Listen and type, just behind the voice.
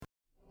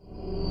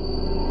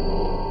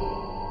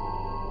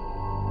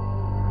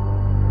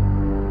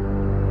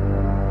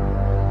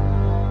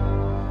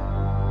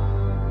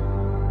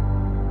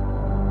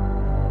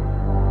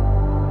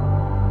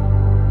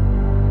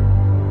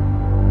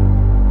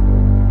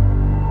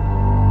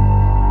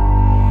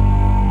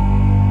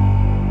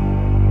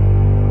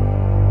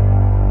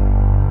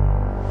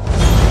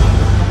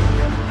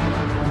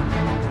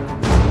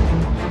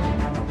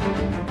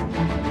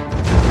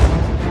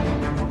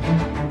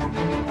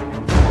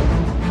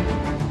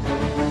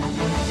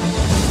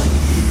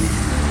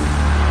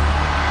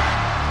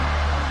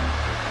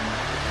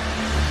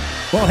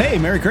Well, hey,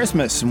 Merry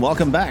Christmas, and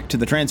welcome back to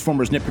the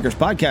Transformers Nitpickers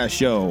Podcast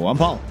Show. I'm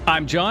Paul.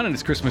 I'm John, and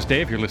it's Christmas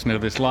Day if you're listening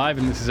to this live,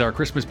 and this is our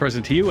Christmas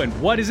present to you.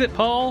 And what is it,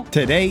 Paul?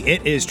 Today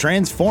it is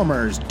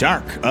Transformers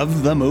Dark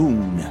of the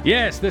Moon.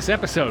 Yes, this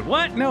episode.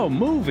 What? No,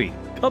 movie.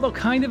 Although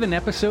kind of an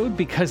episode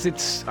because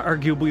it's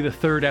arguably the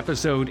third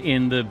episode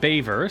in the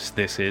Bayverse.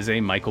 This is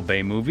a Michael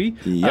Bay movie.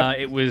 Yep.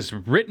 It was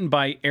written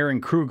by Aaron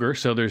Kruger,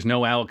 so there's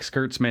no Alex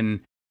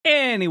Kurtzman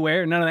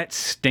anywhere. None of that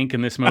stink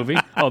in this movie,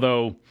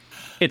 although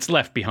it's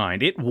left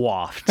behind. It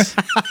wafts.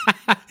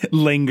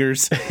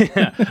 Lingers.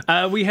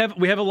 We have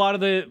a lot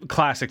of the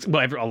classics.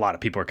 Well, a lot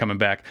of people are coming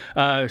back.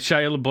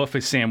 Shia LaBeouf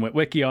is Sam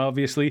Witwicky,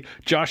 obviously.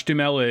 Josh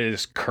Duhamel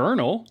is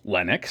Colonel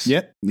Lennox.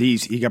 Yep,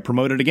 he got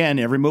promoted again.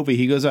 Every movie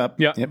he goes up.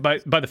 Yeah, Yep.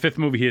 by the fifth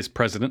movie, he is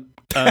president.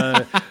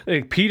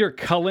 Peter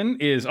Cullen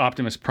is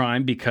Optimus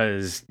Prime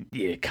because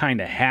you kind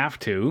of have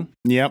to.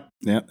 Yep,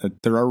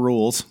 there are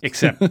rules.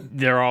 Except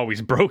they're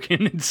always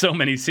broken in so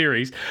many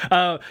series.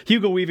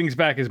 Hugo Weaving's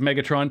back as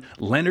Megatron.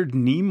 Leonard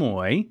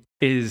Nimoy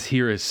is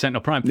here as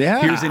Sentinel Prime. Yeah.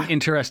 Here's an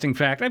interesting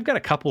fact. I've got a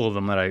couple of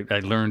them that I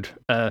learned.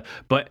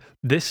 But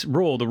this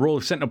role, the role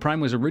of Sentinel Prime,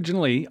 was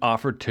originally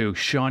offered to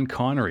Sean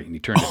Connery, and he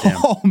turned it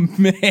down. Oh,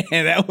 man,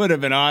 that would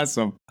have been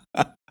awesome.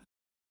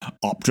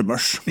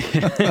 Optimus.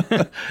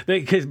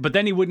 But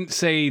then he wouldn't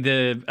say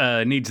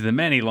the needs of the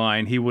many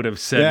line. He would have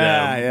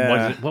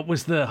said, what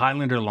was the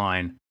Highlander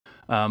line?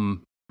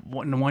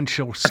 One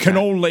show Can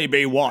only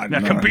be one.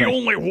 There can be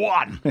only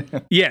one.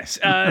 Yes.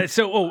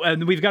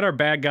 And we've got our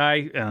bad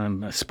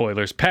guy.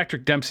 Spoilers.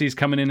 Patrick Dempsey's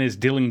coming in as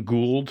Dylan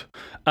Gould.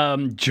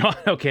 John.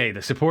 Okay,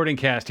 the supporting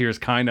cast here is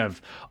kind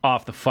of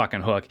off the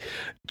fucking hook.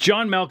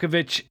 John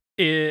Malkovich,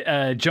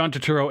 John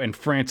Turturro, and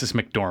Frances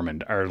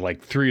McDormand are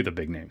like three of the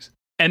big names,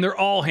 and they're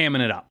all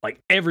hamming it up. Like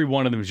every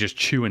one of them is just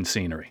chewing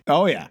scenery.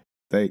 Oh yeah.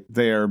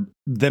 They are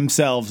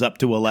themselves up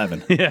to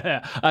 11. Yeah.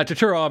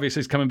 Turturro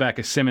obviously is coming back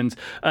as Simmons.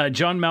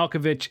 John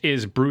Malkovich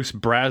is Bruce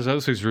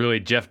Brazos, who's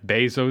really Jeff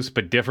Bezos,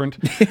 but different.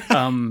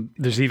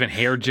 There's even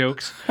hair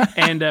jokes.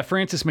 And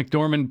Frances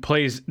McDormand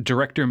plays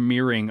Director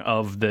Meering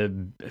of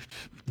the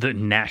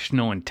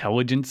National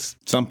Intelligence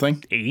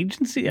Something.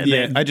 Agency.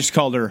 Yeah, I just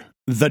called her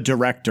the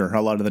director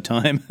a lot of the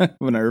time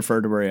when I refer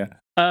to her,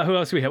 yeah. Who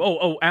else do we have?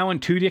 Alan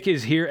Tudyk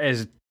is here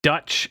as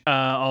Dutch,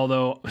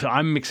 although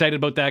I'm excited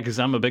about that because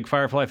I'm a big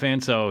Firefly fan,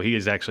 so he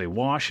is actually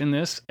Wash in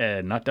this,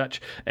 not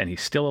Dutch, and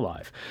he's still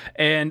alive.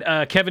 And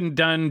Kevin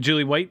Dunn,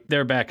 Julie White,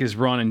 they're back as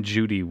Ron and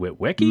Judy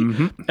Witwicky.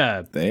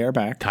 Mm-hmm. They are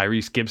back.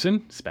 Tyrese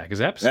Gibson is back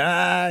as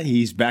Epps.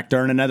 He's back to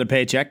earn another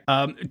paycheck.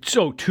 We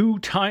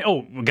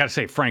gotta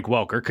say Frank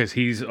Welker, because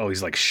he's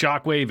like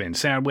Shockwave and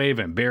Soundwave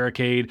and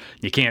Barricade.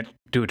 You can't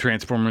do a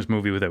Transformers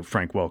movie without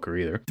Frank Welker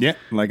either. Yeah,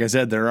 like I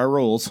said, there are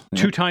rules.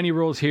 Two tiny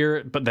roles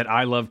here, but that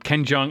I love.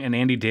 Ken Jeong and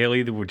Andy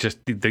Daly, they were just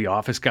the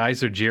Office guys.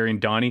 They're Jerry and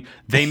Donnie.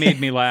 They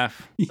made me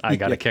laugh. I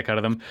got a kick out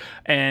of them.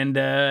 And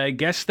I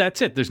guess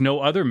that's it. There's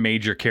no other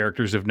major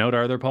characters of note,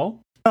 are there,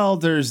 Paul? Well,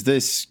 there's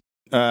this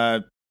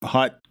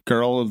hot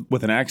girl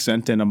with an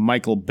accent in a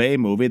Michael Bay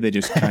movie. They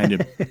just kind of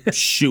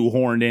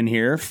shoehorned in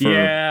here.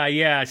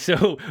 Yeah.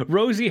 So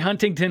Rosie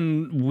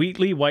Huntington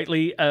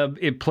Whiteley,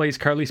 it plays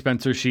Carly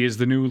Spencer. She is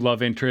the new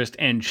love interest,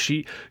 and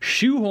she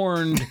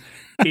shoehorned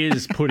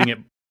is putting it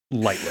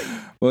lightly.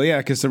 Well, yeah,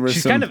 because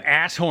she's kind of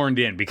ass-horned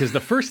in, because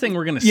the first thing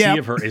we're going to see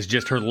of her is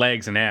just her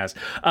legs and ass.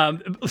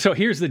 So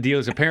here's the deal: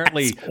 is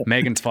apparently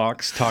Megan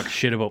Fox talked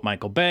shit about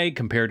Michael Bay,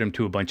 compared him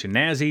to a bunch of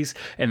Nazis,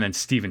 and then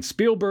Steven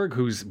Spielberg,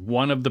 who's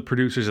one of the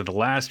producers of the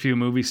last few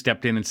movies,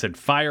 stepped in and said,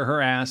 "Fire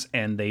her ass,"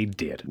 and they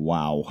did.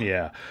 Wow.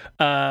 Yeah.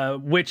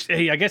 Which,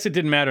 hey, I guess it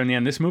didn't matter in the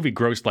end. This movie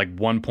grossed like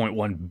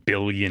 $1.1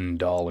 billion.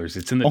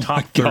 It's in the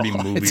top 30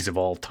 movies of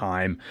all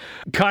time.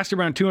 Cost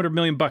around $200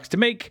 million to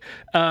make.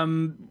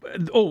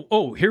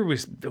 Here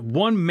was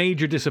one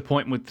major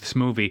disappointment with this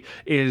movie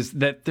is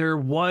that there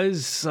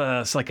was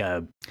it's like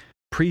a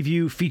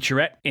preview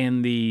featurette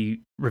in the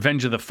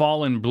Revenge of the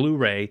Fallen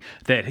Blu-ray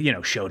that,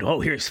 showed,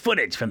 here's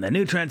footage from the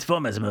new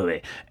Transformers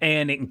movie.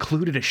 And it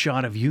included a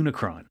shot of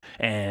Unicron.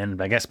 And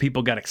I guess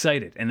people got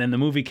excited. And then the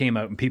movie came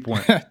out and people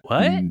went,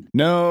 what?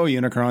 No,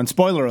 Unicron.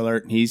 Spoiler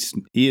alert. He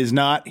is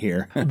not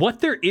here. What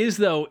there is,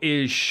 though,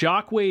 is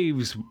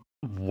Shockwave's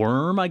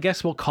worm, I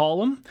guess we'll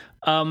call him.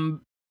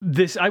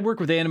 I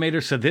work with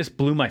animators, so this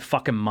blew my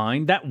fucking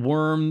mind. That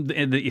worm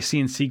that you see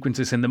in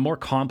sequences, and the more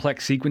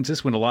complex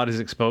sequences when a lot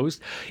is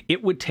exposed,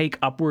 it would take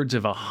upwards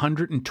of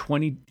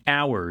 120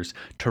 hours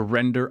to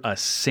render a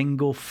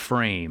single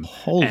frame.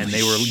 And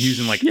they were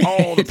using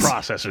all the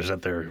processors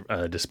at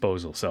their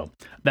disposal. So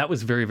that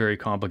was very, very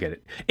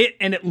complicated.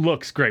 It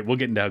looks great. We'll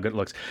get into how good it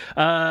looks.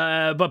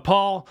 But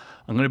Paul,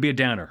 I'm going to be a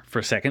downer for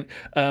a second.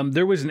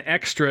 There was an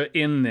extra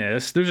in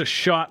this. There's a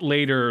shot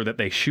later that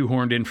they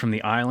shoehorned in from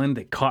the island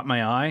that caught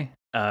my eye.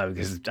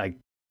 Because I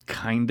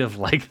kind of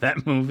like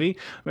that movie,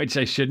 which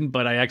I shouldn't,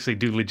 but I actually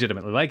do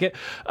legitimately like it.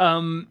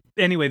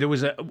 Anyway, there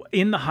was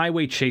in the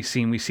highway chase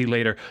scene we see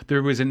later,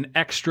 there was an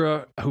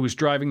extra who was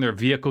driving their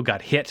vehicle,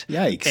 got hit.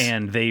 Yikes.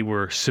 And they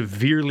were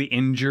severely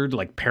injured,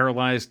 like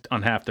paralyzed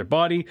on half their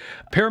body.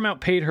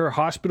 Paramount paid her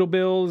hospital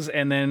bills,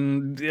 and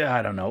then,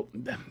 I don't know,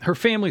 her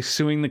family's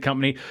suing the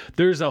company.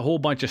 There's a whole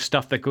bunch of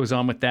stuff that goes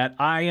on with that.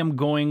 I am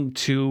going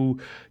to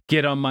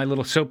get on my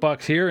little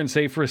soapbox here and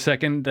say for a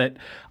second that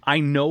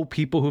I know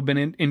people who've been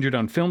injured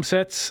on film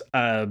sets.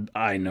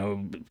 I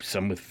know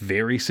some with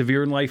very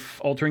severe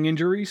life-altering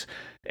injuries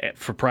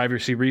for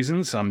privacy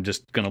reasons. I'm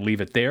just going to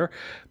leave it there.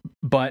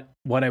 But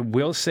what I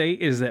will say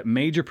is that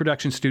major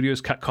production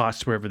studios cut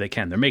costs wherever they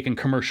can. They're making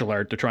commercial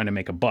art. They're trying to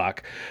make a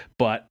buck.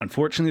 But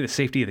unfortunately, the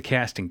safety of the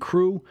cast and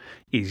crew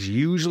is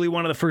usually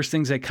one of the first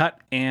things they cut,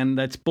 and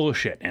that's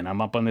bullshit. And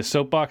I'm up on this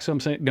soapbox, so I'm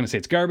going to say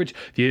it's garbage.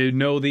 If you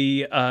know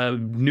the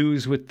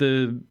news with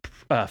the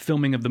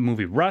filming of the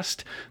movie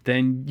Rust,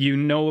 then you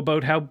know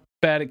about how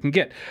bad it can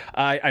get.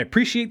 I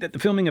appreciate that the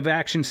filming of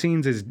action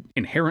scenes is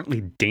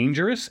inherently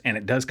dangerous, and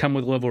it does come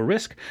with a level of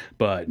risk,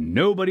 but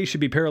nobody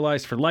should be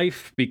paralyzed for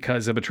life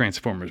because of a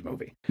Transformers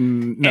movie.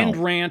 No. End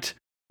rant.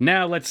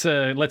 Now let's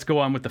go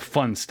on with the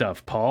fun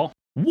stuff, Paul.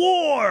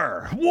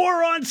 War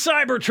on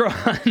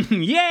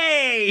Cybertron.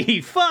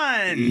 Yay,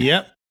 fun.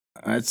 Yep.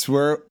 That's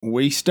where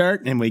we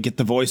start, and we get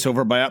the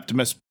voiceover by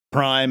Optimus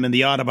Prime, and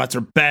the Autobots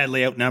are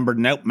badly outnumbered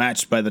and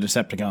outmatched by the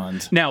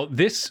Decepticons. Now,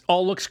 this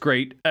all looks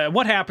great.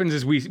 What happens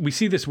is we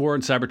see this war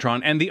in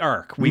Cybertron and the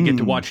Ark. We get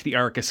to watch the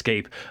Ark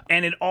escape,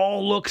 and it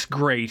all looks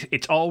great.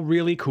 It's all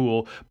really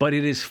cool, but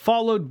it is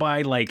followed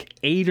by like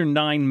 8 or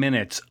 9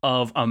 minutes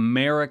of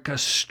America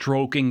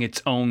stroking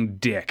its own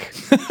dick.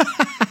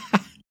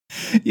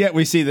 Yeah,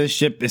 we see this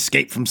ship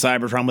escape from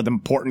Cybertron with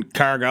important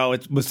cargo.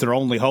 It was their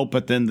only hope,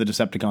 but then the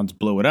Decepticons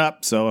blew it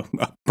up. So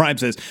Prime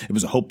says it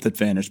was a hope that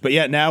vanished. But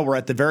yeah, now we're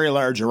at the Very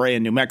Large Array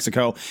in New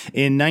Mexico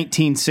in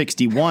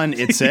 1961,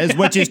 it says,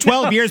 which is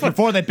 12 years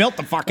before they built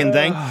the fucking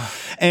thing.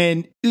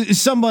 And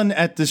someone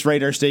at this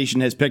radar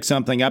station has picked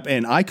something up,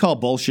 and I call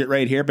bullshit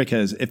right here,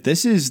 because if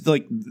this is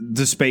like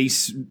the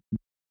space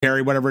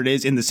carry, whatever it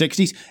is, in the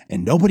 60s,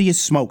 and nobody is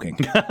smoking.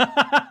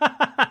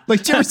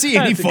 Like, do you ever see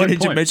any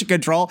footage of Mission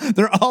Control?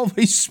 They're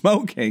always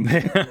smoking.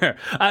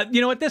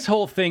 You know what? This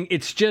whole thing,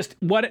 it's just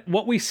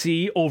what we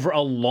see over a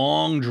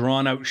long,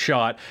 drawn-out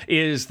shot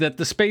is that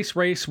the space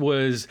race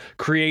was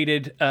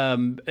created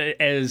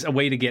as a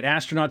way to get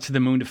astronauts to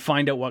the moon to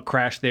find out what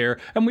crashed there.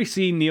 And we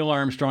see Neil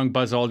Armstrong,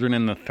 Buzz Aldrin,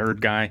 and the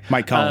third guy,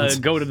 Mike Collins,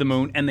 go to the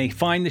moon, and they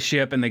find the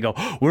ship, and they go,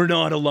 we're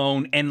not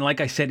alone. And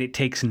like I said, it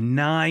takes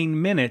 9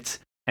 minutes.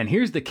 And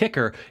here's the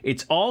kicker.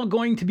 It's all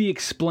going to be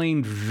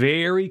explained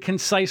very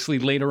concisely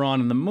later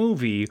on in the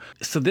movie.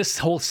 So this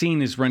whole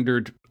scene is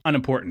rendered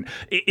unimportant.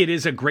 It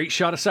is a great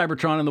shot of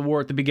Cybertron in the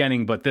war at the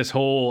beginning, but this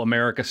whole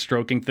America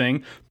stroking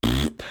thing,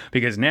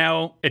 because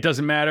now it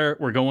doesn't matter.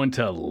 We're going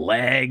to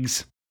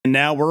legs. And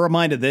now we're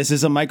reminded this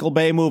is a Michael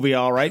Bay movie,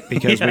 all right,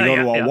 because we go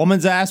to a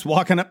woman's ass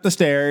walking up the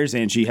stairs,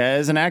 and she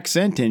has an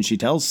accent, and she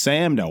tells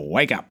Sam to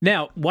wake up.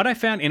 Now, what I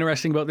found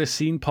interesting about this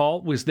scene,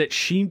 Paul, was that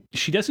she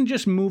doesn't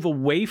just move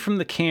away from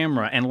the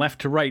camera and left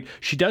to right.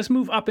 She does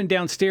move up and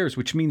down stairs,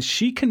 which means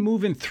she can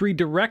move in 3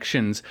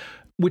 directions,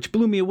 which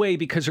blew me away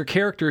because her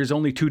character is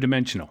only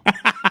 2-dimensional.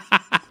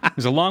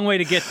 There's a long way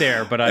to get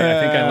there, but I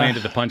think I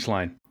landed the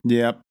punchline.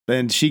 Yep.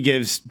 And she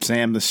gives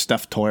Sam the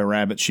stuffed toy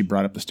rabbit she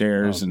brought up the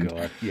stairs.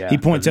 Yeah. He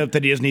points out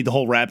that he doesn't need the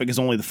whole rabbit because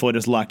only the foot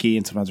is lucky,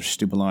 and some other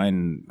stupid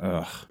line.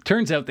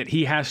 Turns out that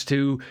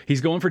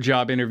he's going for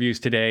job interviews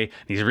today.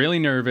 He's really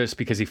nervous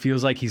because he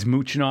feels like he's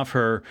mooching off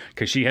her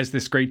because she has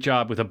this great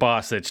job with a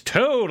boss that's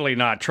totally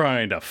not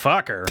trying to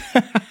fuck her.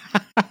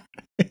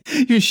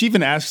 She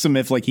even asks him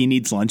if he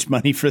needs lunch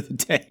money for the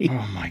day.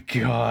 Oh my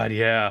God,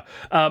 yeah.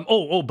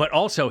 But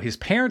also his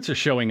parents are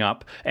showing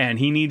up, and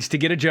he needs to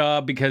get a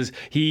job because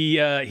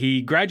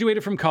he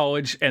graduated from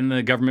college and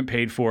the government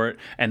paid for it,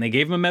 and they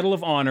gave him a Medal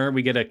of Honor.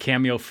 We get a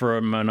cameo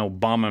from an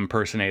Obama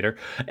impersonator,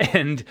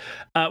 and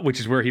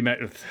which is where he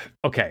met with.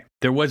 Okay,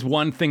 there was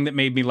one thing that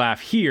made me laugh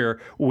here,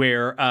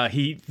 where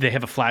they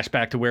have a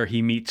flashback to where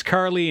he meets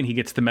Carly, and he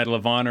gets the Medal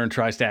of Honor and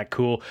tries to act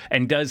cool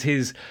and does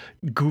his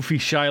goofy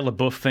Shia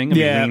LaBeouf thing.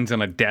 He leans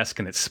on a desk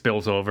and it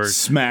spills over.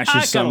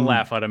 Smashes some. I got a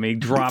laugh out of me.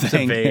 Drops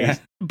a vase. Yeah.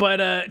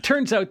 But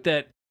turns out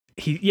that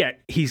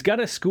he's got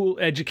a school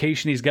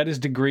education. He's got his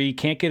degree.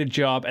 Can't get a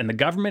job. And the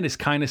government has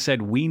kind of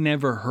said, we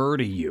never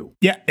heard of you.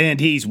 Yeah, and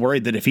he's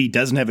worried that if he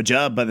doesn't have a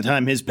job by the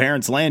time his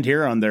parents land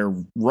here on their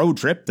road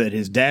trip, that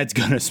his dad's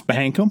going to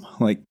spank him.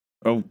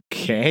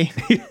 Okay.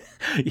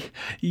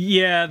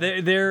 Yeah,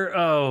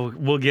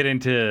 we'll get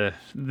into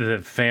the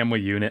family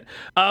unit.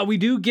 We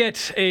do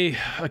get a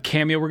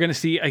cameo. We're going to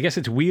see, I guess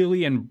it's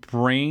Wheelie and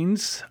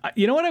Brains.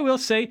 You know what I will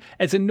say?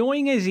 As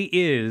annoying as he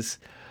is,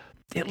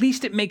 at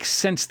least it makes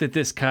sense that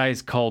this guy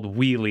is called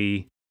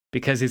Wheelie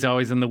because he's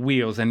always on the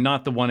wheels and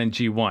not the one in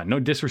G1. No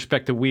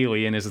disrespect to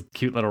Wheelie and his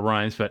cute little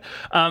rhymes, but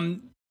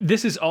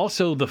This is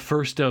also the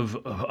first of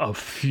a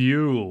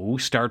few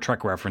Star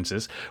Trek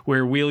references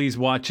where Wheelie's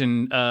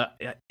watching. I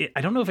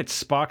don't know if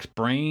it's Spock's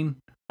brain.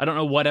 I don't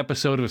know what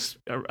episode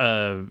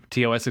of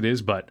TOS it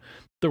is, but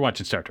they're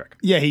watching Star Trek.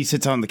 Yeah, he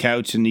sits on the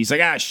couch and he's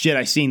like, shit,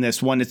 I seen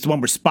this one. It's the one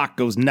where Spock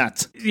goes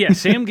nuts. Yeah,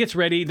 Sam gets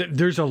ready.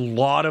 There's a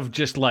lot of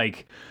just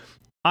like,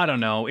 I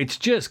don't know. It's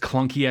just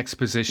clunky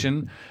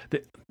exposition.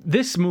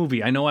 This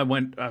movie, I know I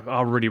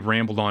already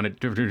rambled on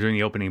it during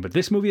the opening, but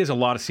this movie has a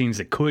lot of scenes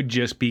that could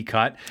just be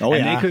cut.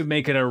 They could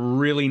make it a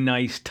really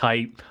nice,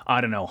 tight,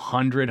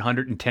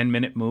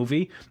 110-minute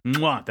movie.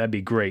 Mwah, that'd be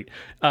great.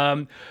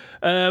 But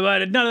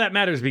none of that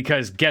matters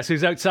because guess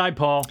who's outside,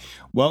 Paul?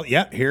 Well,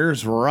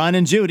 here's Ron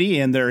and Judy,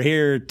 and they're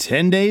here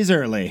 10 days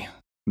early.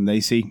 And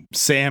they see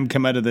Sam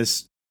come out of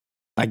this,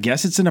 I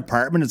guess it's an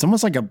apartment. It's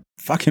almost like a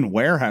fucking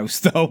warehouse,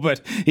 though.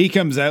 But he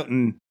comes out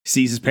and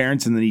sees his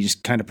parents, and then he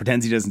just kind of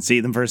pretends he doesn't see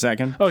them for a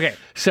second. Okay,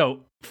 so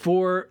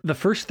for the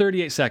first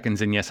 38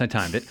 seconds, and yes, I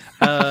timed it,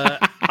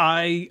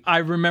 I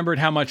remembered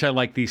how much I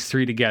like these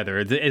three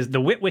together. The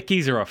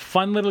Witwickies are a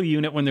fun little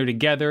unit when they're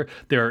together.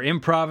 They're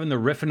improv and they're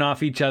riffing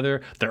off each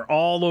other. They're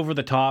all over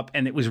the top,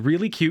 and it was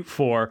really cute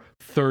for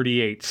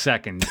 38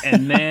 seconds.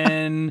 And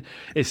then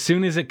as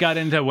soon as it got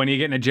into when are you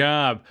getting a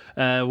job,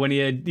 when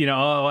you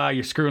oh, wow,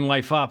 you're screwing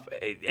life up,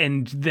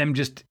 and them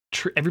just...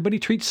 everybody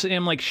treats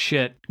Sam like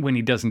shit when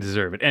he doesn't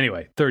deserve it.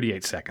 Anyway,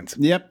 38 seconds.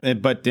 Yep,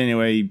 but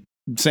anyway...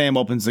 Sam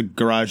opens the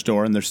garage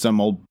door and there's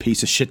some old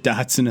piece of shit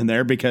Datsun in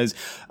there because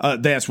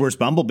that's where's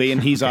Bumblebee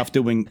and he's off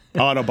doing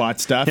Autobot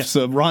stuff. Yeah.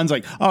 So Ron's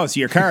like, so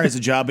your car has a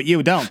job, but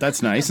you don't.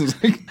 That's nice.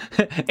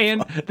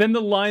 And then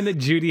the line that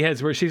Judy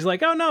has where she's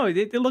like, oh no,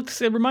 it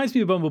reminds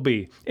me of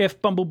Bumblebee.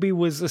 If Bumblebee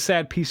was a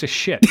sad piece of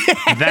shit.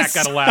 Yes! That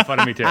got a laugh out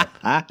of me too.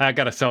 I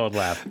got a solid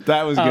laugh.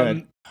 That was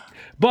good.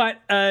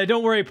 But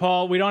don't worry,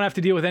 Paul. We don't have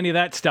to deal with any of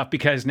that stuff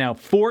because now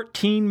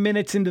 14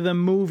 minutes into the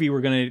movie, we're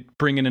going to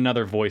bring in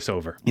another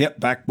voiceover. Yep,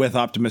 back with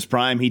Optimus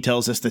Prime. He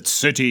tells us that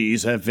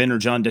cities have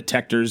Energon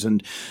detectors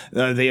and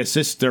they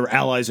assist their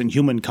allies in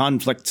human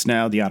conflicts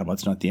now. The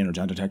Autobots, not the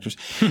Energon detectors.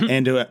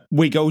 And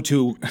we go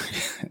to,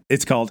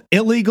 it's called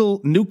Illegal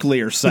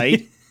Nuclear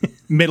Site,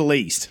 Middle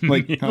East.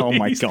 Like, oh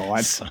my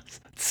God.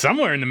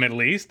 Somewhere in the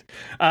Middle East.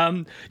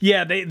 The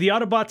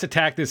Autobots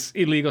attack this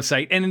illegal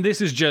site, and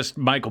this is just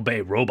Michael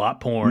Bay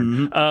robot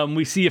porn. Mm-hmm.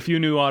 We see a few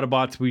new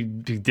Autobots we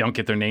don't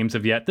get their names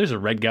of yet. There's a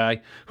red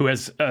guy who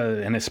has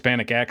an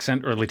Hispanic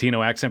accent or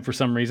Latino accent for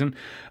some reason.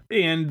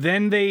 And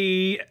then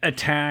they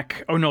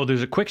attack... Oh, no,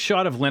 there's a quick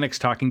shot of Lennox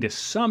talking to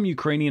some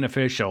Ukrainian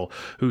official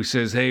who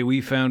says, hey, we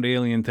found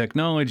alien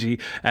technology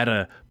at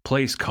a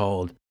place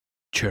called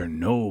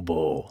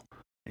Chernobyl.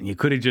 And you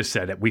could have just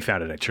said it. We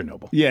found it at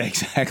Chernobyl. Yeah,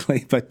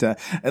 exactly. But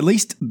at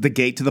least the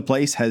gate to the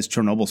place has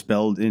Chernobyl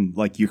spelled in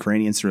like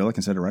Ukrainian Cyrillic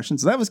instead of Russian.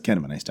 So that was kind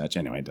of a nice touch.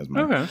 Anyway, it doesn't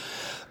matter. Okay.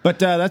 But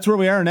that's where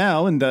we are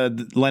now. And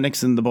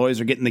Lennox and the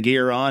boys are getting the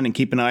gear on and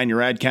keep an eye on your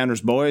rad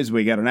counters, boys.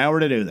 We got an hour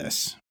to do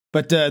this.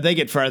 But they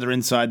get farther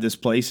inside this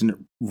place, and it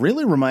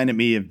really reminded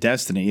me of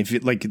Destiny, if you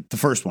like the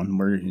first one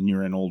where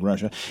you're in old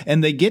Russia.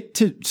 And they get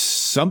to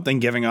something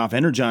giving off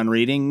Energon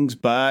readings,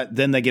 but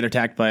then they get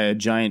attacked by a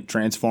giant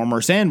transformer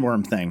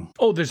sandworm thing.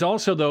 Oh, there's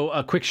also, though,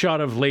 a quick shot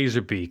of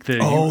Laserbeak. The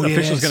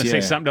official's going to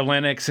say something to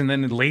Lennox, and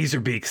then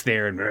Laserbeak's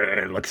there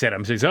and looks at him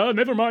and says, oh,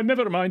 never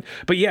mind.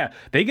 But yeah,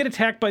 they get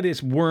attacked by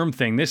this worm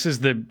thing. This is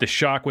the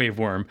shockwave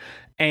worm.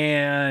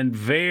 And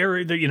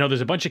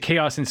there's a bunch of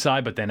chaos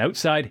inside, but then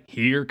outside,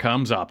 here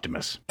comes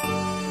Optimus.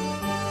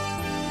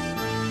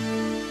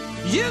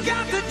 You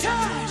got the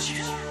touch.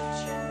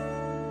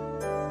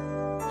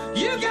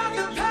 You got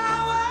the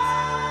power.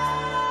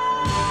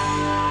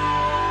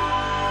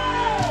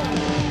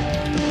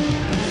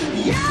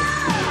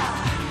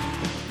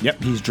 Yeah!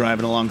 Yep, he's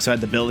driving alongside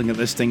the building of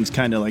this thing's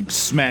kind of like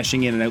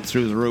smashing in and out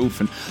through the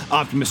roof, and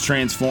Optimus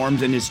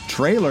transforms, and he's got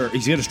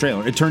his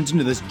trailer. It turns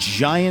into this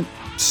giant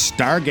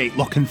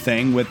Stargate-looking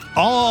thing with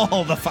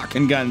all the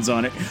fucking guns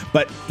on it,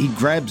 but he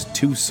grabs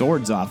two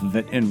swords off of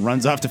it and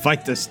runs off to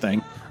fight this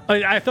thing.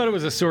 I thought it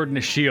was a sword and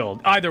a shield.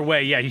 Either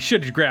way, yeah, he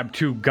should have grabbed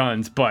two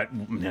guns, but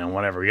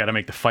whatever. We got to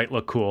make the fight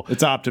look cool.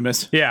 It's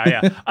Optimus.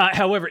 Yeah.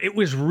 However, it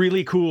was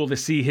really cool to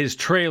see his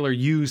trailer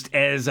used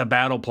as a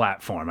battle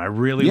platform. I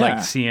really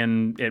liked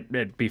seeing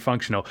it be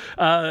functional.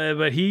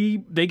 But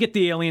they get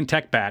the alien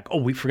tech back.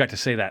 Oh, we forgot to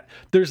say that.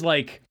 There's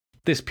like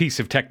this piece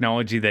of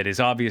technology that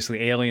is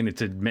obviously alien.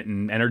 It's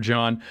emitting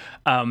Energon.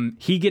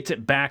 He gets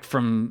it back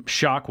from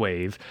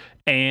Shockwave,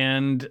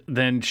 and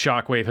then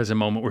Shockwave has a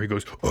moment where he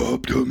goes,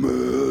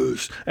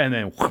 Optimus, and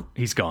then whoop,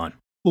 he's gone.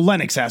 Well,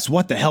 Lennox asks,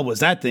 what the hell was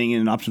that thing?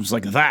 And Optimus is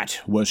like,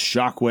 that was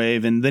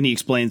Shockwave. And then he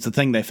explains the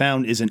thing they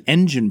found is an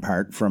engine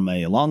part from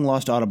a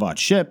long-lost Autobot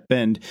ship.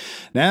 And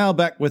now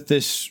back with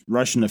this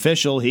Russian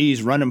official,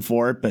 he's running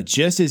for it. But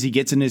just as he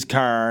gets in his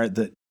car,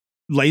 the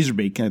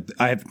Laserbeak,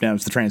 I have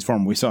pronounced the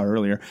transformer we saw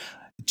earlier,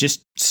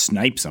 just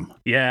snipes him.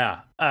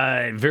 Yeah,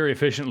 very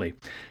efficiently.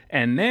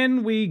 And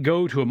then we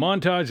go to a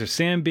montage of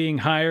Sam being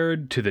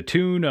hired to the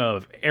tune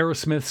of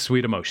Aerosmith's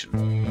Sweet Emotion.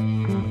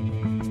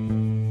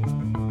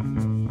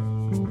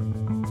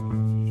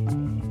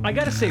 I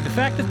gotta say, the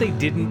fact that they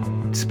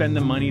didn't spend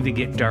the money to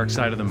get Dark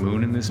Side of the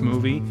Moon in this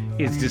movie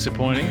is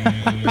disappointing.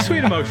 But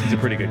Sweet Emotion's a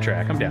pretty good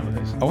track. I'm down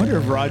with this. I wonder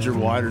if Roger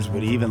Waters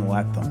would even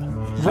let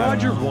them.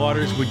 Roger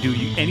Waters would do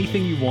you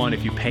anything you want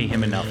if you pay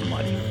him enough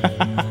money.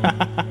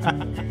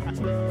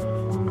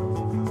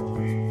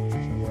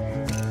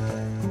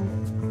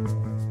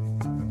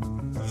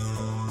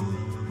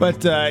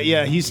 But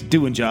yeah, he's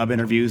doing job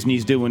interviews and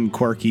he's doing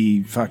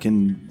quirky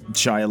fucking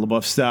Shia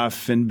LaBeouf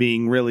stuff and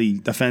being really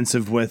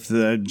offensive with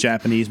the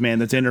Japanese man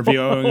that's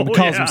interviewing him,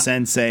 calls him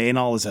sensei and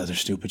all this other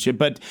stupid shit.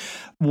 But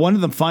one of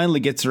them finally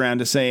gets around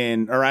to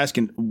saying or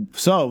asking,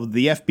 so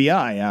the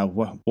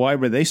FBI, why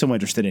were they so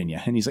interested in you?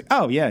 And he's like,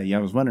 oh, yeah, I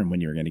was wondering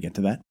when you were going to get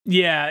to that.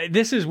 Yeah,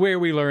 this is where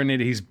we learn that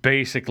he's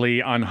basically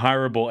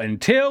unhireable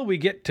until we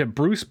get to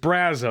Bruce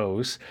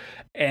Brazos.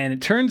 And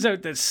it turns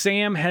out that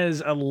Sam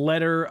has a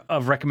letter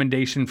of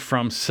recommendation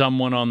from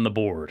someone on the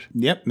board.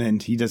 Yep,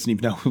 and he doesn't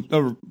even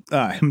know.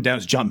 Him down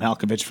as John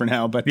Malkovich for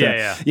now. But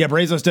yeah,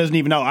 Brazos doesn't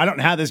even know. I don't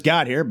know how this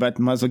got here, but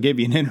might as well give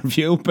you an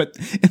interview. But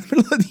in the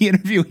middle of the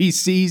interview, he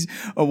sees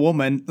a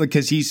woman,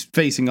 because he's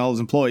facing all his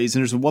employees,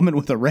 and there's a woman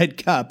with a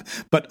red cup,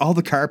 but all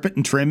the carpet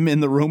and trim in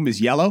the room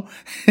is yellow.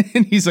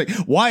 And he's like,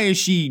 why is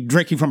she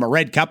drinking from a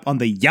red cup on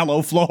the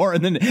yellow floor?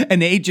 And then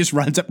an aide just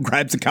runs up,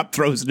 grabs the cup,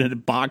 throws it in a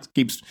box,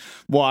 keeps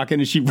walking,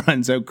 and she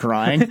runs out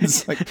crying.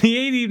 It's like, the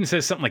aide even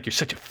says something like, you're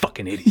such a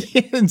fucking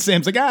idiot. And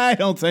Sam's like, I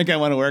don't think I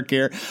want to work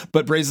here.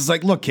 But Brazos is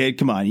like, look, kid,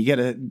 come on.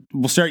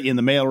 We'll start you in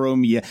the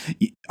mailroom.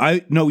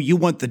 I know you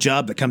want the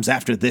job that comes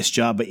after this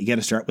job, but you got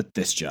to start with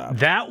this job.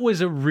 That was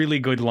a really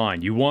good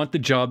line. You want the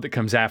job that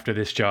comes after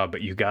this job,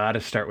 but you got to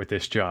start with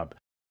this job.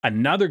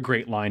 Another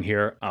great line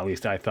here, at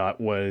least I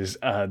thought, was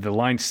the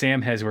line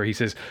Sam has where he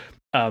says,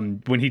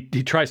 when he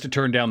tries to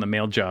turn down the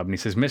mail job and he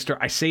says, Mister,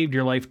 I saved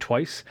your life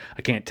twice.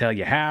 I can't tell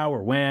you how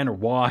or when or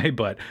why,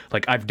 but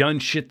like I've done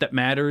shit that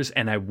matters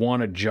and I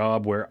want a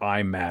job where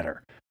I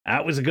matter.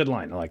 That was a good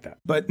line. I like that.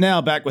 But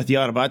now back with the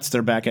Autobots,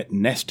 they're back at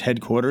Nest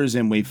headquarters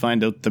and we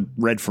find out the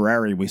red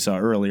Ferrari we saw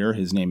earlier,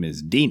 his name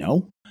is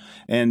Dino.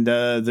 And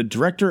the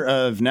director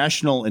of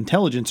national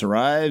intelligence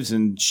arrives,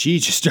 and she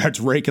just starts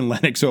raking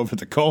Lennox over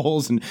the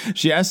coals. And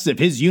she asks if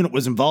his unit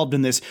was involved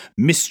in this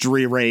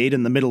mystery raid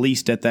in the Middle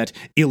East at that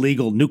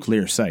illegal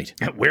nuclear site.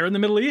 Where in the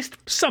Middle East?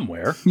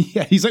 Somewhere.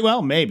 Yeah, he's like,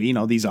 well, maybe.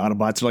 These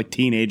Autobots are like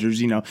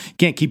teenagers.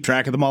 Can't keep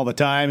track of them all the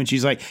time. And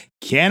she's like,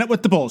 can it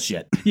with the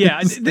bullshit.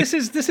 Yeah, this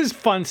is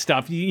fun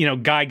stuff.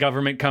 Guy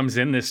government comes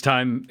in. This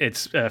time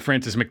it's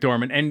Frances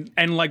McDormand,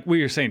 and like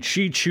we were saying,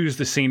 she chews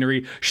the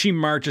scenery. She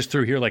marches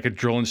through here like a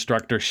drill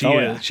instructor.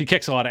 She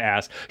kicks a lot of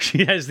ass.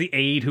 She has the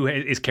aide who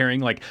is carrying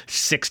like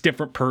 6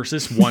 different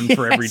purses, one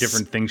for every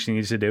different thing she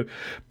needs to do.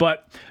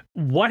 But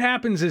what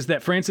happens is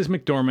that Frances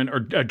McDormand, or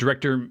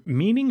director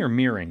Meaning or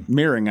Meering?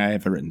 Meering, I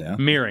have it written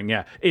down. Meering,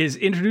 yeah, is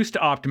introduced to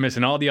Optimus,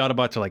 and all the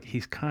Autobots are like,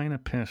 he's kind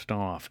of pissed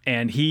off.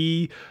 And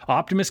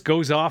Optimus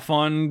goes off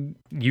on,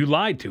 you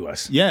lied to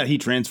us. Yeah, he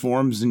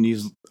transforms and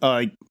he's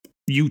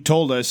you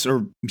told us,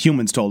 or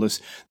humans told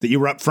us, that you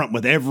were up front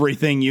with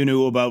everything you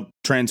knew about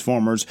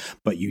Transformers,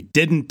 but you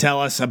didn't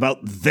tell us about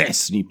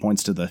this. And he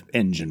points to the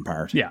engine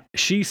part. Yeah.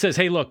 She says,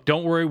 hey, look,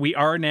 don't worry. We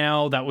are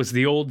now. That was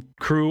the old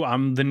crew.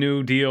 I'm the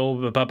new deal.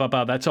 Blah, blah, blah,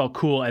 blah. That's all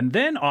cool. And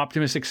then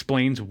Optimus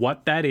explains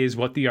what that is,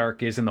 what the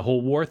arc is, and the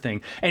whole war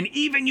thing. And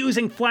even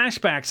using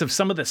flashbacks of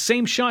some of the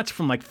same shots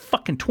from like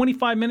fucking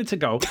 25 minutes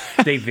ago,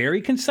 they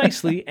very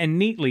concisely and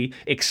neatly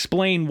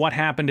explain what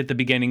happened at the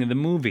beginning of the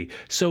movie.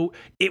 So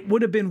it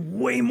would have been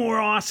way more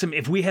awesome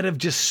if we had have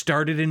just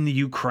started in the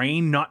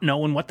Ukraine, not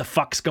knowing what the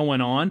fuck's going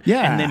on.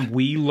 Yeah. And then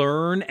we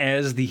learn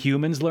as the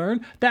humans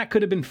learn. That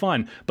could have been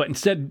fun. But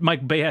instead,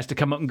 Mike Bay has to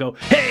come up and go,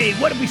 hey,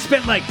 what if we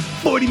spent like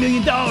 $40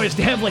 million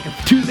to have like a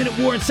 2-minute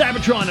war in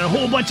Cybertron and a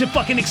whole bunch of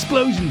fucking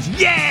explosions?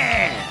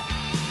 Yeah!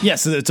 Yeah,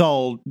 so it's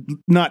all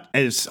not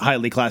as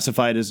highly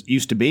classified as it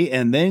used to be.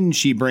 And then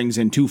she brings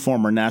in 2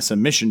 former NASA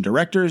mission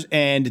directors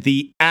and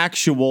the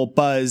actual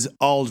Buzz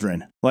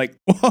Aldrin. Like,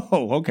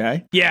 whoa,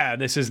 okay. Yeah,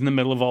 this is in the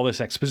middle of all this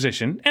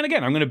exposition. And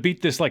again, I'm going to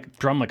beat this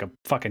drum like a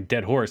fucking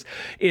dead horse.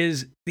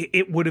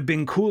 It would have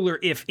been cooler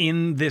if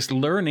in this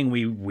learning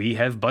we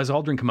have Buzz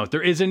Aldrin come out.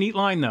 There is a neat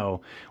line,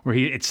 though, where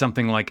it's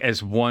something like,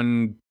 as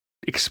one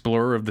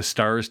explorer of the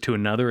stars to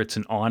another, it's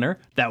an honor.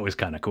 That was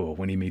kind of cool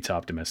when he meets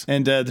Optimus.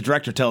 And the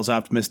director tells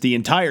Optimus the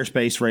entire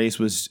space race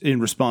was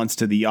in response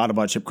to the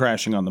Autobot ship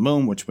crashing on the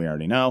moon, which we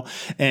already know.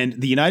 And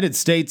the United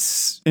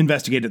States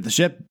investigated the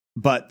ship,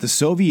 but the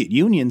Soviet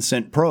Union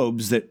sent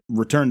probes that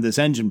returned this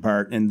engine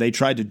part, and they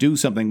tried to do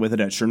something with it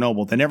at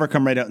Chernobyl. They never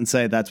come right out and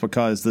say that's what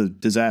caused the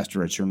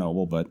disaster at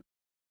Chernobyl, but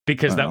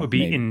because that would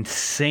be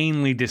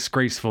insanely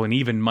disgraceful, and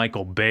even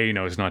Michael Bay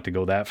knows not to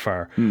go that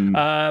far.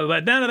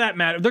 But none of that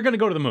matters. They're going to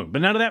go to the moon,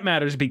 but none of that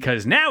matters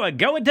because now we're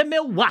going to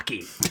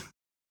Milwaukee.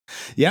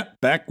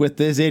 Yep, back with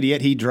this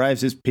idiot. He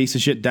drives his piece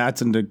of shit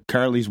Datsun to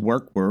Carly's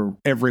work where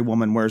every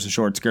woman wears a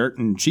short skirt,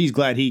 and she's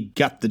glad he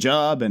got the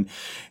job. And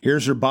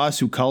here's her boss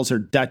who calls her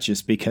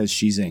Duchess because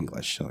she's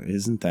English. So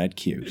isn't that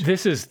cute?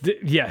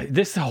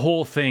 This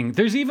whole thing.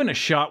 There's even a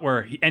shot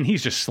where, and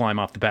he's just slime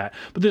off the bat,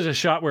 but there's a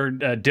shot where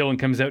Dylan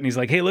comes out and he's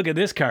like, hey, look at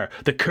this car.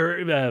 The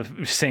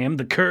curve, Sam,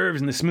 the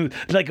curves and the smooth,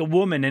 like a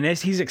woman. And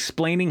as he's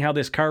explaining how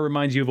this car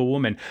reminds you of a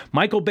woman,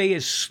 Michael Bay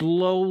is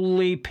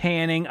slowly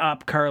panning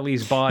up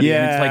Carly's body.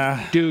 Yeah. And it's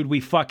like, dude, we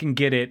fucking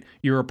get it.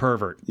 You're a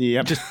pervert.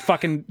 Yep. Just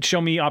fucking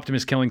show me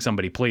Optimus killing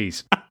somebody,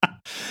 please.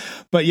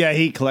 But yeah,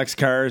 he collects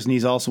cars, and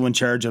he's also in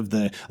charge of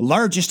the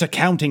largest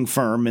accounting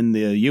firm in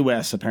the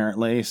U.S.,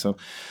 apparently. So,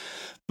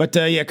 but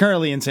yeah,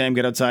 Carly and Sam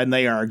get outside, and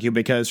they argue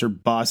because her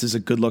boss is a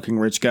good-looking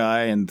rich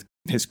guy, and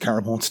his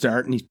car won't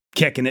start, and he's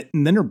kicking it.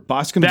 And then her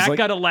boss comes That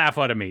got a laugh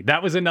out of me.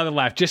 That was another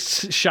laugh.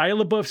 Just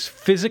Shia LaBeouf's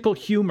physical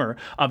humor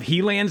of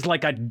he lands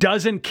like a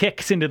dozen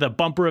kicks into the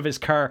bumper of his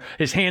car.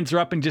 His hands are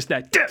up and just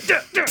that.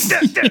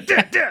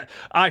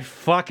 I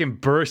fucking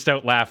burst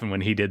out laughing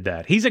when he did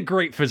that. He's a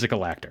great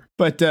physical actor.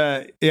 But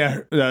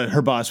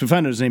her boss, we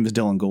found out his name is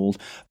Dylan Gould,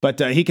 but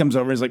he comes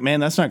over and he's like, man,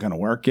 that's not going to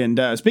work. And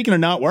speaking of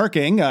not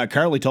working,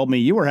 Carly told me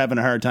you were having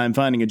a hard time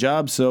finding a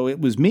job, so it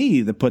was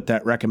me that put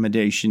that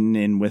recommendation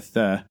in with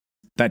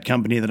that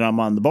company that I'm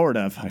on the board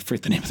of. I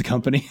forget the name of the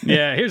company.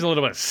 Yeah, here's a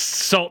little bit of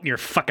salt in your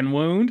fucking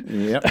wound.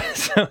 Yep.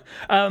 So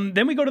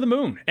then we go to the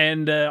moon,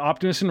 and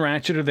Optimus and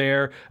Ratchet are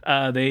there.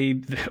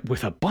 They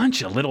with a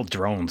bunch of little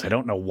drones. I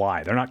don't know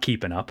why. They're not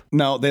keeping up.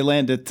 No, they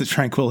land at the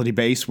Tranquility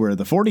Base where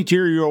the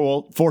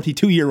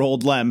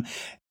 42-year-old Lem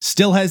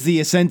still has the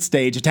ascent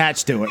stage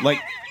attached to it. Like,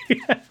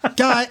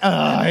 guy.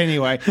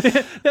 Anyway.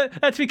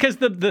 That's because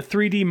the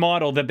 3D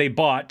model that they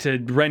bought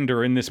to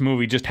render in this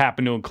movie just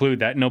happened to include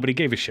that. Nobody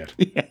gave a shit.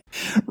 Yeah.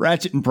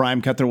 Ratchet and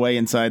Prime cut their way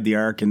inside the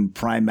Ark, and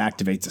Prime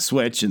activates a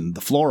switch, and the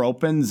floor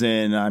opens,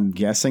 and I'm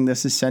guessing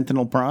this is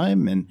Sentinel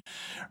Prime. And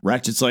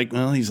Ratchet's like,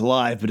 well, he's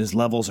alive, but his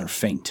levels are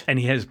faint. And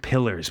he has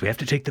pillars. We have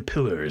to take the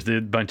pillars,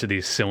 the bunch of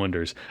these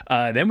cylinders.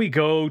 Then we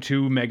go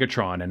to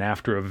Megatron, and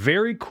after a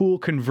very cool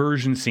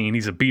conversion scene,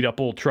 he's a beat-up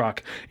old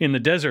truck in the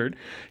desert.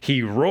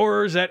 He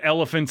roars at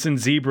elephants and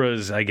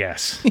zebras, I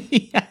guess.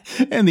 Yeah.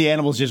 And the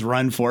animals just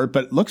run for it,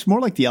 but it looks more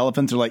like the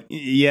elephants are like,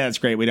 yeah, it's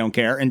great, we don't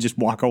care, and just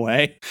walk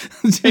away.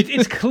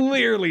 It's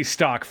clearly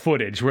stock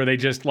footage where they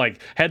just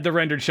like had the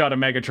rendered shot of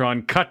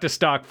Megatron, cut to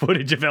stock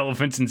footage of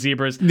elephants and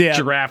zebras,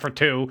 giraffe or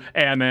two,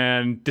 and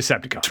then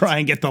Decepticons. Try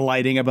and get the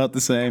lighting about the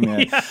same. Yeah.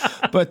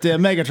 Yeah. But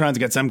Megatron's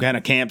got some kind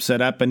of camp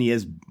set up, and he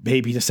has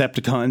baby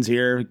Decepticons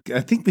here. I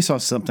think we saw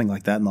something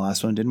like that in the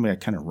last one, didn't we? I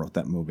kind of wrote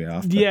that movie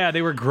off. But. Yeah,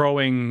 they were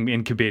growing,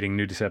 incubating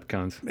new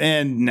Decepticons.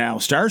 And now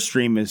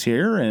Starscream is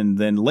here, and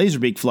then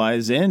Laserbeak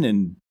flies in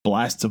and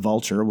blasts a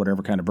vulture,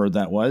 whatever kind of bird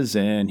that was,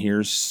 and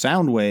here's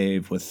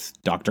Soundwave with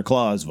Dr.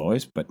 Claw's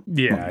voice, but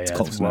it's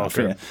close enough.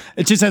 Yeah.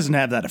 It just doesn't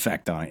have that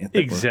effect on it.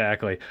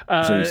 Exactly.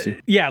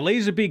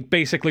 Laserbeak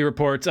basically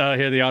reports,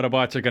 here the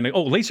Autobots are going to...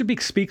 Oh,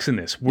 Laserbeak speaks in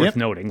this, worth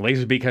noting.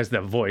 Laserbeak has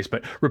that voice,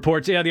 but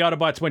reports, the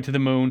Autobots went to the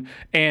moon,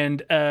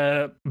 and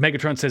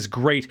Megatron says,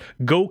 great,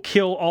 go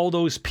kill all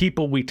those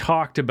people we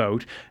talked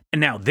about. And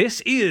now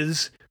this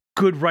is...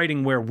 good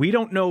writing where we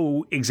don't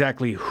know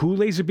exactly who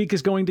Laserbeak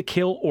is going to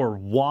kill or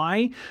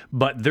why,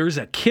 but there's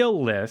a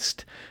kill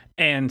list,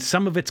 and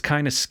some of it's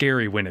kind of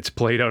scary when it's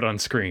played out on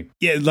screen.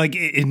 Yeah, like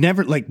it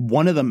never, like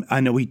one of them, I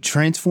know he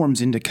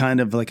transforms into kind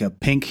of like a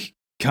pink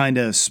kind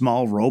of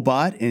small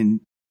robot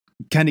and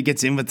kind of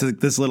gets in with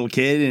this little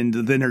kid, and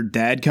then her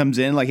dad comes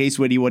in like, hey,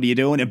 sweetie, what are you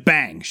doing? And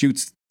bang,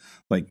 shoots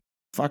like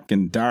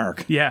fucking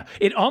dark. Yeah,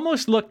 it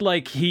almost looked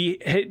like he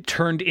had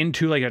turned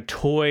into like a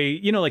toy,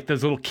 like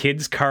those little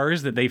kids'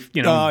 cars that they,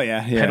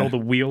 pedal the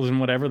wheels and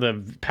whatever,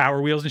 the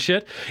power wheels and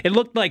shit. It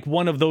looked like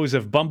one of those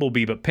of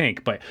Bumblebee, but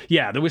pink. But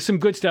yeah, there was some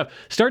good stuff.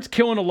 Starts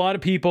killing a lot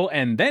of people,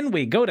 and then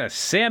we go to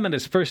Sam on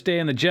his first day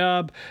on the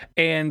job,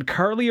 and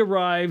Carly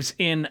arrives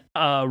in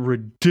a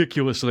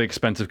ridiculously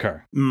expensive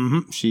car.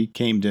 Mm-hmm. She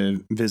came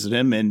to visit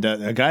him, and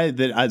a guy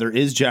that either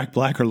is Jack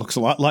Black or looks a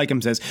lot like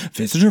him says,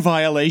 visitor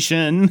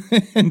violation.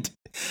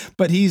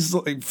 But he's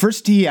like,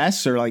 first he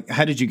asks her, like,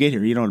 how did you get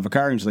here? You don't have a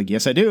car? And she's like,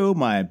 yes, I do.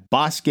 My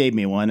boss gave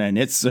me one, and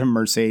it's a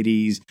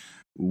Mercedes,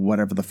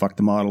 whatever the fuck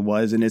the model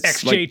was. And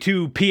it's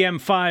XJ2 like,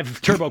 PM5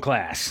 Turbo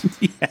Class.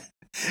 Yeah.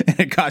 And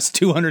it costs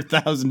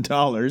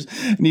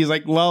 $200,000. And he's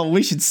like, well,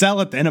 we should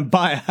sell it then and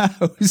buy a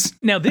house.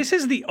 Now, this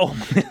is the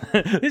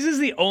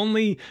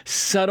only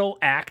subtle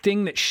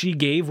acting that she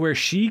gave where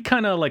she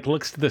kind of like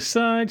looks to the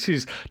side.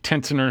 She's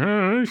tensing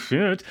her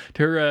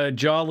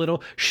jaw a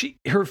little.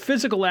 Her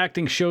physical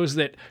acting shows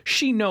that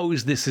she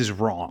knows this is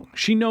wrong.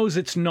 She knows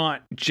it's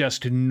not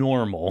just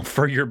normal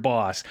for your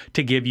boss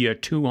to give you a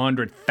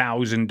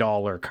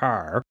 $200,000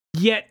 car.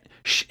 Yet,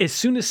 as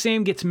soon as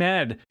Sam gets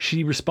mad,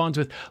 she responds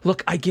with,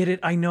 look, I get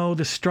it. I know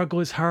the struggle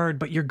is hard,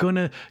 but you're going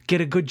to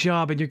get a good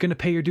job and you're going to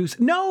pay your dues.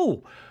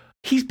 No,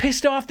 he's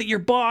pissed off that your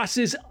boss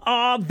is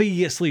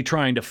obviously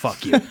trying to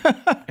fuck you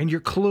and you're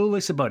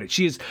clueless about it.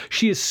 She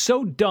is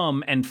so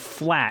dumb and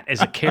flat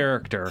as a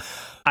character.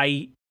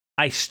 I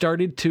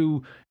started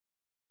to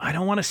I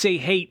don't want to say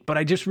hate, but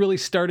I just really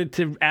started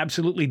to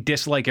absolutely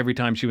dislike every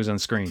time she was on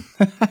screen.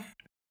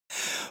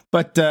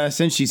 But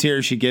since she's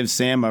here, she gives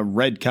Sam a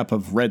red cup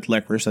of red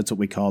licorice. That's what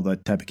we call the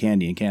type of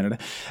candy in Canada.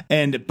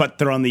 But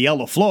they're on the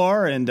yellow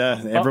floor, and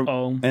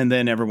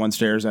then everyone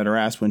stares at her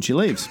ass when she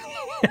leaves.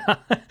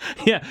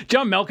 Yeah,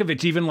 John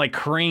Malkovich even like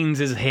cranes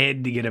his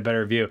head to get a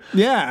better view.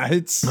 Yeah,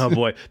 it's Oh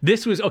boy,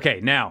 this was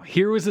okay. Now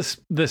here was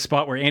the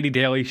spot where Andy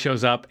Daly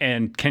shows up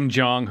and Ken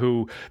Jeong,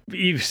 who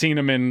you've seen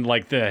him in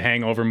like the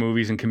Hangover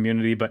movies and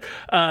Community, but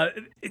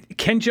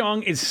Ken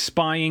Jeong is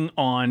spying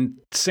on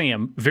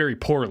Sam very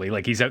poorly,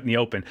 like he's out in the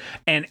open,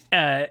 and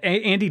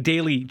Andy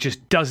Daly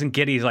just doesn't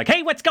get it. He's like,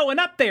 "Hey, what's going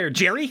up there,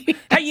 Jerry?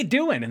 How you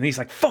doing?" And he's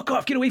like, "Fuck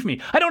off, get away from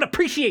me! I don't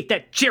appreciate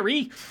that,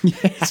 Jerry." Yeah.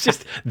 It's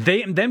just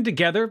them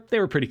together. They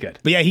were pretty good.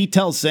 But yeah, he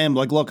tells Sam,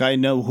 like, look, I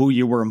know who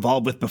you were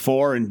involved with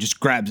before, and just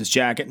grabs his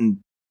jacket and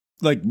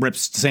like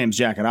rips Sam's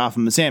jacket off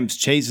him. And Sam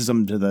chases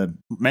him to the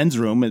men's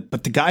room,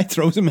 but the guy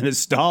throws him in his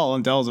stall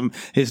and tells him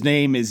his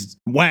name is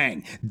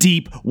Wang.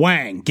 Deep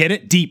Wang. Get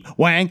it? Deep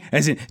Wang,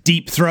 as in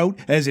deep throat,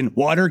 as in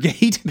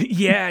Watergate.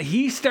 Yeah,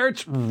 he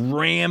starts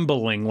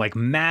rambling, like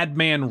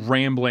madman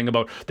rambling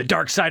about the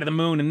dark side of the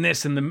moon and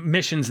this and the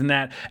missions and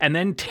that, and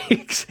then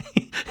takes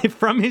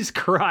from his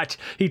crotch,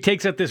 he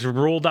takes out this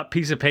rolled up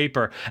piece of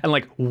paper and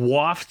like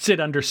wafts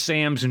it under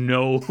Sam's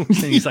nose. And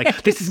he's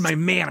like, "This is my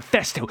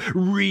manifesto.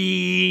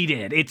 Read it."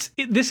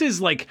 This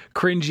is like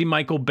cringy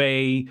Michael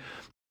Bay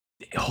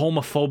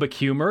homophobic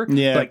humor.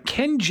 Yeah. But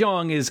Ken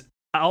Jeong is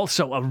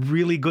also a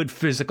really good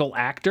physical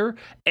actor,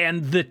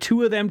 and the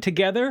two of them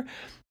together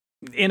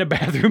in a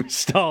bathroom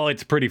stall,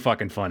 it's pretty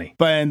fucking funny.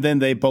 And then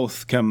they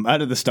both come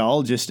out of the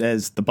stall just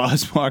as the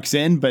boss walks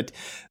in, but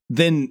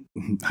then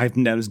I've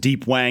down as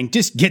Deep Wang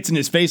just gets in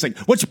his face like,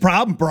 "What's your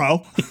problem,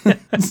 bro?"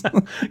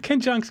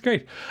 Ken Jeong's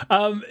great.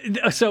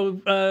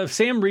 So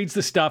Sam reads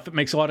the stuff. It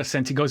makes a lot of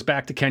sense. He goes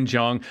back to Ken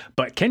Jeong,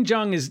 but Ken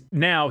Jeong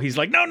he's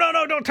like, no,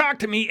 don't talk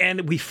to me.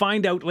 And we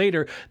find out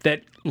later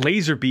that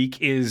Laserbeak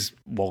is,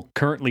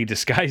 currently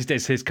disguised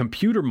as his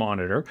computer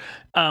monitor,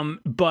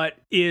 but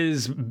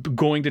is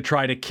going to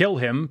try to kill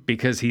him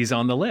because he's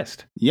on the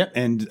list. Yep,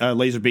 and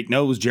Laserbeak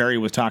knows Jerry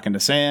was talking to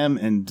Sam,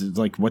 and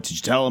like, "What did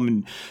you tell him?"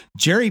 And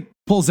Jerry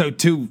pulls out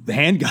two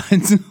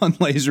handguns on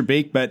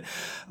Laserbeak, but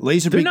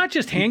Laserbeak... They're not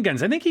just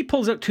handguns. I think he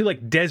pulls out two,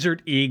 like,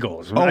 Desert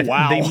Eagles. Oh,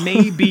 wow. They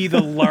may be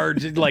the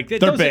largest, like...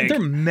 They're big. They're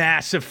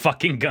massive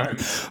fucking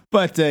guns.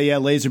 But,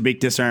 Laserbeak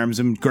disarms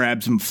him,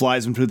 grabs him,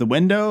 flies him through the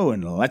window,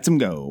 and lets him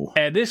go.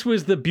 This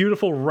was the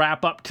beautiful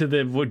wrap-up to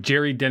the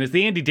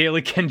Andy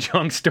Daly, Ken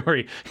Jeong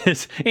story.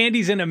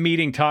 Andy's in a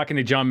meeting talking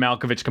to John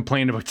Malkovich,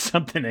 complaining about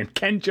something, and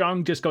Ken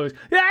Jeong just goes,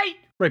 "Hey!"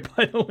 right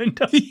by the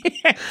window.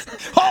 Yes.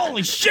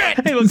 Holy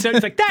shit! He looks at it,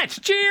 he's like, "That's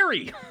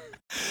Jerry!"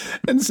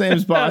 And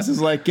Sam's boss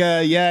is like,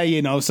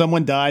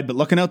 someone died, but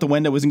looking out the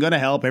window isn't going to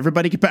help.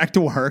 Everybody get back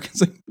to work.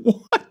 It's like,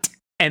 what?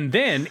 And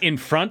then, in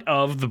front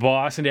of the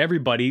boss and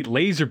everybody,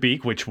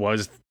 Laserbeak, which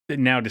was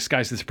now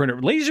disguised as a printer,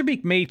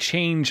 Laserbeak may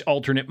change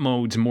alternate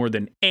modes more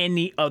than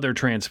any other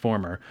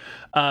Transformer,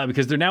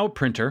 because they're now a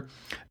printer.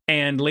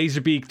 And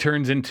Laserbeak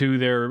turns into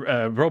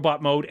their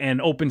robot mode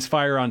and opens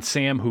fire on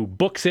Sam, who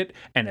books it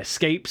and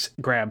escapes,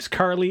 grabs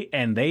Carly,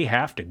 and they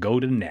have to go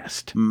to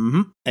Nest.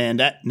 Mm-hmm.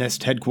 And at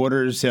Nest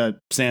headquarters,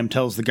 Sam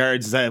tells the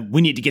guards that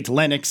we need to get to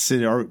Lennox,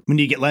 or we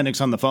need to get Lennox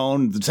on the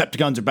phone. The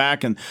Decepticons are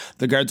back, and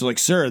the guards are like,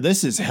 "Sir,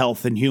 this is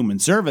Health and Human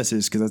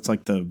Services," because that's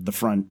like the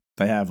front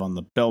they have on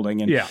the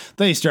building. And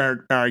they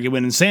start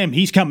arguing, and Sam,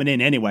 he's coming in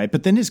anyway,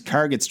 but then his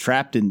car gets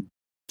trapped in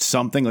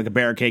something, like a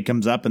barricade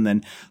comes up, and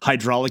then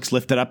hydraulics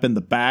lift it up in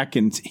the back,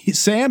 and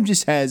Sam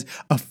just has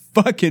a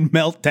fucking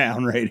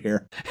meltdown right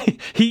here.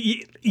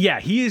 He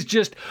is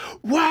just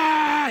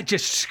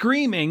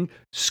screaming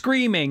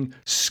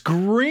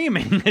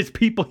as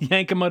people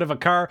yank him out of a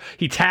car.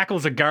 He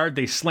tackles a guard,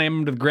 they slam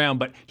him to the ground,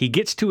 but he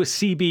gets to a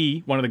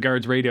CB, one of the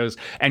guards' radios,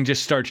 and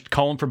just starts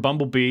calling for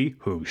Bumblebee,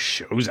 who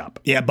shows up.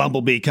 Yeah,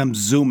 Bumblebee comes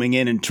zooming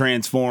in and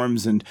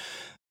transforms, and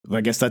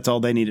I guess that's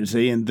all they needed to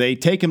see. And they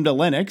take him to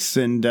Lennox,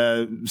 and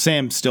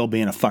Sam's still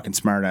being a fucking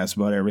smartass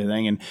about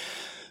everything.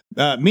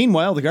 And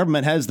meanwhile, the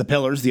government has the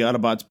pillars the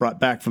Autobots brought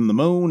back from the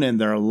moon, and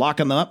they're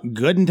locking them up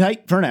good and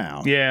tight for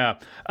now. Yeah.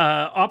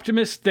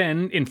 Optimus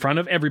then, in front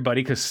of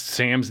everybody, because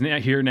Sam's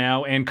here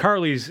now, and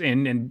Carly's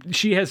in, and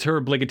she has her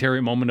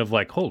obligatory moment of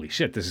like, holy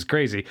shit, this is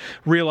crazy.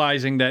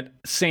 Realizing that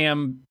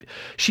Sam,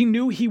 she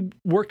knew he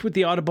worked with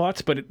the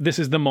Autobots, but this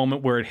is the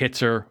moment where it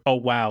hits her, oh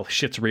wow,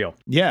 shit's real.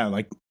 Yeah,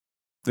 like,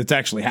 it's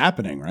actually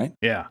happening, right?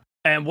 Yeah.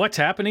 And what's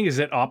happening is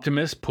that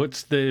Optimus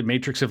puts the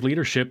Matrix of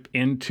Leadership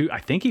into, I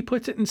think he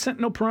puts it in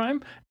Sentinel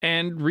Prime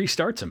and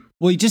restarts him.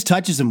 Well, he just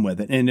touches him with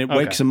it, and it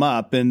wakes him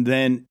up, and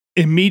then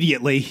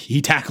immediately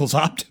he tackles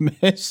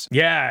Optimus.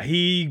 Yeah,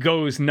 he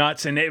goes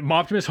nuts, and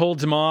Optimus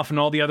holds him off, and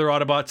all the other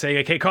Autobots say,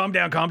 okay, calm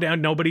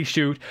down, nobody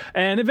shoot.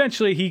 And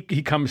eventually he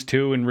comes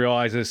to and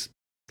realizes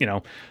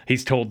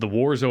he's told the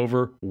war's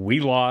over, we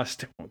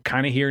lost,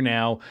 kind of here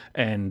now,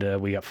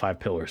 and we got 5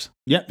 pillars.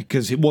 Yeah,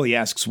 because he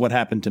asks what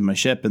happened to my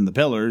ship and the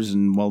pillars,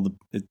 and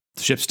the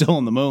ship's still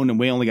on the moon, and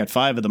we only got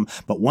 5 of them.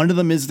 But one of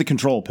them is the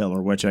control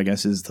pillar, which I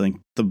guess is the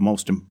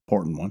most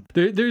important one.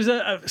 There's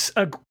a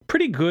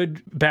pretty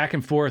good back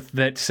and forth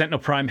that Sentinel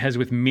Prime has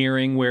with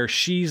Meering, where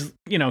she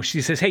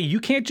says, hey, you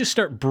can't just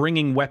start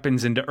bringing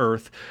weapons into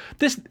Earth.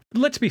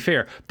 Let's be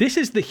fair, this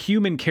is the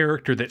human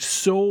character that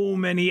so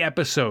many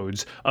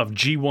episodes of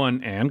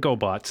G1 and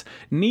GoBots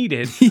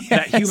needed. Yes.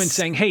 That human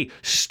saying, hey,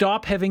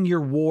 stop having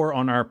your war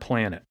on our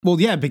planet. Well,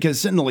 yeah,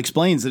 because Sentinel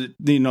explains that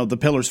the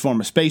pillars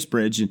form a space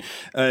bridge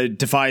and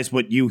defies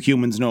what you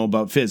humans know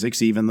about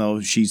physics, even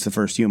though she's the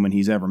first human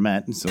he's ever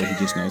met, and so he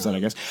just knows that, I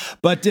guess.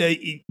 But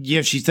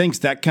she thinks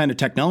that kind of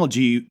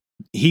technology,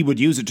 he would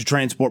use it to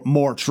transport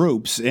more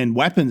troops and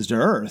weapons to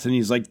Earth. And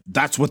he's like,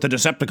 that's what the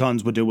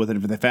Decepticons would do with it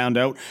if they found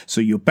out,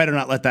 so you better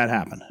not let that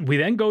happen. We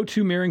then go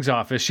to Meering's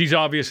office. She's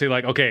obviously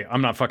like, okay,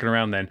 I'm not fucking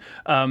around then.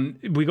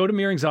 We go to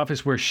Meering's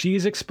office where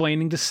she's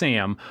explaining to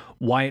Sam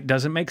why it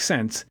doesn't make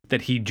sense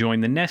that he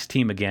joined the Nest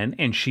team again,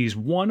 and she's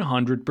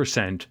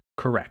 100%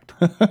 correct.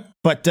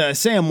 But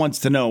Sam wants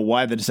to know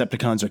why the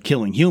Decepticons are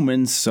killing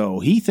humans, so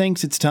he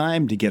thinks it's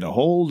time to get a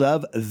hold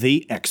of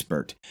the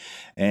expert.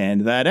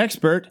 And that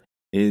expert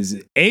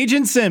is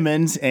Agent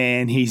Simmons,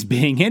 and he's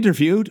being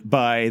interviewed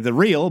by the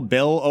real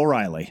Bill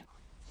O'Reilly.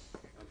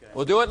 Okay.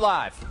 We'll do it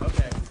live.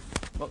 Okay.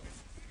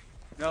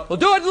 We'll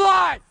do it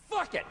live!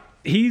 Fuck it!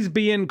 He's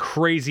being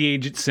crazy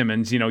Agent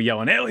Simmons,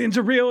 yelling, aliens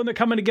are real and they're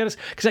coming to get us.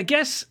 Because I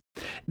guess,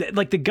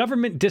 the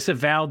government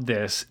disavowed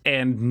this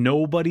and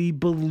nobody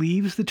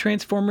believes the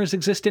Transformers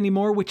exist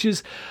anymore, which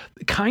is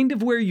kind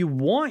of where you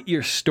want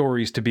your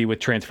stories to be with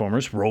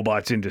Transformers,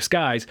 robots in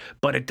disguise,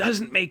 but it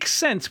doesn't make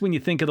sense when you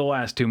think of the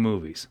last 2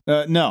 movies.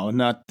 No,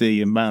 not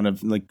the amount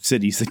of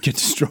cities that get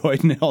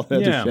destroyed and all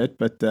that other shit.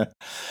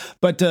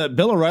 But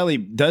Bill O'Reilly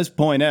does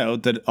point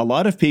out that a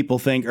lot of people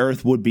think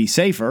Earth would be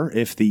safer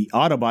if the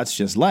Autobots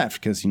just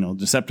left, because,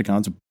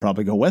 Decepticons would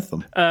probably go with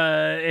them.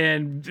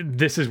 And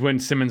this is when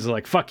Simmons is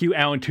like, fuck you.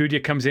 Alan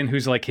Tudyk comes in,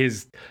 who's like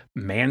his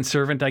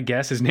manservant, I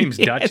guess. His name's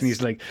Dutch, and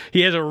he's like,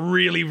 he has a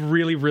really,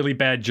 really, really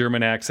bad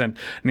German accent,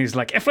 and he's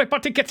like,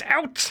 everybody gets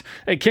out!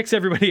 And kicks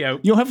everybody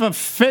out. You have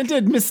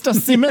offended Mr.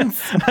 Simmons.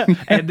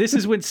 And this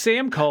is when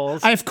Sam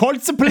calls. I've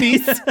called the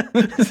police.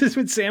 This is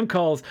when Sam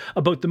calls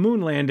about the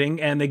moon landing,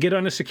 and they get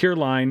on a secure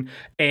line,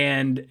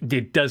 and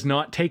it does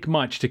not take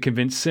much to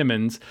convince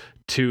Simmons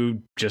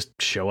to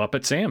just show up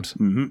at Sam's.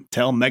 Mm-hmm.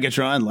 Tell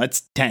Megatron,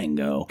 let's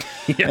tango.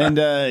 And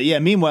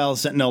meanwhile,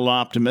 Sentinel and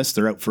Optimus,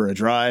 they're out for a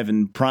drive,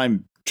 and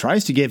Prime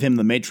tries to give him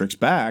the Matrix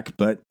back,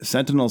 but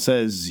Sentinel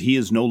says he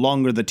is no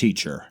longer the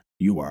teacher.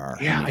 You are.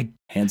 Yeah,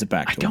 hands it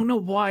back to him. I don't know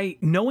why,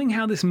 knowing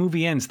how this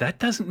movie ends, that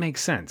doesn't make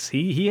sense.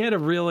 He had a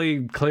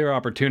really clear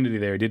opportunity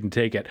there. He didn't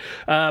take it.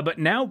 But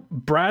now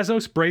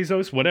Brazos,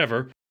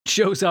 whatever,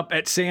 shows up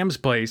at Sam's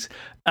place,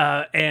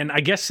 and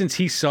I guess since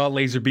he saw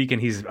Laserbeak and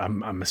he's,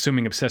 I'm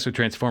assuming, obsessed with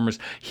Transformers,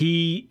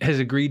 he has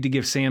agreed to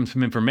give Sam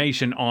some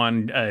information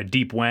on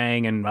Deep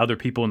Wang and other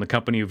people in the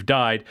company who've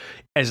died,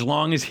 as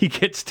long as he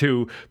gets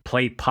to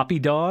play puppy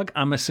dog,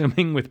 I'm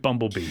assuming, with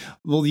Bumblebee.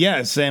 Well,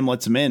 yeah, Sam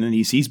lets him in, and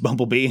he sees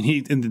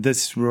Bumblebee, and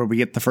this is where we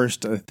get the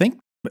first, I think,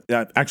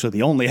 actually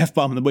the only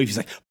F-bomb in the movie. He's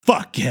like,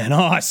 fucking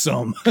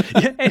awesome.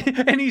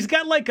 and he's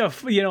got like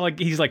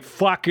he's like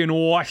fucking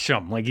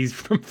awesome. Like he's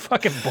from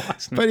fucking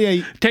Boston. But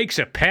yeah, takes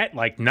a pet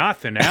like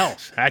nothing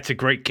else. That's a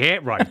great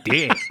cat right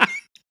there.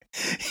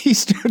 He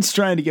starts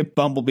trying to get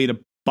Bumblebee to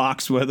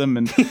box with him,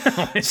 and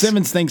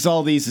Simmons thinks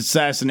all these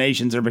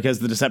assassinations are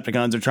because the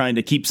Decepticons are trying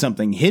to keep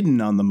something hidden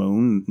on the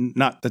moon,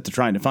 not that they're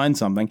trying to find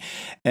something.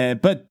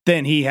 But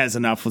then he has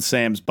enough with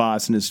Sam's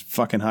boss and his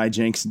fucking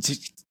hijinks, and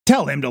just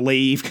tell him to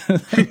leave.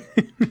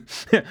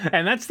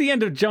 And that's the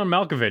end of John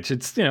Malkovich.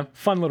 It's,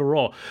 fun little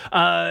role.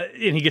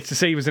 And he gets to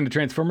say he was in the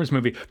Transformers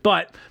movie.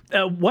 But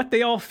what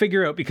they all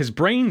figure out, because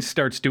Brain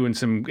starts doing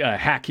some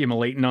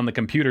hack-emulating on the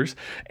computers,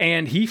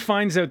 and he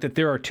finds out that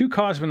there are 2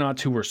 cosmonauts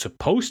who were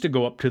supposed to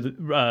go up to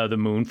the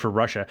moon for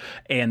Russia,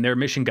 and their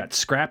mission got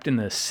scrapped in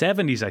the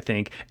 70s, I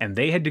think, and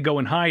they had to go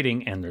in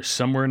hiding, and they're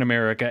somewhere in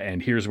America,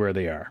 and here's where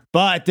they are.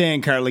 But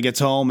then Carly gets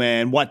home,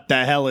 and what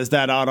the hell is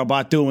that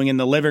Autobot doing in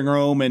the living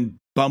room? And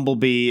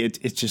Bumblebee,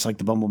 it's just like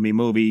the Bumblebee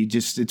movie,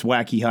 it's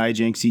wacky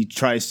hijinks. He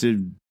tries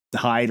to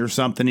hide or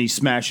something. He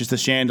smashes the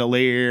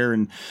chandelier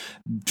and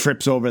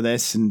trips over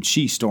this, and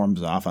she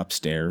storms off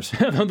upstairs.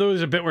 There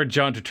was a bit where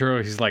John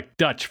Turturro, he's like,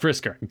 Dutch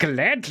Frisker,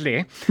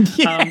 gladly.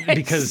 Yes.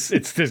 Because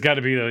there's got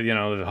to be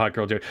the hot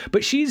girl joke.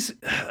 But she's,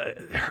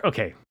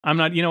 okay, I'm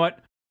not, you know what?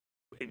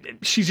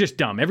 She's just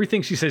dumb.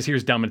 Everything she says here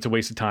is dumb. It's a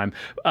waste of time.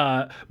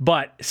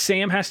 But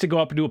Sam has to go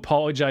up and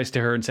apologize to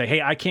her and say,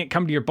 hey, I can't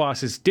come to your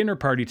boss's dinner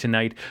party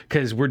tonight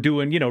because we're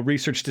doing,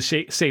 research to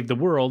save the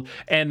world.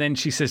 And then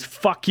she says,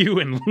 fuck you,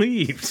 and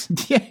leaves.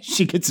 Yeah,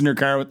 she gets in her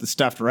car with the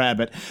stuffed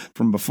rabbit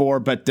from before.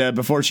 But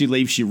before she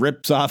leaves, she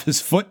rips off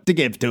his foot to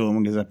give to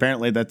him, because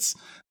apparently that's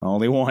All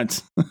he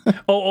wants.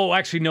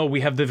 Actually, no,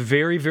 we have the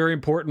very, very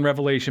important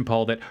revelation,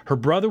 Paul, that her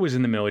brother was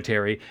in the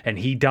military and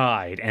he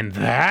died. And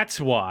that's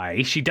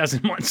why she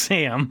doesn't want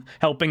Sam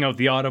helping out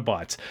the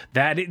Autobots.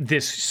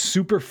 This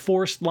super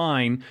forced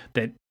line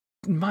that,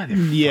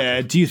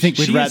 Yeah, do you think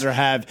we'd rather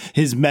have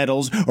his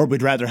medals or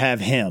we'd rather have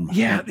him?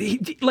 Yeah,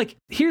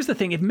 here's the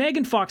thing. If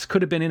Megan Fox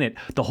could have been in it,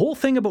 the whole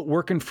thing about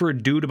working for a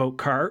dude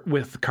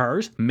with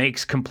cars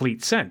makes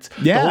complete sense.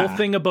 Yeah. The whole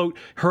thing about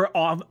her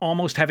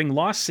almost having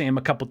lost Sam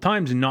a couple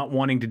times and not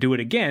wanting to do it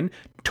again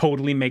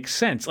totally makes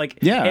sense.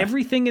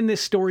 Everything in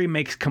this story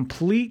makes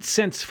complete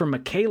sense for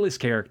Michaela's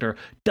character,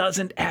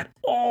 doesn't at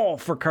all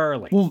for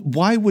Carly. Well,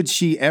 why would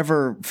she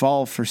ever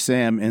fall for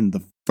Sam in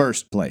the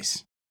first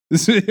place?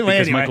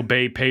 Because Michael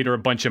Bay paid her a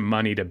bunch of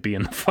money to be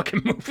in the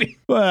fucking movie.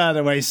 Well,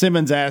 anyway,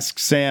 Simmons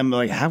asks Sam,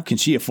 like, how can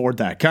she afford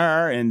that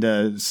car?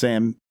 And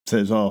Sam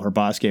says, oh, her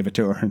boss gave it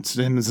to her. And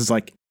Simmons is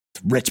like,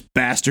 rich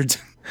bastards.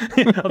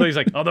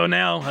 Although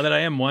now that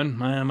I am one,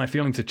 my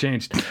feelings have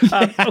changed.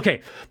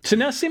 Okay, so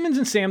now Simmons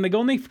and Sam, they go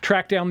and they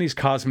track down these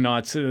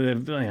cosmonauts.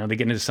 They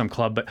get into some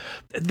club, but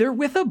they're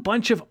with a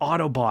bunch of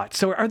Autobots.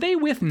 So are they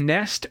with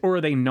Nest or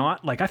are they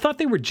not? Like, I thought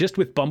they were just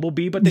with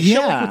Bumblebee, but they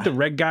show up with the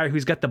red guy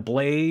who's got the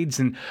blades,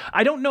 and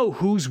I don't know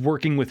who's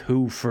working with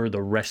who for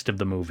the rest of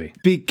the movie.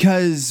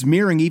 Because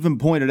Meering even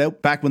pointed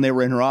out back when they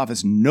were in her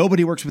office,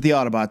 nobody works with the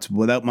Autobots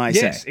without my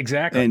say. Yes,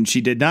 exactly. And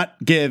she did not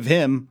give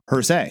him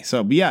her say.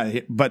 So, yeah,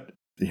 but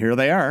here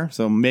they are.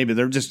 So maybe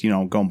they're just,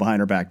 going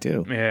behind her back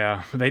too.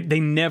 Yeah, they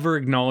never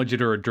acknowledge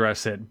it or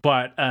address it.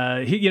 But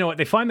you know what?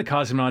 They find the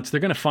cosmonauts. They're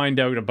going to find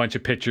out a bunch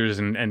of pictures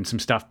and some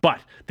stuff.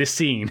 But this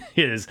scene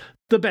is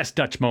the best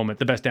Dutch moment,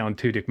 the best Alan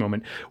Tudyk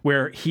moment,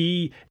 where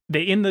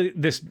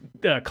this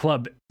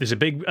club, there's a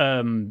big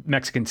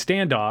Mexican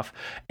standoff,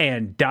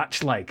 and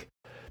Dutch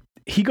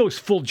he goes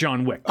full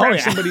John Wick.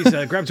 Grabs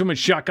a woman's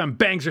shotgun,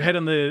 bangs her head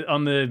on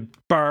the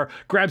bar,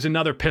 grabs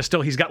another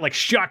pistol. He's got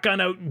shotgun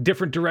out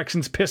different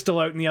directions, pistol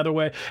out in the other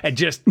way, and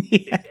just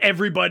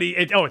everybody.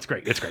 It's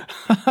great. It's great.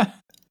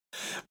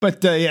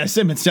 But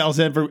Simmons tells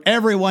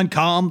everyone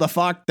calm the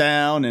fuck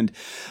down,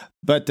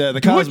 but the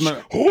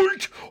cosmonaut.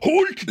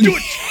 Halt,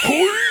 Dutch,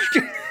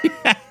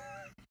 halt.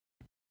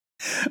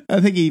 I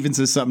think he even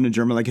says something in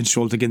German, like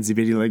Entschuldigen Sie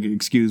bitte, like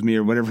excuse me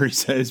or whatever he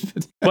says.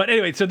 But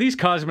anyway, so these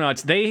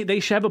cosmonauts, they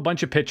have a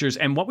bunch of pictures,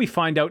 and what we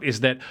find out is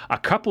that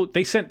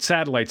they sent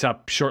satellites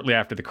up shortly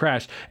after the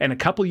crash, and a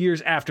couple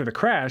years after the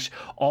crash,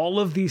 all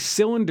of these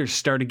cylinders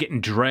started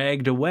getting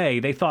dragged away.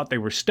 They thought they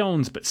were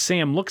stones, but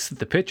Sam looks at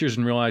the pictures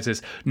and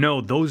realizes,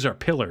 no, those are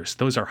pillars.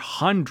 Those are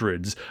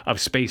hundreds of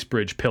Space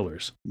Bridge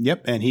pillars.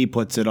 Yep, and he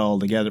puts it all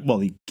together. Well,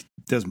 he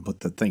doesn't put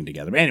the thing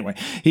together. But anyway,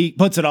 he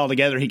puts it all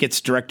together. He gets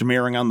Director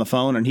Meering on the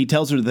phone, and he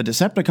tells her the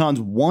Decepticons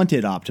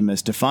wanted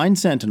Optimus to find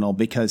Sentinel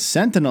because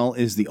Sentinel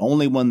is the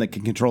only one that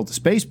can control the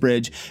space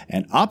bridge,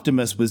 and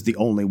Optimus was the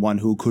only one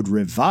who could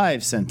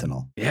revive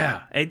Sentinel.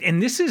 Yeah,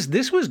 and this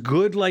was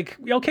good.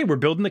 Okay, we're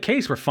building the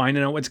case. We're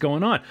finding out what's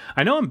going on.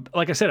 I know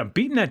I'm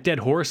beating that dead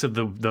horse of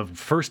the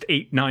first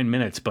 8-9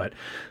 minutes, but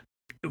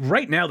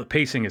right now the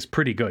pacing is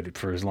pretty good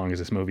for as long as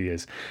this movie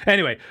is.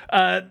 Anyway,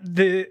 on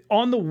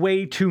the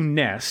way to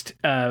Nest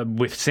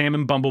with Sam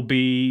and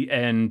Bumblebee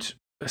and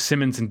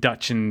Simmons and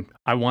Dutch, and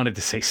I wanted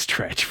to say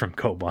Stretch from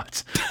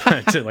Cobots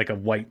to a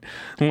white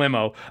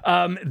limo.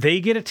 They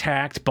get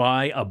attacked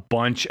by a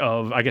bunch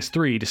of, I guess,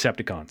 3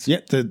 Decepticons.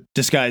 Yeah,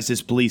 disguised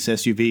as police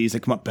SUVs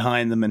that come up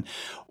behind them, and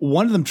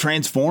one of them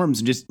transforms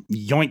and just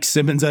yoinks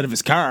Simmons out of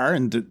his car,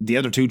 and the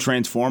other 2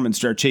 transform and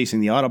start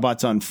chasing the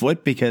Autobots on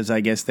foot because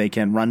I guess they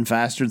can run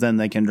faster than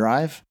they can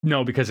drive.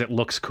 No, because it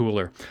looks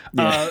cooler.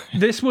 Yeah.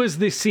 This was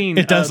the scene.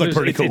 It does look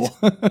pretty cool.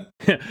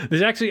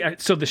 There's actually,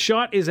 so the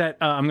shot is at,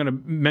 I'm going to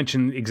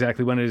mention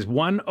exactly when it is,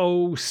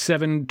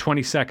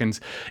 1:07:20 seconds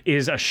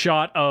is a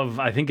shot of,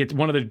 I think it's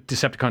one of the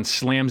Decepticons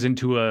slams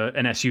into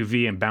an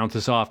SUV and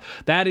bounces off.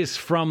 That is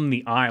from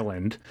The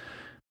Island.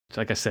 Which,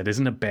 like I said,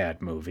 isn't a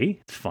bad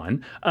movie. It's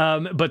fun.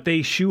 But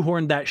they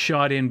shoehorned that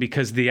shot in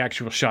because the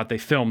actual shot they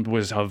filmed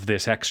was of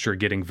this extra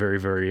getting very,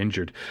 very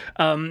injured.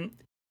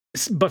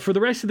 But for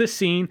the rest of this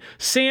scene,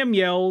 Sam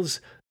yells,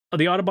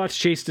 the Autobots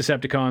chase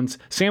Decepticons,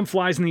 Sam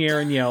flies in the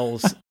air and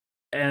yells,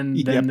 and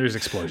then there's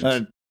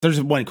explosions. There's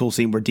one cool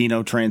scene where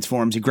Dino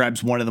transforms. He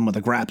grabs one of them with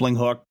a grappling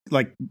hook,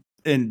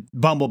 and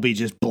Bumblebee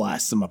just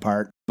blasts them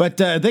apart. But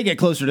they get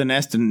closer to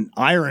Nest, and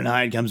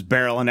Ironhide comes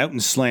barreling out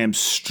and slams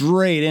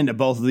straight into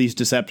both of these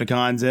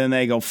Decepticons, and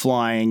they go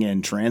flying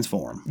and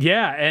transform.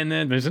 Yeah, and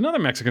then there's another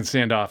Mexican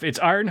standoff. It's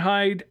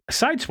Ironhide,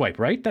 Sideswipe,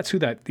 right? That's who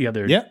the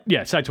other... Yeah,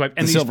 Sideswipe.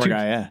 And the silver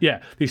guy, yeah.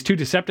 Yeah, these 2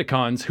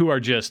 Decepticons who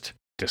are just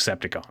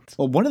Decepticons.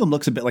 Well, one of them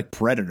looks a bit like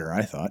Predator,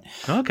 I thought.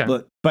 Okay.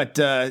 But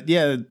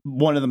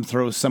one of them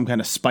throws some kind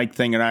of spike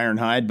thing at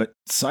Ironhide, but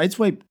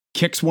Sideswipe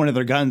kicks one of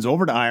their guns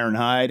over to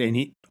Ironhide,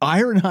 and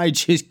Ironhide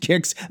just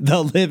kicks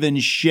the living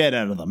shit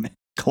out of them.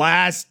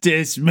 Class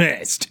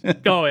dismissed.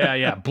 Oh,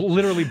 yeah.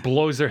 Literally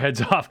blows their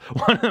heads off.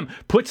 One of them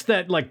puts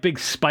that big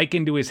spike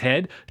into his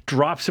head,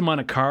 drops him on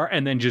a car,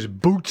 and then just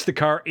boots the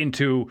car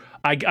into,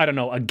 I don't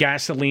know, a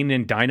gasoline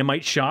and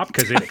dynamite shop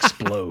because it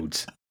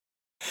explodes.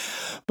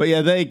 But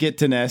yeah, they get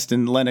to Nest,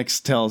 and Lennox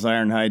tells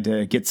Ironhide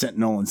to get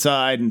Sentinel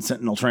inside, and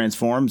Sentinel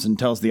transforms and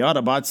tells the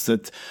Autobots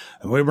that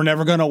we were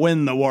never going to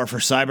win the war for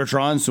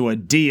Cybertron, so a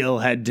deal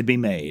had to be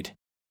made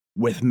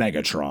with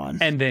Megatron.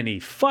 And then he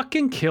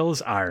fucking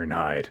kills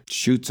Ironhide.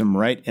 Shoots him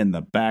right in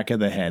the back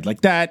of the head.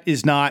 Like, that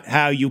is not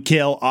how you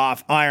kill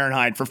off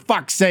Ironhide, for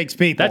fuck's sakes,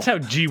 people. That's how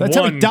G1 That's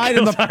how he died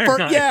in the kills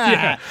first. Ironhide.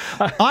 Yeah.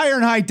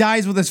 Ironhide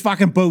dies with his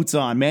fucking boots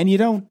on, man. You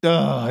don't.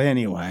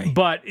 Anyway.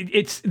 But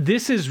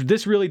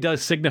this really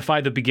does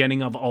signify the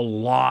beginning of a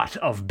lot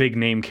of big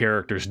name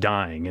characters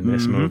dying in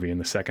this movie in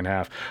the second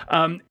half.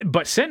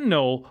 But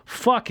Sentinel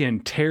fucking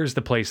tears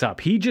the place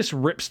up. He just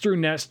rips through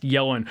Nest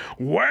yelling,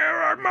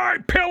 "Where are my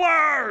pillars?"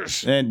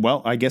 And,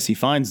 well, I guess he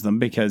finds them,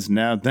 because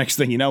now, next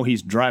thing you know,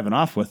 he's driving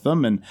off with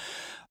them. And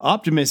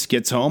Optimus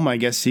gets home. I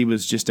guess he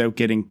was just out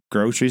getting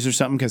groceries or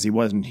something, because he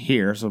wasn't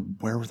here. So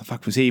where the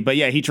fuck was he? But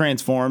yeah, he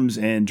transforms,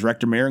 and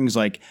Director Meering's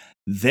like,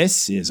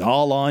 "This is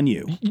all on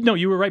you." No,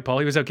 you were right, Paul.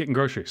 He was out getting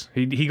groceries.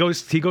 He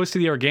goes to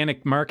the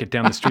organic market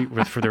down the street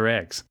for their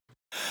eggs.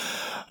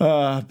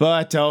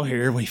 But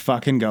here we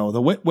fucking go.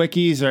 The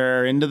Witwickies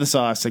are into the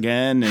sauce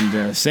again,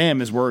 and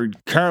Sam is worried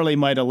Carly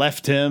might have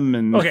left him.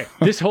 And okay,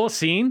 this whole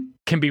scene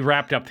can be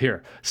wrapped up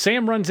here.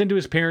 Sam runs into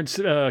his parents'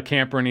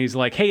 camper, and he's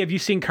like, "Hey, have you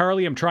seen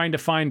Carly? I'm trying to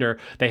find her."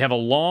 They have a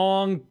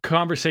long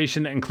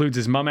conversation that includes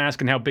his mom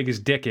asking how big his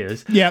dick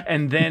is. Yep.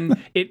 And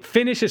then it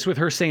finishes with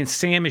her saying,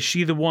 "Sam, is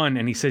she the one?"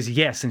 And he says,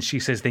 "Yes." And she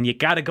says, "Then you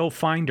gotta go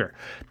find her."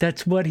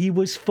 That's what he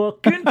was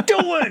fucking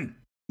doing.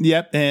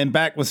 Yep, and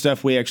back with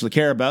stuff we actually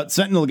care about.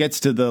 Sentinel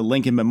gets to the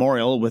Lincoln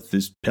Memorial with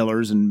his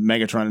pillars, and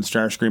Megatron and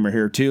Starscream are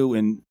here too.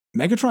 And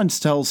Megatron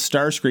tells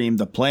Starscream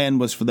the plan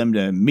was for them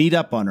to meet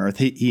up on Earth,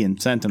 he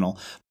and Sentinel.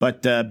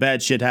 But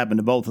bad shit happened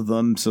to both of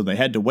them, so they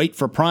had to wait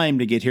for Prime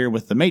to get here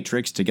with the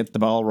Matrix to get the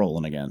ball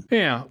rolling again.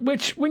 Yeah,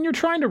 which, when you're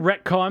trying to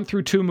retcon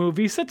through two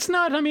movies, that's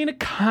not, it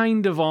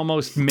kind of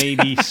almost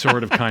maybe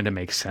sort of kind of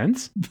makes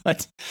sense.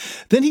 But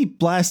then he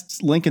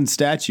blasts Lincoln's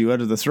statue out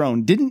of the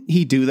throne. Didn't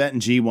he do that in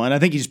G1? I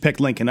think he just picked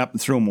Lincoln up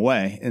and threw him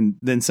away and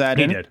then sat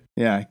in it. He did.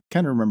 Yeah, I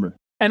kind of remember.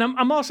 And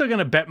I'm also going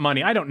to bet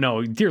money. I don't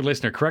know, dear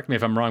listener, correct me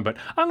if I'm wrong, but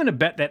I'm going to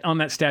bet that on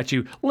that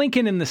statue,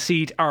 Lincoln and the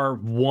seat are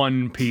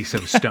one piece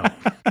of stone.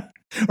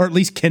 Or at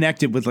least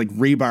connected with like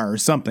rebar or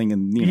something.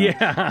 And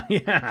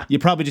Yeah. You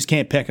probably just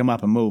can't pick him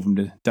up and move him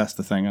to dust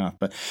the thing off.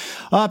 But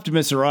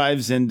Optimus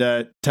arrives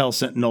and tells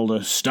Sentinel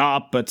to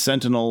stop, but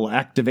Sentinel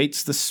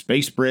activates the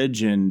space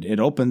bridge and it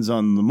opens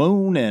on the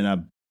moon, and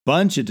a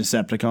bunch of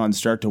Decepticons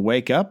start to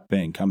wake up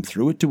and come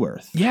through it to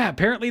Earth. Yeah,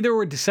 apparently there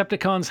were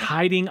Decepticons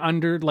hiding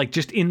under,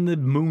 just in the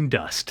moon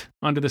dust,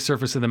 under the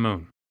surface of the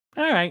moon.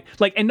 All right.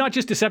 And not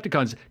just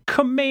Decepticons,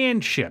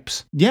 command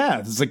ships. Yeah,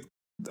 it's like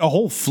a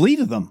whole fleet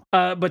of them.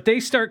 But they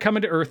start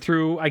coming to Earth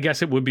through, I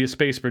guess it would be a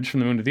space bridge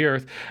from the moon to the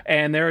Earth,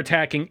 and they're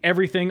attacking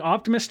everything.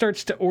 Optimus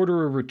starts to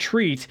order a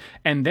retreat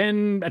and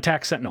then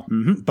attacks Sentinel.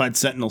 Mm-hmm. But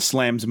Sentinel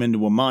slams him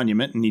into a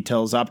monument, and he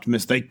tells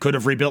Optimus they could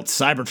have rebuilt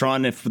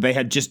Cybertron if they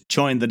had just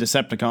joined the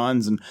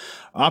Decepticons. And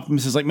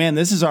Optimus is like, "Man,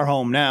 this is our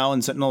home now."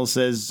 And Sentinel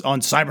says,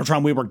 "On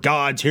Cybertron we were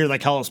gods, here they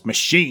call us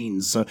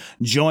machines. So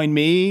join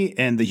me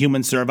and the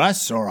humans serve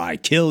us, or I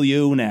kill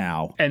you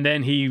now." And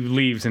then he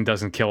leaves and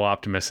doesn't kill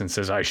Optimus and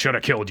says, "I should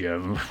have killed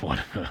you."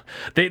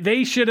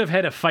 They should have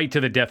had a fight to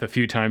the death a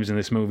few times in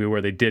this movie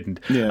where they didn't.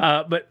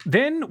 Yeah. But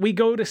then we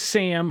go to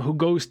Sam, who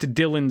goes to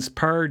Dylan's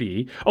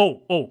party.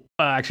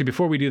 Actually,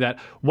 before we do that,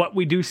 what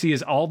we do see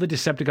is all the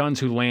Decepticons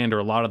who land, or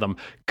a lot of them,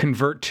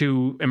 convert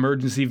to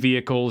emergency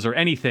vehicles or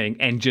anything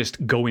and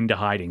just go into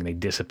hiding. They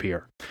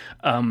disappear.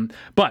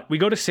 But we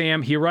go to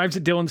Sam. He arrives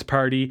at Dylan's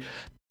party,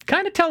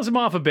 kind of tells him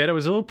off a bit. I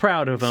was a little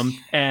proud of him,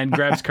 and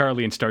grabs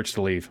Carly and starts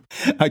to leave.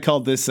 I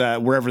called this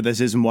wherever this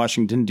is in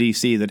Washington,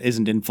 D.C. that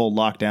isn't in full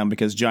lockdown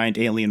because giant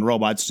alien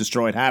robots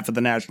destroyed half of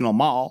the National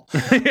Mall.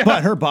 Yeah.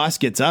 But her boss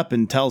gets up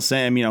and tells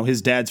Sam,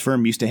 his dad's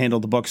firm used to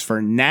handle the books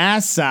for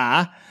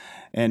NASA.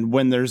 And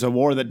when there's a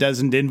war that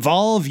doesn't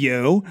involve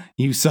you,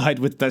 you side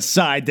with the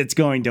side that's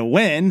going to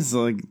win.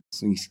 So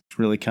he's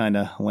really kind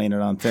of laying it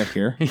on thick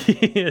here.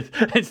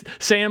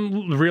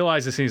 Sam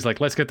realizes, and he's like,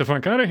 "Let's get the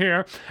fuck out of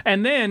here."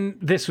 And then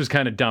this was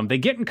kind of dumb. They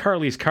get in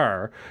Carly's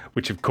car,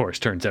 which of course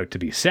turns out to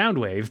be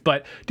Soundwave.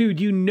 But dude,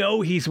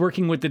 he's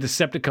working with the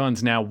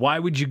Decepticons now. Why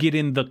would you get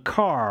in the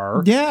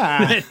car?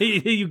 Yeah, that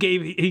he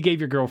gave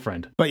your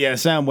girlfriend? But yeah,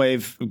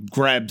 Soundwave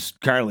grabs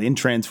Carly and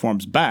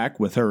transforms back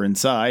with her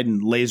inside,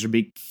 and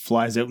Laserbeak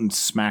flies out and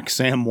smacks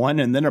Sam one.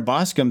 And then her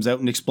boss comes out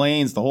and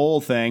explains the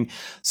whole thing.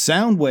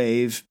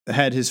 Soundwave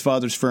had his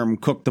father's firm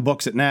cook the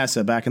books at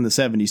NASA back in the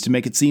 70s to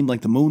make it seem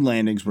like the moon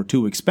landings were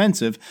too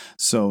expensive,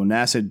 so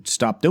NASA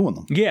stopped doing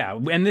them. Yeah,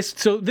 and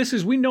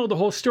we know the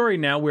whole story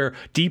now, where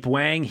Deep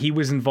Wang, he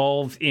was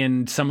involved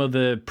in some of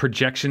the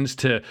projections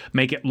to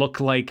make it look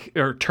like,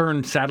 or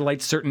turn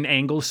satellites certain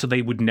angles so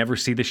they would never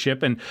see the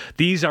ship, and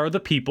these are the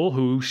people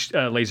who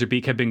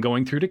Laserbeak had been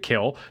going through to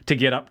kill to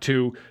get up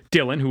to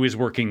Dylan, who is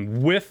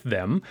working with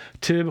them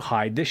to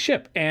hide this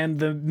ship. And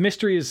the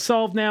mystery is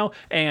solved now,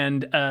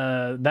 and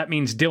that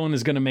means Dylan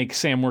is going to make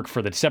Sam work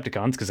for the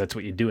Decepticons, because that's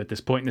what you do at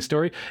this point in the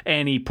story,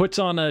 and he puts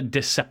on a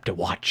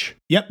Deceptowatch.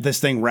 Yep, this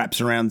thing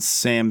wraps around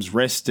Sam's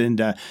wrist,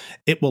 and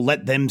it will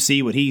let them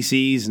see what he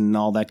sees and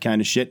all that kind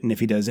of shit, and if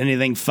he does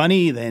anything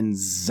funny, then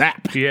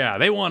zap. Yeah,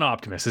 they want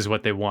Optimus is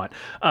what they want.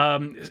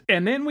 And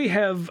then we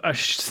have a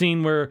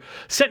scene where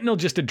Sentinel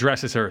just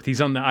addresses Earth.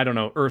 He's on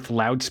the, Earth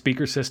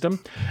loudspeaker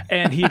system,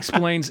 and he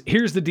explains,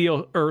 here's the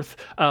deal, Earth.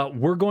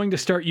 We're going to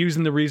start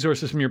using the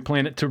resources from your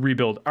planet to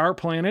rebuild our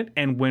planet,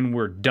 and when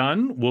we're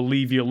done, we'll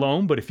leave you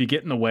alone, but if you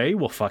get in the way,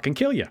 we'll fucking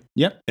kill you.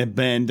 Yep,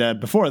 and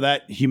before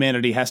that,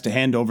 humanity has to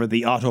hand over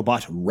the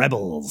Autobot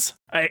rebels.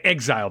 I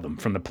exile them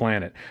from the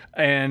planet.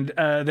 And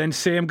then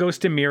Sam goes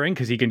to Mirroring,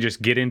 because he can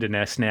just get into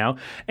Nest now.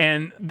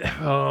 And,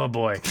 oh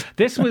boy,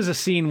 this was a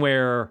scene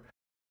where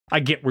I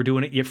get we're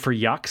doing it for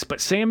yucks,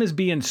 but Sam is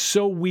being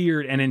so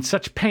weird and in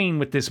such pain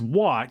with this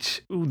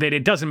watch that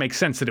it doesn't make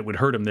sense that it would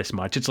hurt him this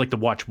much. It's like the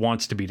watch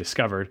wants to be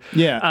discovered.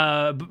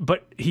 Yeah.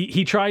 But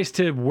he tries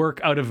to work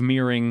out of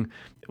Mirroring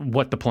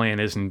what the plan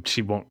is, and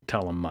she won't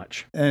tell him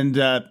much. And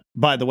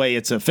by the way,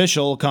 it's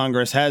official.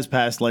 Congress has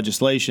passed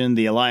legislation.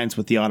 The alliance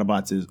with the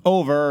Autobots is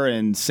over,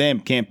 and Sam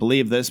can't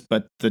believe this,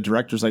 but the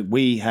director's like,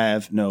 we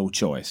have no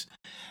choice.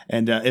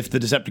 And if the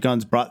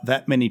Decepticons brought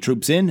that many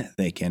troops in,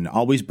 they can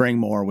always bring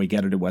more. We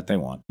get to do what they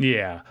want.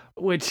 Yeah,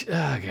 which,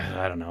 God,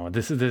 I don't know.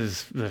 This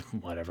is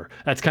whatever.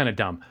 That's kind of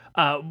dumb.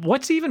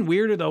 What's even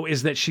weirder, though,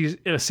 is that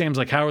Sam's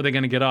like, how are they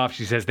going to get off?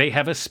 She says, they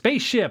have a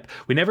spaceship.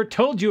 We never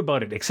told you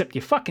about it, except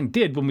you fucking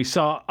did when we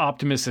saw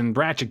Optimus and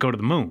Ratchet go to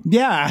the moon.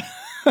 Yeah.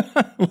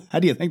 How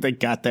do you think they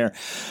got there?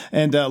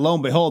 And lo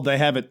and behold, they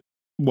have it.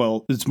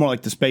 Well, it's more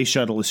like the space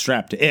shuttle is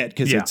strapped to it,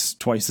 because it's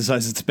twice the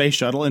size of the space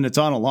shuttle, and it's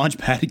on a launch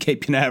pad at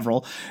Cape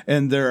Canaveral.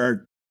 And there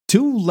are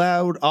two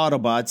loud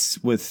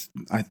Autobots with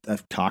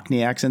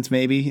Cockney accents,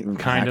 maybe, or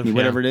kind Hackney, of,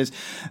 whatever it is.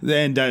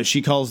 And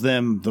she calls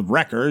them the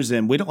Wreckers,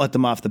 and we don't let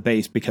them off the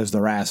base because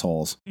they're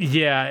assholes.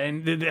 Yeah,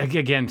 and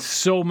again,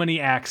 so many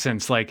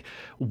accents. Like,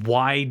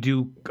 why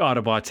do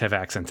Autobots have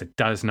accents? It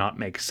does not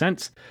make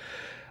sense.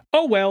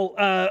 Oh, well,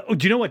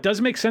 do you know what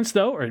does make sense,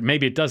 though? Or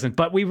maybe it doesn't,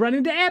 but we run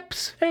into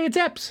Epps. Hey, it's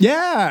Epps.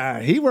 Yeah,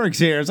 he works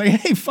here. It's like,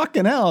 hey,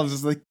 fucking hell.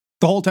 It's like,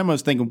 the whole time I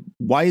was thinking,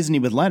 why isn't he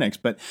with Lennox?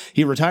 But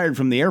he retired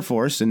from the Air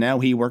Force, and now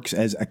he works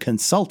as a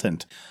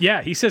consultant.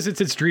 Yeah, he says it's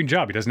his dream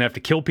job. He doesn't have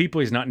to kill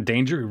people. He's not in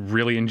danger. He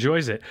really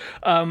enjoys it.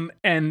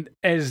 And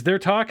as they're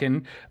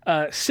talking,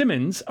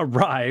 Simmons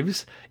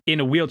arrives in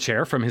a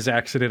wheelchair from his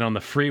accident on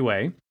the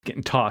freeway,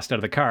 getting tossed out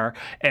of the car.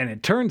 And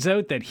it turns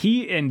out that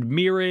he and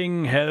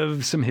Mirroring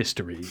have some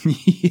history.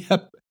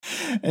 Yep.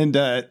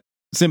 And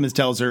Simmons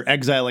tells her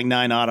exiling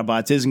 9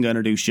 Autobots isn't going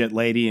to do shit,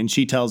 lady. And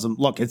she tells him,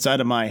 look, it's out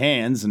of my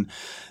hands. And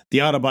the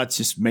Autobots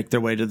just make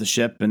their way to the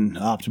ship. And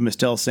Optimus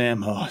tells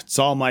Sam, oh, it's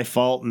all my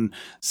fault. And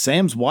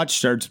Sam's watch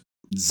starts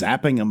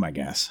zapping him, I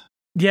guess.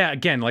 Yeah,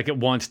 again, like it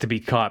wants to be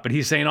caught. But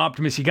he's saying,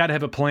 Optimus, you got to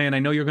have a plan. I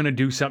know you're going to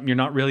do something. You're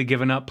not really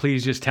giving up.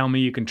 Please just tell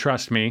me you can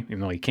trust me. Even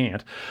though he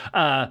can't.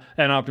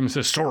 And Optimus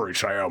says, sorry,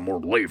 Sam, we're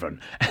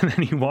leaving. And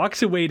then he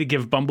walks away to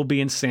give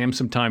Bumblebee and Sam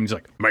some time. He's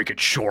like, make it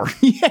short.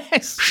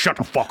 Yes. Shut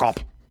the fuck up.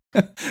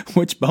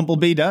 Which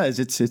Bumblebee does.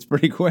 It's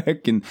pretty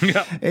quick. And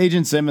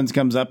Agent Simmons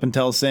comes up and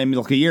tells Sam,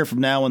 look, a year from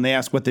now when they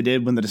ask what they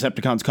did when the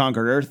Decepticons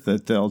conquered Earth,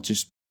 that they'll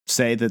just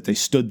say that they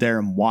stood there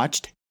and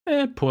watched.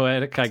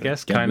 Poetic, I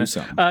guess, kind of.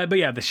 something. But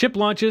yeah, the ship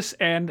launches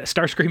and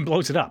Starscream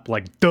blows it up.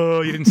 Like, duh,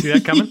 you didn't see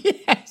that coming?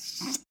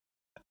 Yes.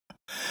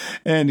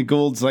 And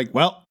Gould's like,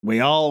 well,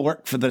 we all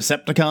work for the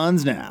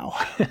Decepticons now.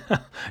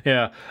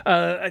 Yeah.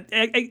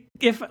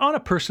 If on a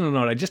personal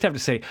note, I just have to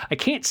say, I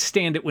can't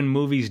stand it when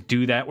movies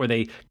do that, where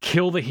they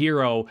kill the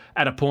hero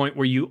at a point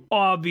where you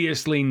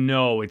obviously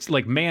know. It's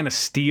like Man of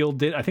Steel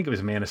did. I think it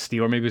was Man of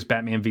Steel, or maybe it was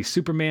Batman v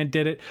Superman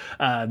did it.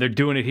 They're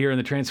doing it here in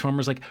the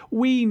Transformers. Like,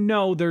 we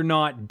know they're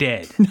not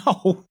dead.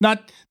 No,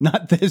 not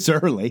this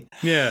early.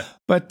 Yeah.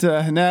 But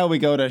now we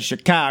go to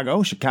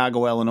Chicago,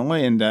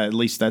 Illinois, and at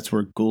least that's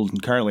where Gould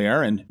and Carly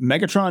are. And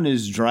Megatron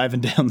is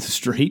driving down the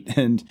street,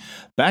 and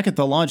back at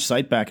the launch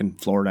site, back in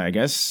Florida, I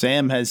guess,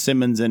 Sam has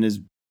Simmons and his,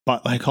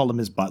 I called him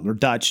his butler,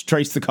 Dutch,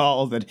 trace the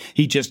call that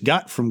he just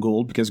got from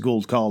Gould, because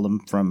Gould called him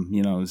from,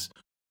 his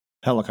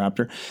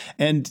helicopter.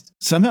 And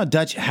somehow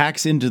Dutch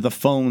hacks into the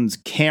phone's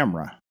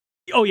camera.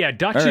 Oh, yeah,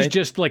 Dutch is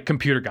just like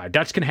computer guy.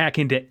 Dutch can hack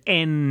into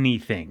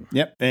anything.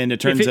 Yep, and it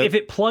turns out... If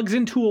it plugs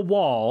into a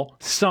wall,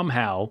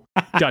 somehow,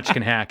 Dutch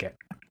can hack it.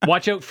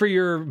 Watch out for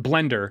your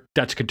blender.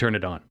 Dutch can turn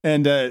it on.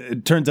 And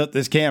it turns out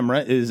this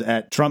camera is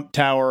at Trump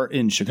Tower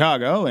in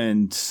Chicago,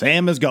 and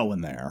Sam is going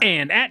there.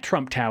 And at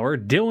Trump Tower,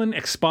 Dylan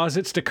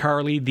exposits to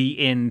Carly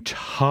the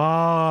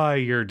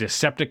entire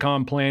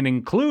Decepticon plan,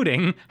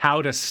 including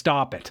how to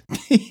stop it.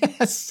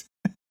 Yes.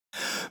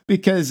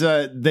 Because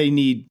they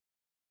need...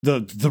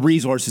 The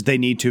resources they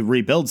need to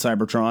rebuild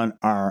Cybertron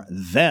are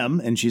them.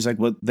 And she's like,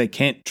 well, they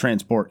can't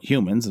transport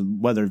humans,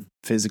 whether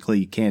physically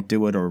you can't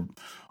do it or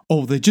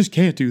oh, they just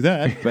can't do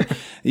that. But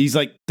he's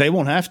like, they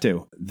won't have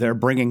to. They're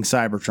bringing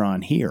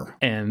Cybertron here.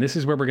 And this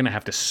is where we're going to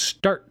have to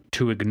start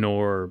to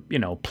ignore,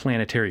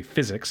 planetary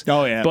physics.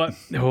 Oh, yeah. But,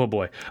 oh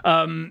boy.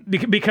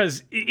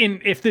 Because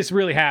if this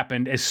really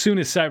happened, as soon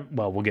as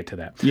we'll get to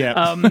that.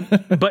 Yeah.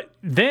 But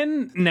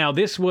then, now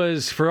this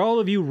was, for all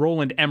of you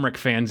Roland Emmerich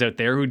fans out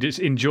there who just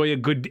enjoy a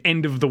good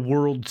end of the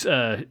world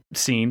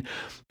scene,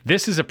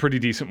 this is a pretty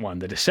decent one.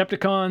 The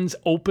Decepticons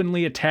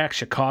openly attack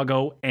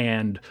Chicago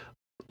and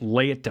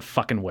lay it to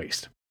fucking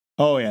waste.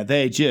 Oh, yeah.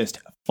 They just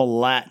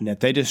flatten it.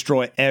 They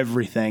destroy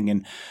everything.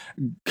 And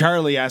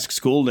Carly asks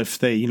Gould if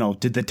they,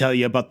 did they tell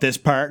you about this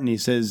part? And he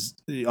says,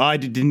 I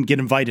didn't get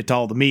invited to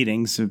all the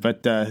meetings,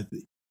 but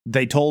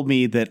they told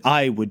me that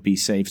I would be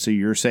safe. So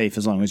you're safe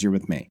as long as you're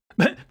with me.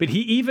 But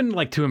he even,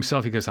 to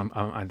himself, he goes,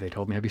 they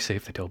told me I'd be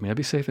safe. They told me I'd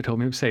be safe. They told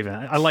me I'd be safe. And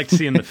I liked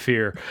seeing the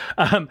fear.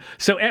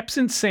 So Epps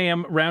and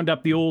Sam round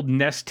up the old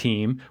Nest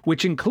team,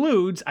 which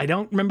includes, I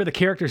don't remember the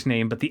character's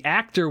name, but the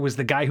actor was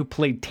the guy who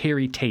played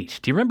Terry Tate.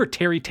 Do you remember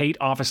Terry Tate,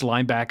 Office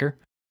Linebacker?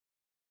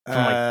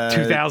 From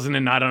 2000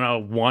 and I don't know,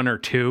 1 or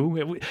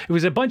 2. It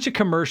was a bunch of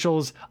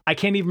commercials. I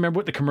can't even remember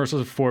what the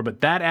commercials were for,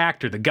 but that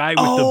actor, the guy with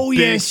the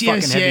big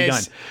fucking heavy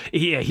gun,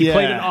 he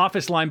played an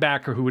office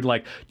linebacker who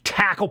would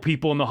tackle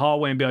people in the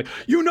hallway and be like,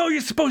 you're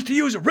supposed to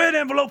use a red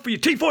envelope for your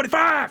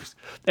T-45s.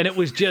 And it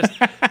was just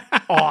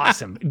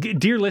awesome.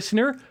 Dear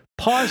listener,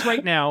 pause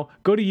right now,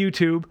 go to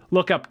YouTube,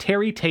 look up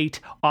Terry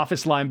Tate,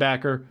 office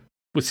linebacker.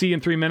 We'll see you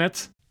in 3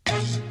 minutes.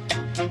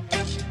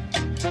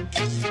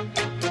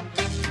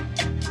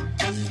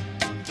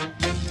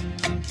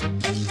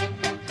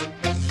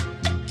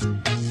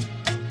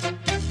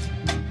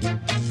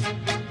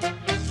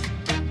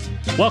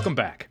 Welcome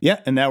back. Yeah,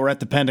 and now we're at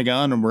the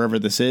Pentagon and wherever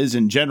this is,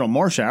 and General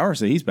Morshower,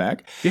 so he's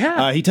back.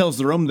 Yeah. He tells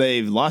the room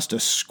they've lost a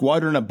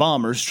squadron of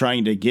bombers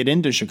trying to get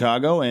into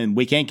Chicago, and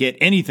we can't get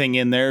anything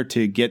in there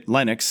to get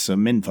Lennox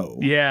some info.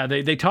 Yeah,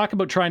 they talk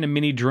about trying to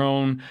mini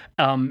drone,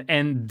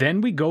 and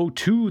then we go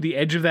to the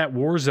edge of that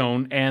war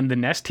zone, and the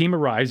Nest team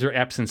arrives, or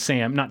Epps and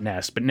Sam, not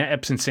Nest, but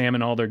Epps and Sam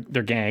and all their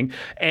gang,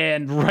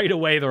 and right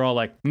away they're all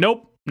like,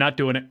 nope, not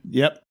doing it.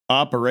 Yep.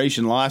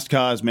 Operation Lost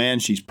Cause, man.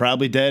 She's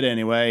probably dead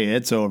anyway.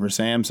 It's over,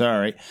 Sam.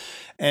 Sorry.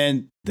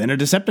 And then a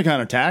Decepticon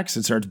attacks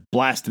and starts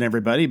blasting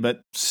everybody, but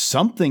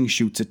something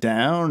shoots it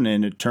down,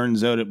 and it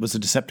turns out it was a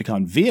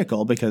Decepticon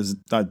vehicle because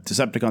the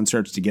Decepticon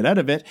starts to get out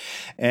of it,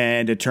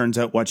 and it turns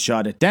out what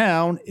shot it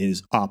down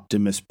is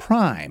Optimus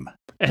Prime.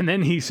 And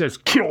then he says,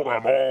 kill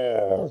them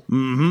all.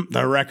 Mm-hmm.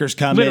 The Wreckers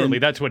come in. Literally,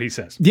 that's what he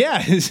says.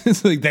 Yeah,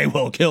 it's like they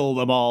will kill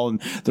them all.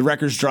 And the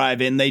Wreckers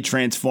drive in, they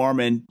transform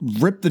and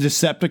rip the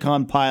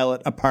Decepticon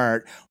pilot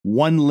apart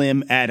one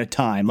limb at a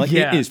time.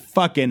 It is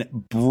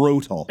fucking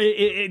brutal.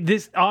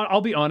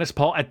 I'll be honest,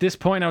 Paul, at this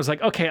point I was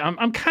like, okay,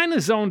 I'm kind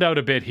of zoned out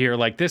a bit here.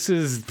 This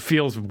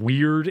feels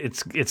weird.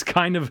 It's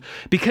kind of,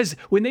 because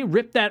when they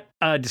rip that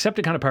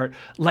Decepticon apart,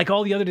 like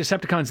all the other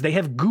Decepticons, they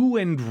have goo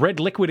and red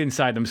liquid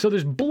inside them. So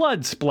there's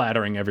blood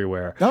splattering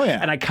everywhere. Oh, yeah.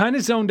 And I kind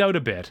of zoned out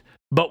a bit.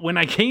 But when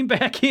I came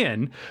back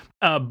in,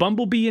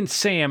 Bumblebee and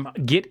Sam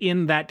get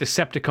in that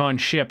Decepticon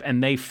ship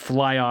and they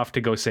fly off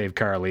to go save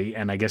Carly.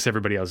 And I guess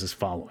everybody else is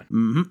following.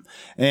 Mm-hmm.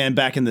 And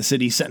back in the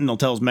city, Sentinel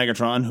tells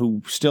Megatron,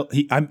 who still,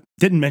 I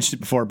didn't mention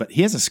it before, but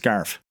he has a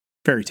scarf.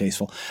 Very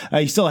tasteful.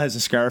 He still has a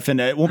scarf, and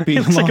it won't be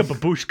It looks long. like a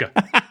babushka.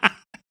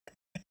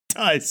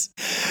 Does.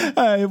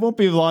 It won't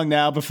be long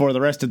now before the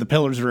rest of the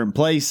pillars are in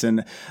place,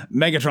 and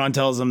Megatron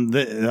tells him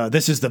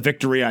this is the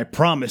victory I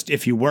promised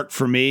if you work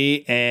for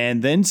me,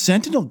 and then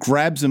Sentinel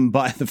grabs him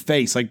by the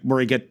face, like where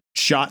he got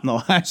shot in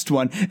the last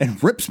one,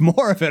 and rips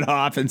more of it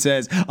off and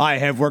says, I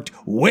have worked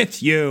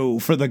with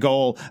you for the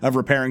goal of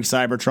repairing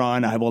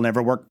Cybertron. I will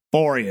never work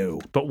for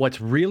you. But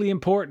what's really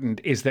important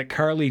is that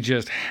Carly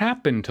just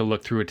happened to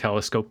look through a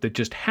telescope that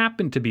just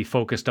happened to be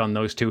focused on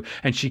those two,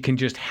 and she can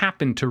just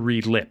happen to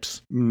read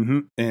lips. Mm-hmm.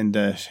 And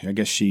I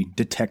guess she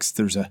detects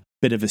there's a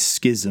bit of a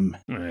schism.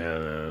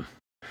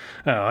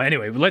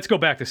 Anyway, let's go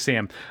back to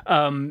Sam.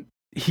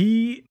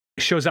 He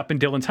shows up in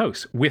Dylan's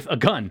house with a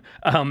gun,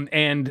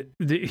 and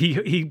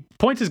he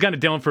points his gun at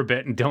Dylan for a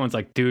bit, and Dylan's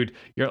like, dude,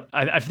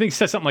 I think he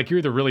says something like, you're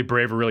either really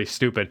brave or really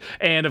stupid.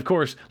 And of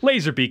course,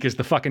 Laserbeak is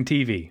the fucking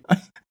TV.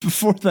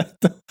 Before that,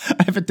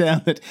 I have it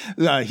down that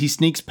he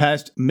sneaks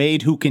past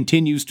maid who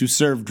continues to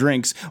serve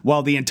drinks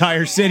while the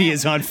entire city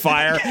is on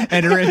fire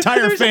and her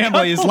entire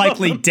family is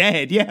likely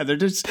dead. Yeah, they're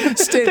just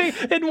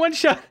in one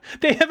shot,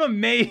 they have a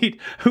maid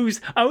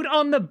who's out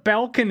on the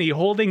balcony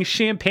holding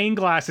champagne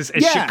glasses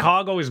as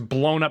Chicago is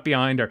blown up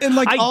behind her. And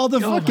all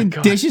the fucking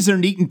dishes are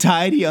neat and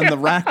tidy on the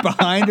rack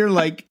behind her.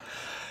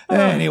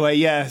 Anyway,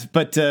 yeah,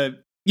 but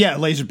Yeah,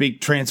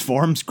 Laserbeak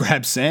transforms,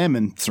 grabs Sam,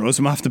 and throws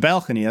him off the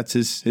balcony. That's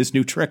his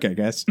new trick, I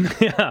guess.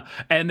 Yeah,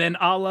 and then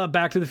a la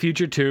Back to the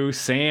Future 2,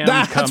 Sam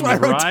That's comes what I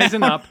wrote rising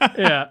down.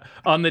 up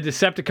on the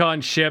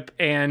Decepticon ship,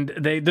 and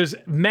there's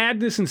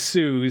madness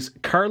ensues.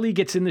 Carly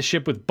gets in the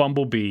ship with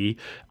Bumblebee,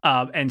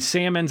 and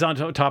Sam ends on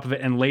top of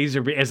it, and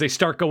Laserbeak, as they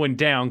start going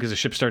down, because the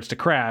ship starts to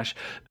crash,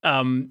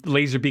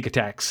 Laserbeak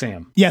attacks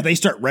Sam. Yeah, they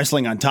start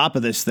wrestling on top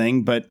of this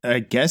thing, but I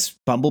guess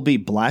Bumblebee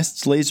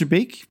blasts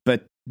Laserbeak,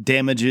 but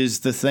damages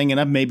the thing,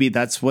 and maybe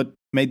that's what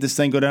made this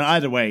thing go down.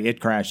 Either way, it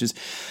crashes.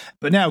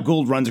 But now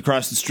Gould runs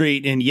across the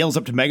street and yells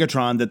up to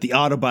Megatron that the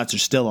Autobots are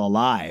still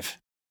alive.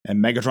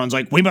 And Megatron's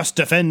like, we must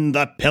defend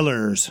the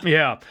pillars.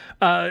 Yeah.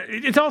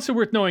 It's also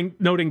worth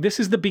noting this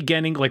is the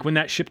beginning, like when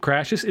that ship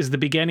crashes, is the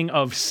beginning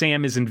of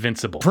Sam is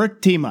invincible.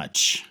 Pretty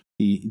much.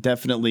 He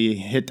definitely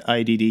hit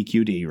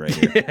IDDQD right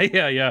here.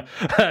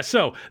 Yeah.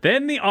 So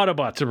then the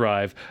Autobots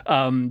arrive,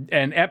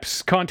 and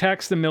Epps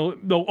contacts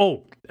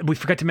the we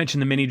forgot to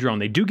mention the mini drone.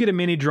 They do get a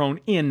mini drone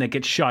in that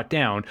gets shot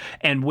down,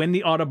 and when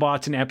the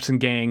Autobots and Epps and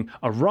gang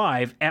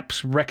arrive,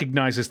 Epps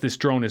recognizes this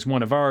drone as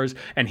one of ours,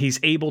 and he's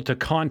able to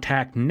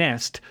contact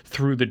Nest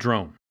through the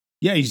drone.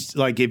 Yeah, he's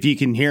like, if you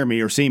can hear me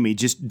or see me,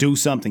 just do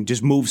something,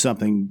 just move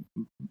something,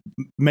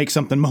 make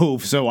something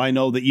move so I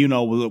know that you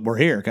know that we're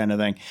here, kind of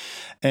thing.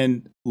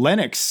 And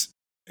Lennox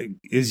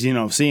is,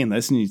 seeing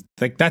this, and he's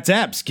like, that's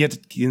Epps.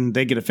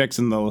 They get a fix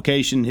in the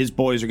location. His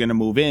boys are going to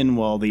move in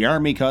while the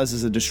army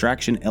causes a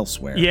distraction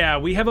elsewhere. Yeah,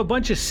 we have a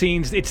bunch of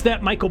scenes. It's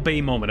that Michael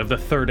Bay moment of the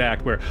third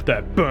act where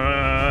that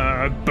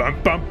bum,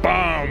 bum, bum,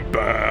 bum,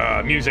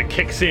 bum, music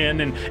kicks in,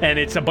 and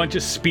it's a bunch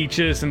of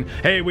speeches, and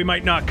hey, we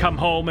might not come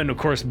home. And of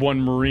course, one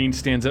Marine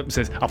stands up and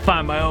says, I'll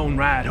find my own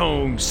ride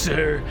home,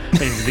 sir. And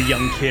he's the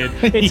young kid.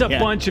 It's a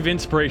bunch of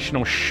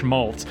inspirational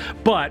schmaltz.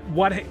 But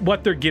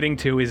what they're getting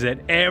to is that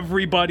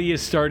everybody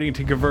is starting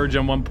to converge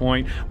on one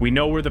point. We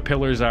know where the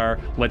pillars are.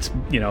 Let's,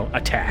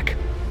 attack.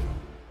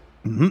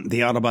 Mm-hmm.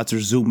 The Autobots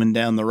are zooming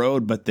down the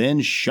road, but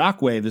then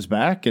Shockwave is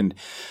back, and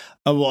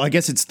I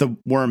guess it's the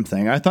worm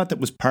thing. I thought that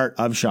was part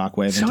of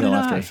Shockwave until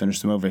after I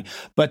finished the movie.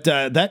 But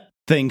that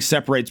thing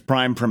separates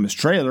Prime from his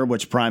trailer,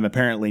 which Prime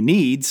apparently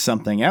needs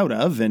something out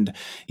of, and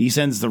he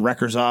sends the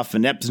wreckers off,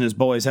 and Epps and his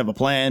boys have a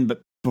plan,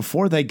 but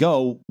before they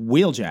go,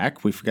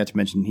 Wheeljack, we forgot to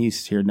mention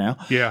he's here now.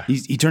 Yeah.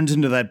 He turns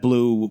into that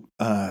blue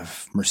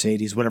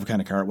Mercedes, whatever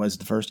kind of car it was at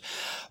the first.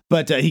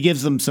 But he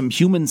gives them some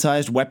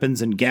human-sized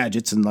weapons and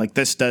gadgets, and like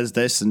this does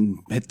this, and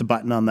hit the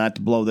button on that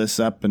to blow this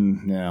up,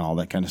 and all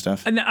that kind of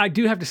stuff. And I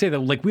do have to say though,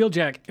 like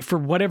Wheeljack, for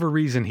whatever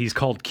reason, he's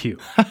called Q.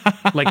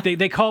 Like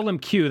they call him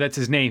Q. That's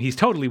his name. He's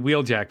totally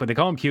Wheeljack, but they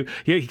call him Q.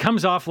 He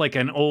comes off like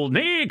an old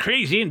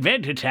crazy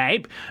inventor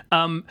type.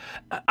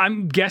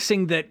 I'm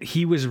guessing that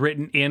he was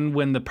written in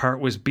when the part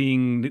was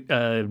being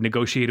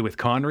negotiated with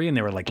Connery, and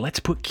they were like, let's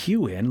put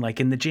Q in, like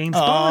in the James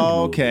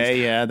Bond movies.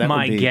 Okay, yeah, that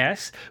my would be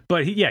guess.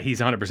 But he's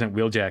 100%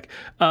 Wheeljack.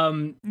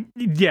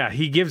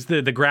 He gives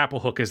the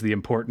grapple hook as the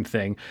important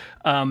thing.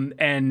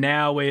 And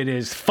now it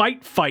is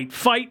fight,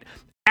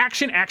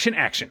 action, action,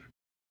 action.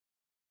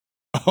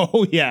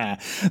 Oh, yeah.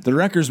 The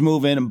wreckers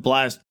move in and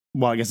blast,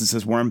 well, I guess it's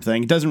this worm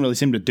thing. It doesn't really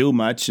seem to do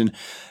much. And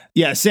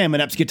yeah, Sam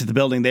and Epps get to the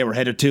building they were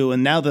headed to,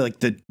 and now they're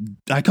like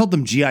I called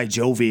them G.I.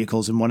 Joe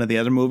vehicles in one of the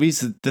other movies,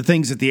 the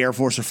things that the Air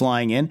Force are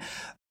flying in.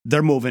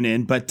 They're moving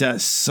in, but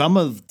some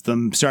of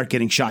them start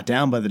getting shot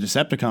down by the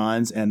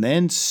Decepticons, and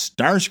then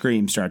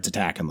Starscream starts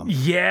attacking them.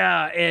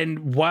 Yeah,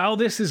 and while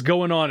this is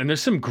going on, and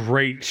there's some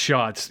great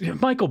shots,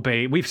 Michael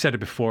Bay, we've said it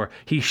before,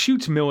 he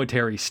shoots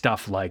military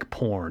stuff like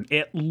porn.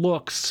 It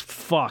looks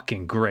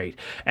fucking great.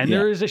 And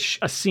there is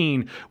a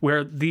scene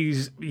where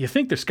you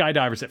think they're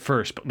skydivers at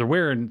first, but they're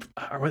wearing,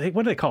 what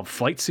do they call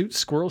flight suits,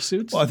 squirrel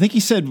suits? Well, I think he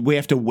said we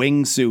have to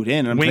wingsuit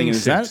in. I'm thinking,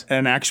 is Wingsuits. that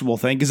an actual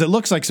thing? Because it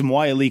looks like some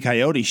Wile E.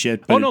 Coyote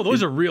shit. But Oh no,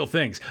 those are real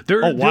things.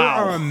 There wow.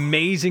 are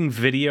amazing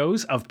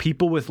videos of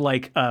people with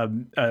like a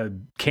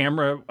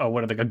camera, a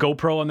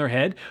GoPro on their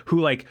head, who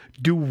like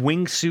do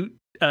wingsuit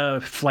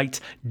flights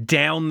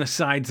down the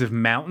sides of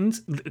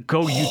mountains.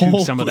 Go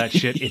YouTube some of that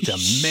shit. It's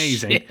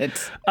amazing.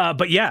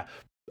 But yeah.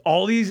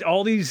 All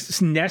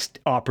these Nest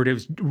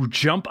operatives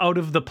jump out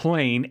of the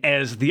plane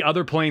as the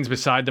other planes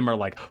beside them are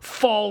like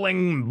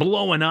falling,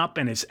 blowing up,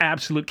 and it's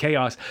absolute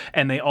chaos.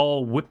 And they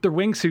all whip their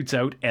wingsuits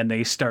out and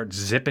they start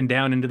zipping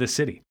down into the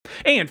city.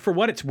 And for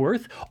what it's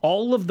worth,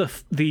 all of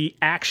the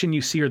action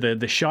you see, or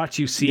the shots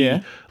you see,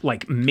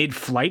 like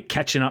mid-flight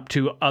catching up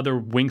to other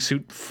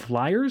wingsuit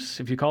flyers,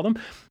 if you call them,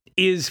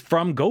 is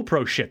from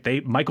GoPro shit.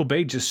 Michael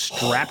Bay just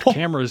strapped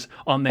cameras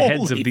on the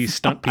heads of these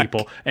stunt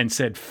people and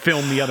said,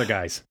 film the other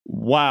guys.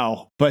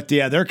 Wow. But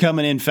yeah, they're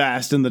coming in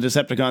fast, and the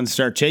Decepticons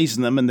start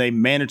chasing them, and they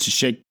manage to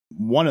shake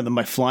one of them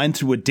by flying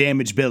through a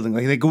damaged building.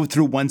 Like they go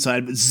through one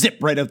side, but zip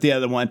right out the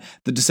other one.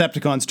 The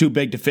Decepticon's too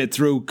big to fit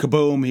through.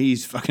 Kaboom,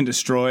 he's fucking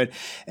destroyed.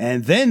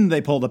 And then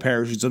they pull the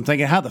parachutes. I'm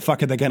thinking, how the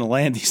fuck are they going to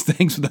land these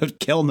things without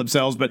killing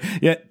themselves? But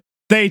yet,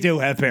 They do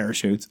have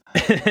parachutes.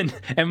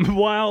 And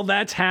while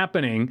that's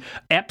happening,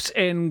 Epps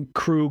and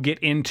crew get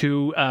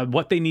into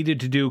what they needed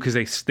to do because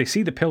they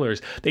see the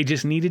pillars. They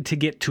just needed to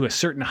get to a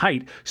certain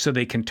height so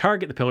they can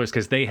target the pillars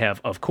because they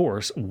have, of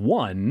course,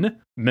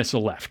 one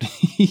missile left.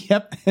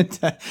 Yep.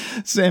 And,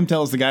 Sam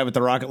tells the guy with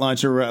the rocket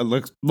launcher,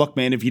 look,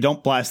 man, if you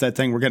don't blast that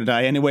thing, we're going to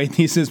die anyway. And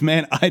he says,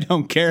 man, I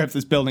don't care if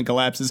this building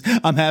collapses.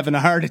 I'm having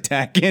a heart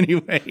attack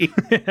anyway.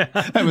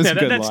 That was a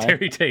good that's line.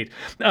 Terry Tate.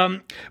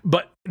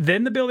 But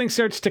then the building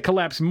starts to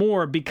collapse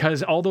more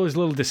because all those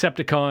little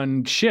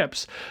Decepticon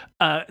ships,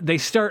 they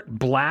start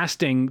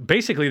blasting.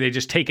 Basically, they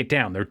just take it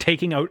down. They're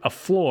taking out a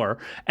floor,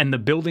 and the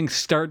building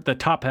the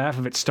top half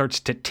of it starts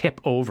to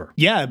tip over.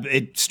 Yeah,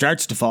 it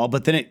starts to fall,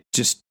 but then it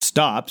just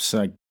stops,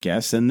 I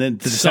guess. And then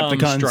the Some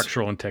Decepticons...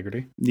 structural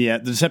integrity. Yeah,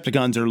 the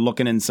Decepticons are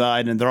looking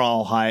inside, and they're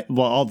all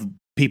all the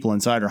people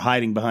inside are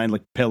hiding behind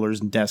like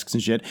pillars and desks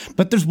and shit.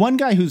 But there's one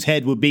guy whose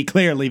head would be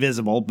clearly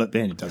visible, but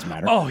man, it doesn't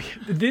matter. Oh,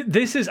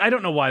 this is, I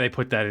don't know why they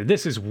put that in.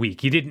 This is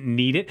weak. You didn't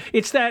need it.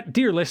 It's that,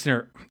 dear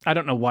listener, I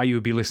don't know why you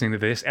would be listening to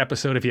this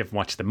episode if you haven't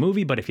watched the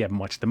movie, but if you haven't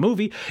watched the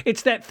movie,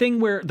 it's that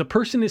thing where the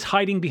person is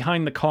hiding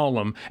behind the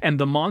column and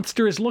the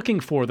monster is looking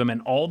for them,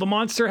 and all the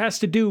monster has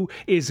to do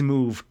is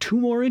move 2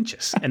 more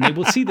inches and they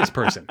will see this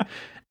person.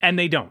 And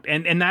they don't.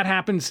 And that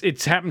happens.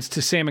 It happens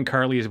to Sam and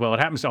Carly as well. It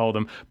happens to all of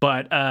them.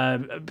 But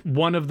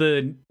one of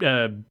the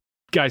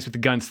guys with the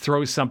guns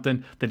throws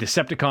something. The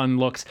Decepticon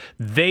looks.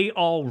 They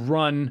all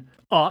run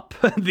up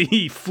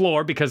the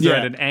floor because they're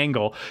at an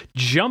angle,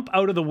 jump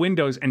out of the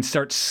windows, and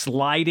start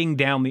sliding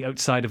down the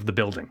outside of the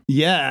building.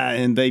 Yeah,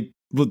 and they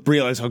would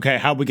realize, okay,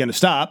 how are we going to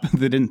stop?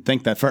 They didn't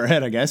think that far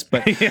ahead, I guess.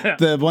 But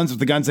the ones with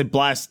the guns, they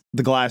blast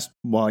the glass,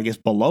 well, I guess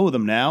below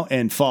them now,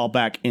 and fall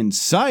back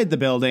inside the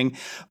building.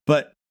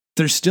 But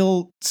they're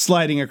still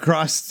sliding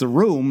across the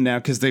room now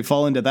because they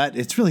fall into that.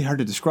 It's really hard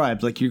to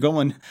describe. Like, you're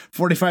going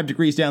 45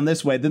 degrees down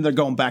this way, then they're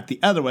going back the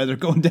other way. They're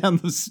going down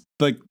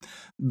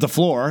the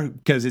floor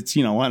because it's,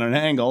 on an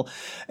angle.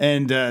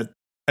 And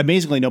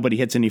amazingly, nobody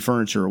hits any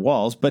furniture or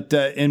walls. But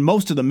and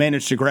most of them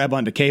manage to grab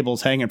onto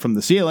cables hanging from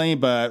the ceiling.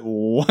 But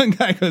one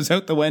guy goes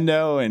out the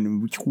window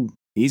and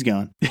he's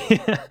gone.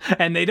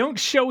 And they don't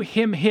show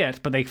him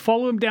hit, but they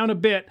follow him down a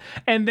bit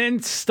and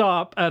then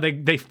stop. They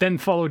then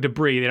follow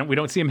debris. We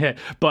don't see him hit,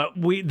 but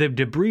the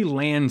debris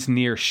lands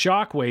near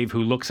Shockwave,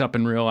 who looks up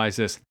and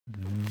realizes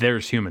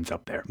there's humans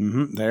up there.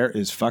 Mm-hmm. There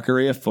is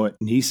fuckery afoot,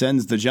 and he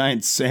sends the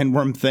giant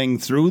sandworm thing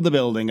through the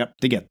building up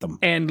to get them.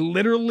 And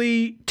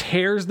literally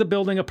tears the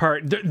building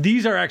apart.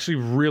 These are actually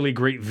really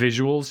great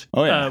visuals.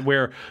 Oh, yeah.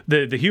 Where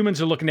the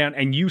humans are looking down,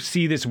 and you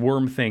see this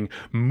worm thing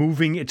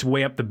moving its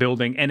way up the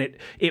building, and it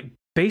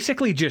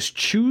basically just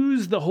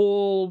chews the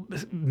whole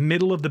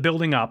middle of the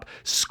building up,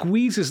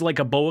 squeezes like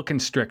a boa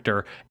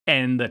constrictor,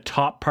 and the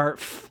top part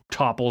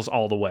topples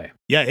all the way.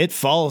 Yeah, it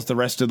falls the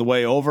rest of the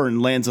way over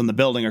and lands on the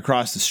building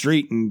across the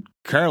street, and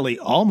Carly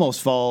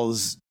almost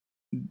falls.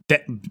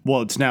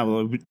 Well, it's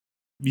now...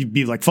 You'd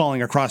be like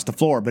falling across the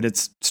floor, but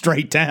it's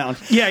straight down.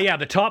 Yeah.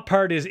 The top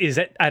part is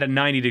at a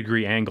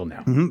 90-degree angle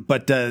now. Mm-hmm.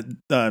 But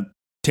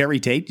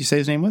Terry Tate, you say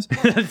his name was?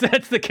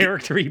 That's the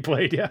character he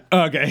played, yeah.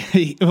 Okay.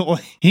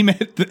 He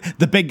met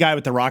the big guy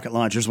with the rocket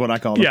launcher is what I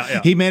call him.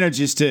 Yeah. He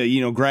manages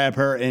to, grab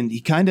her, and he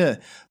kind of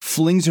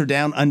flings her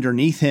down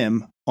underneath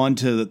him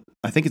onto,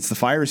 I think it's the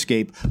fire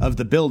escape of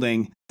the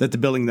building that the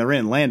building they're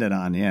in landed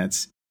on. Yeah,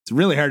 it's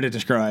really hard to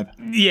describe.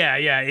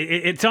 Yeah.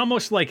 It's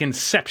almost like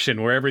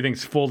Inception, where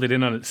everything's folded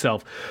in on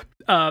itself.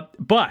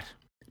 But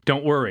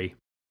don't worry,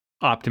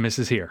 Optimus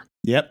is here.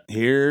 Yep,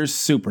 here's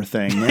Super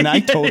Thing. And I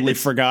totally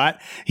forgot.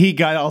 He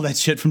got all that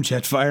shit from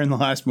Jetfire in the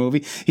last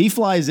movie. He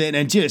flies in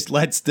and just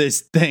lets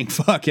this thing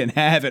fucking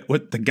have it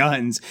with the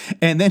guns.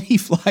 And then he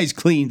flies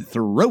clean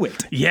through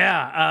it.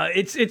 Yeah,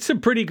 it's a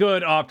pretty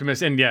good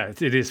Optimus. And yeah,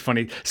 it is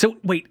funny. So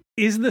wait,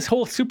 is this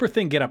whole Super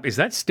Thing get up, is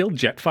that still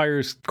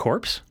Jetfire's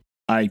corpse?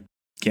 I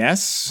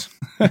guess.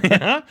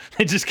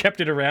 They just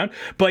kept it around.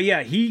 But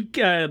yeah, he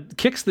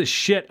kicks the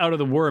shit out of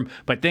the worm,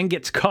 but then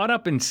gets caught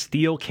up in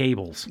steel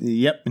cables.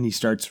 Yep, and he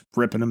starts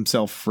ripping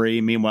himself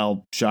free.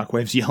 Meanwhile,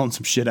 Shockwave's yelling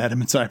some shit at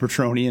him in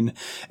Cybertronian.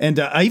 And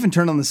I even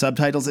turned on the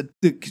subtitles. In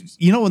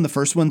the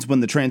first ones, when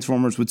the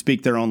Transformers would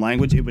speak their own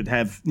language, it would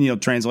have,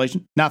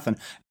 translation. Nothing.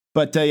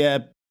 But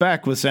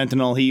back with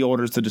Sentinel, he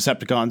orders the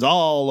Decepticons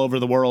all over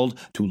the world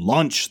to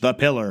launch the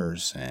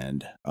pillars.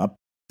 And up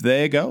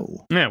they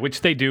go. Yeah,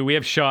 which they do. We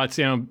have shots,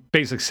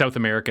 basically South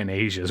America and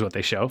Asia is what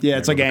they show. Yeah,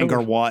 it's like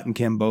Angkor Wat in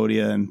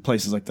Cambodia and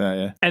places like that,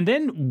 yeah. And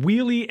then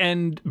Wheelie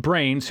and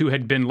Brains, who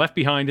had been left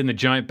behind in the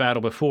giant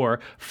battle before,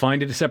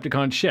 find a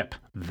Decepticon ship.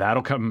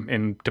 That'll come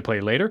into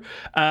play later.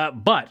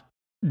 But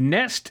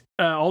Nest,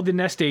 all the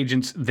Nest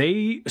agents,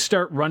 they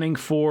start running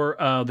for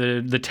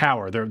the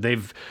tower.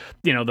 They've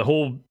the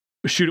whole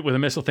shoot it with a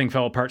missile thing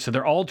fell apart. So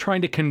they're all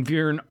trying to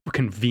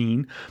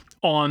convene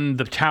on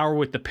the tower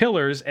with the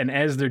pillars, and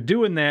as they're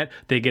doing that,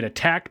 they get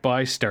attacked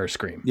by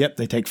Starscream. Yep,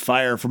 they take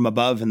fire from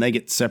above, and they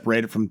get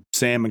separated from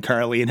Sam and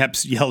Carly, and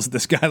Epps yells at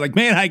this guy like,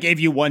 man, I gave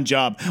you one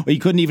job. Well, you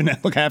couldn't even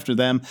look after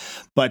them.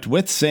 But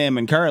with Sam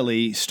and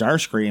Carly,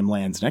 Starscream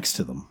lands next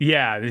to them.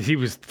 Yeah, he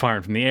was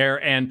firing from the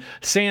air, and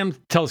Sam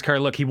tells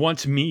Carly, look, he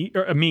wants me,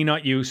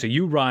 not you, so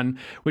you run,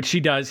 which she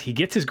does. He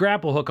gets his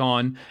grapple hook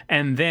on,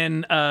 and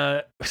then,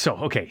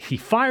 he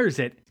fires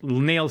it,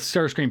 nails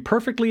Starscream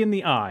perfectly in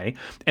the eye,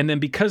 and then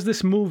because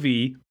this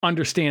movie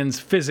understands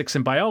physics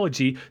and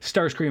biology,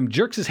 Starscream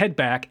jerks his head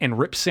back and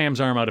rips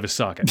Sam's arm out of his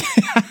socket.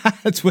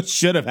 That's what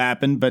should have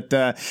happened, but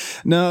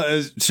no,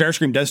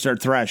 Starscream does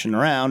start thrashing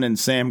around, and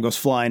Sam goes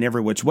flying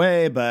every which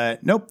way,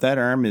 but nope, that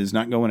arm is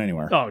not going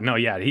anywhere. Oh, no,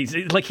 yeah,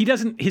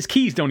 his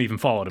keys don't even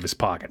fall out of his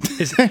pocket.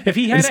 If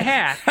he had a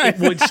hat, it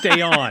would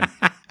stay on.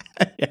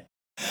 Yeah.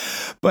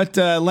 But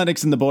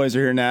Lennox and the boys are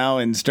here now,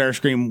 and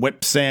Starscream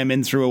whips Sam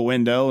in through a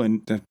window,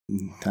 and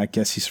I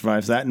guess he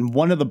survives that. And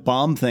one of the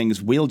bomb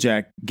things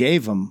Wheeljack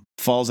gave him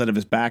falls out of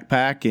his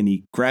backpack, and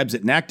he grabs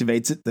it and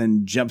activates it,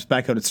 then jumps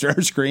back out at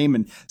Starscream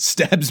and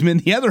stabs him in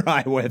the other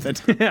eye with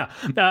it. Yeah.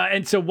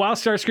 And so while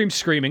Starscream's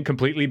screaming,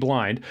 completely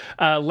blind,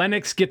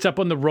 Lennox gets up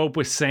on the rope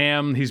with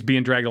Sam. He's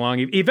being dragged along.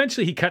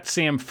 Eventually, he cuts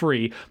Sam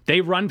free.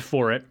 They run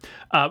for it.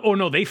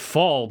 They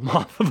fall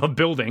off of a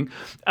building.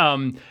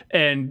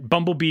 And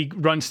Bumblebee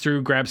runs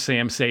through, grabs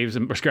Sam, saves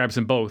him, or grabs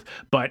them both.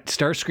 But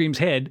Starscream's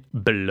head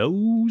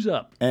blows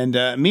up. And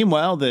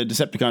meanwhile, the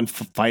Decepticon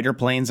fighter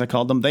planes, I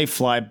called them, they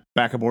fly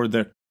back aboard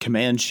the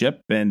command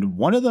ship, and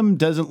one of them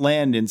doesn't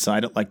land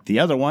inside it like the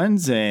other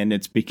ones, and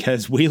it's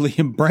because Wheelie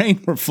and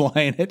Brain were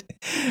flying it,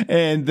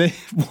 and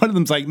one of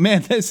them's like,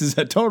 man, this is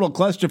a total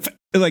cluster.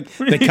 Like,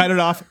 they cut it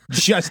off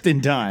just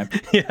in time.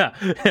 Yeah.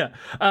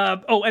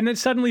 And then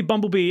suddenly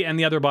Bumblebee and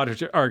the other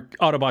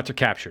Autobots are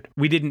captured.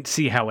 We didn't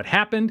see how it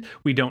happened.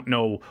 We don't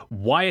know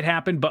why it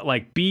happened, but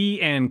like B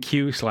and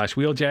Q /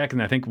 Wheeljack,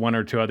 and I think one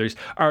or two others,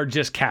 are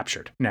just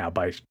captured now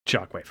by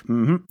Shockwave.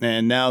 Mm-hmm.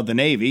 And now the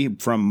Navy,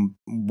 from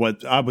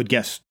what I would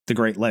guess the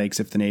Great Lakes,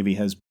 if the Navy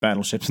has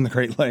battleships in the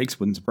Great Lakes,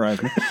 wouldn't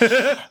surprise me.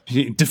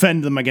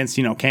 Defend them against,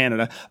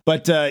 Canada.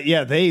 But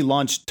they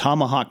launched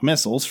Tomahawk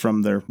missiles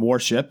from their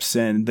warships,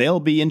 and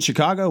they'll be in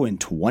Chicago in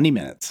 20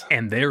 minutes.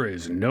 And there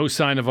is no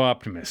sign of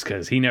Optimus,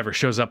 because he never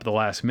shows up at the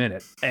last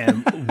minute.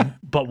 And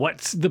but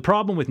what's the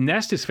problem with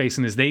Nest is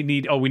facing is they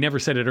need, we never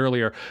said it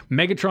earlier,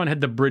 Megatron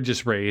had the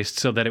bridges raised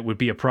so that it would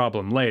be a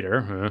problem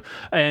later.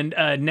 And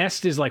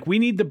Nest is like, we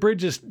need the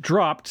bridges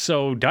dropped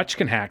so Dutch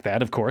can hack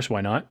that, of course,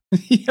 why not?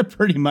 Yeah,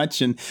 pretty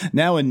much. And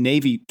now a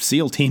Navy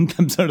SEAL team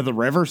comes out of the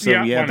river, so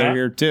they're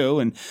here too.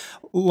 And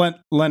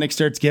Lennox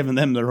starts giving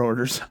them their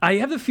orders. I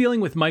have the feeling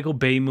with Michael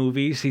Bay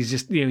movies, he's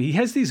just, he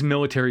has these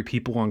military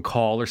people on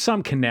call or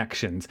some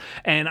connections.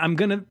 And I'm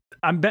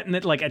betting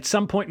that like at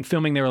some point in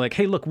filming, they were like,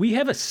 hey, look, we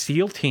have a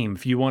SEAL team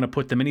if you want to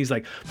put them in. He's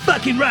like,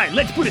 fucking right,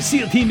 let's put a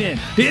SEAL team in.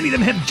 Do any of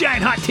them have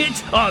giant hot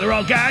tits? Oh, they're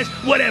all guys?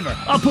 Whatever.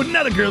 I'll put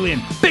another girl in.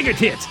 Bigger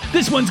tits.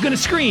 This one's going to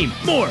scream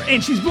more,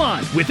 and she's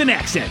blonde with an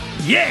accent.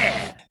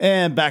 Yeah!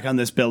 And back on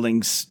this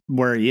building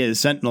where he is,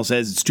 Sentinel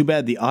says it's too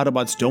bad the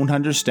Autobots don't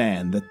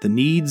understand that the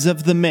needs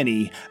of the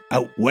many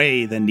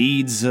outweigh the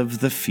needs of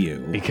the few.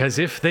 Because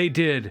if they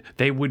did,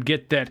 they would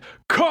get that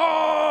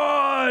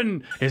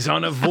Khan is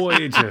on a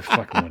voyage of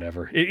fucking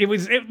whatever. This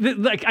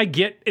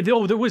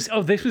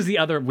was the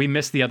other, we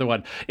missed the other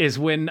one, is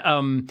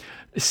when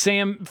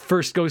Sam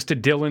first goes to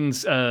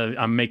Dylan's,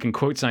 I'm making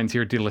quote signs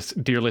here,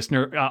 dear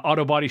listener,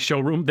 auto body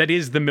showroom that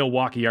is the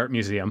Milwaukee Art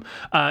Museum.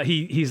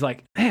 He's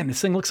like, man,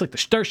 this thing looks like the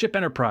Starship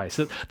Enterprise.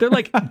 So they're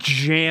like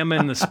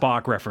jamming the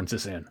Spock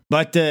references in.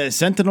 But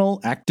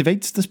Sentinel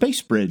activates the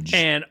space bridge.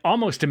 And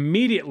almost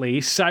immediately,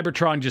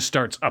 Cybertron just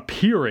starts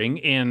appearing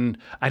in,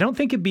 I don't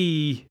think it'd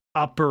be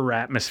upper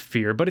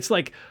atmosphere, but it's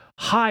like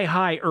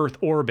high Earth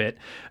orbit.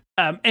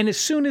 And as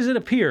soon as it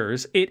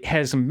appears, it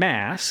has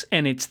mass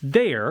and it's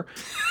there,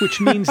 which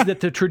means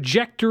that the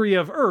trajectory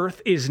of Earth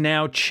is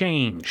now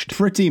changed.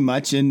 Pretty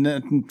much,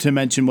 and to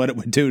mention what it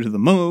would do to the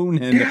moon,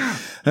 and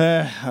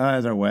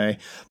either way.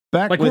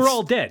 We're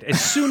all dead. As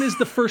soon as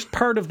the first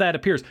part of that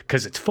appears,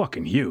 because it's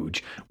fucking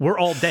huge, we're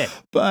all dead.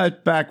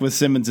 But back with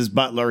Simmons'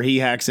 butler, he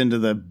hacks into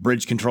the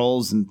bridge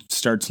controls and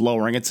starts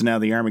lowering it, so now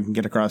the army can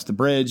get across the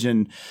bridge,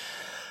 and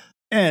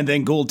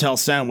then Gould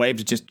tells Soundwave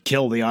to just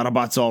kill the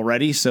Autobots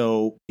already,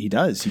 so he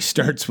does. He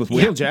starts with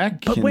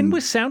Wheeljack. But when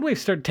was Soundwave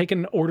started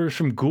taking orders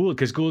from Gould?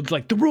 Because Gould's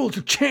like, the rules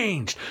have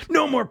changed.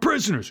 No more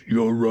prisoners.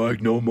 You're right,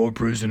 no more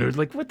prisoners.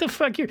 Like, what the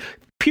fuck? You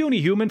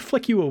puny human,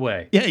 flick you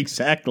away. Yeah,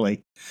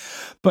 exactly.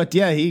 But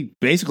yeah, he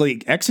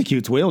basically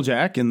executes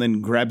Wheeljack and then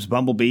grabs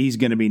Bumblebee. He's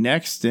going to be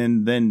next,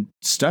 and then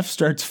stuff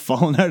starts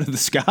falling out of the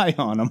sky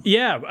on him.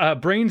 Yeah,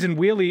 Brains and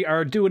Wheelie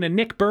are doing a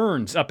Nick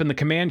Burns up in the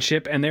command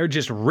ship, and they're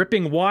just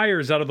ripping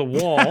wires out of the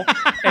wall,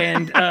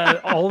 and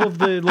all of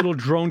the little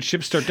drone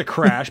ships start to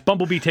crash.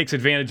 Bumblebee takes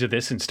advantage of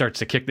this and starts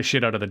to kick the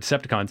shit out of the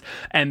Decepticons,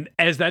 and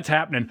as that's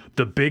happening,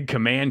 the big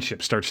command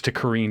ship starts to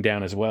careen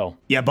down as well.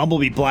 Yeah,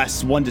 Bumblebee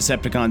blasts one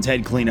Decepticon's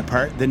head clean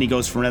apart, then he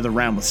goes for another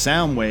round with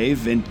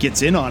Soundwave and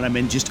gets in on him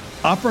and just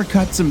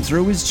uppercuts him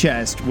through his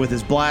chest with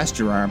his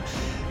blaster arm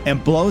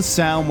and blows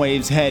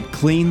Soundwave's head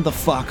clean the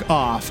fuck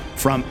off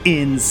from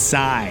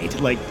inside.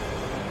 Like,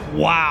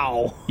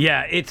 Wow.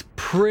 Yeah, it's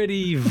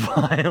pretty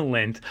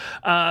violent.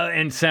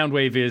 And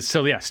Soundwave is.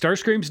 So, yeah,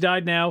 Starscream's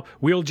died now.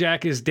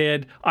 Wheeljack is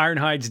dead.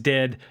 Ironhide's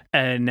dead.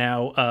 And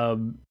now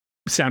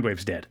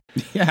Soundwave's dead.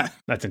 Yeah.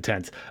 That's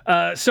intense.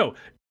 So,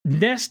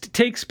 Nest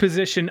takes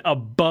position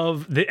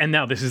above and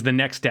now this is the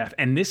next death.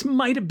 And this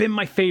might have been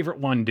my favorite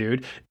one,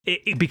 dude,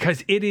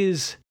 because it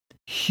is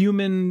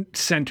human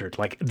centered.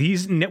 Like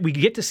we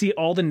get to see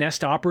all the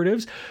Nest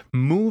operatives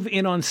move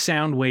in on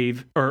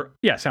Soundwave or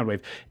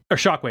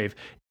Shockwave,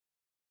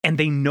 and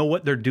they know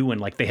what they're doing.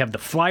 Like they have the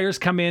flyers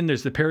come in,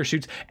 there's the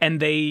parachutes,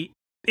 and I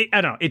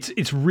don't know,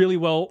 it's really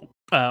well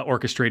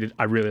orchestrated.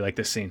 I really like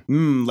this scene.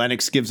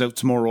 Lennox gives out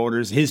some more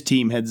orders. His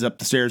team heads up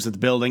the stairs of the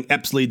building.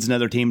 Epps leads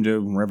another team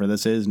to wherever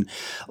this is. And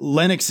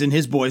Lennox and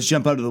his boys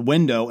jump out of the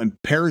window and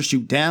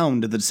parachute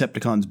down to the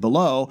Decepticons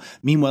below.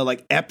 Meanwhile,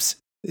 like Epps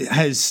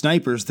has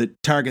snipers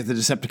that target the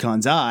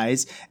Decepticons'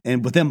 eyes,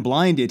 and with them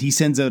blinded, he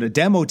sends out a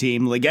demo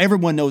team. Like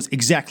everyone knows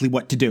exactly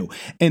what to do,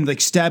 and like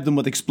stab them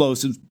with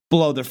explosives,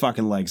 blow their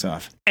fucking legs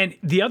off. And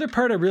the other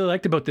part I really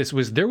liked about this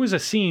was there was a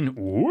scene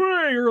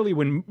way early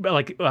when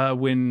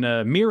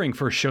Meering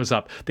first shows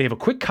up. They have a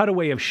quick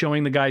cutaway of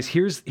showing the guys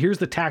here's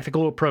the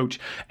tactical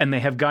approach, and they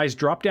have guys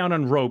drop down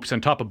on ropes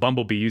on top of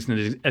Bumblebee, using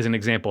it as an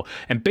example,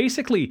 and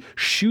basically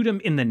shoot him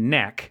in the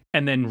neck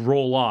and then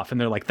roll off. And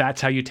they're like,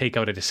 that's how you take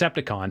out a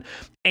Decepticon.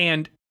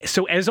 And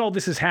so as all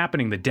this is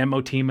happening, the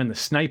demo team and the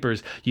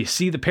snipers, you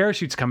see the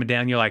parachutes coming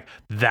down. You're like,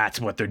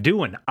 that's what they're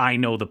doing. I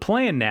know the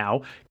plan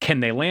now. Can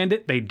they land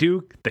it? They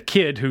do. The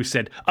kid who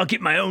said, I'll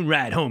get my own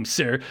ride home,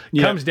 sir,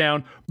 comes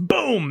down,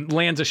 boom,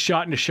 lands a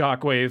shot into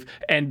Shockwave,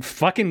 and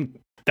fucking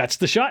that's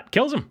the shot.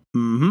 Kills him.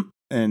 Mm-hmm.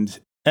 And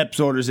Epps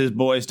orders his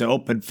boys to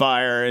open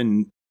fire,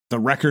 and the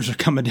wreckers are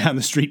coming down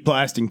the street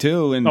blasting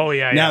too. And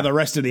now the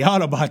rest of the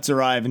Autobots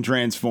arrive and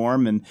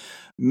transform. And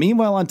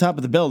meanwhile, on top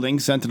of the building,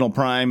 Sentinel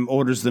Prime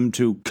orders them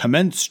to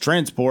commence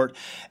transport,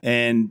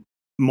 and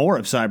more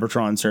of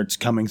Cybertron starts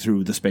coming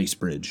through the space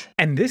bridge.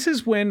 And this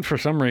is when, for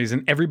some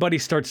reason, everybody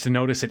starts to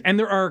notice it. And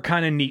there are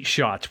kind of neat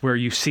shots where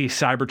you see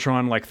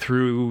Cybertron like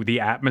through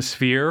the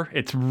atmosphere.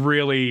 It's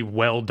really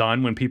well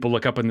done when people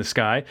look up in the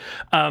sky.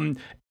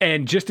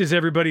 And just as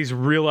everybody's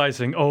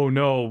realizing, oh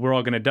no, we're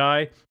all going to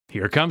die,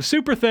 here comes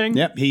Super Thing.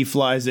 Yep, he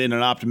flies in,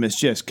 and Optimus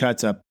just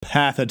cuts a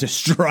path of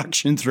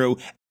destruction through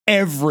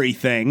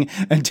everything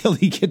until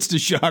he gets to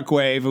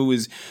Shockwave, who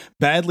was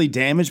badly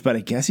damaged, but I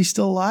guess he's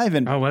still alive.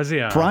 And was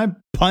he? Prime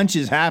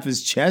punches half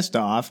his chest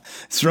off,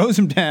 throws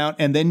him down,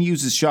 and then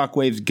uses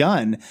Shockwave's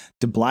gun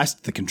to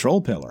blast the control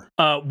pillar.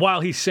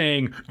 While he's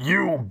saying,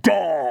 "You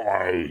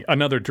die,"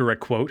 another direct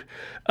quote.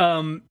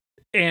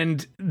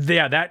 And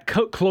that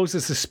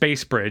closes the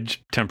space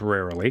bridge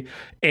temporarily.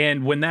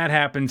 And when that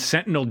happens,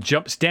 Sentinel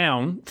jumps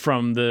down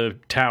from the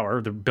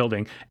tower, the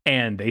building,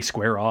 and they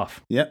square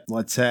off. Yep,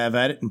 let's have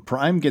at it. And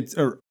Prime gets,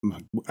 or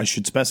I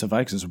should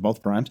specify because they're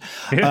both Primes.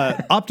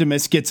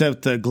 Optimus gets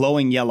out the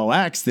glowing yellow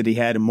axe that he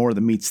had in More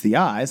Than Meets the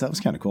Eyes. That was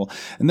kind of cool.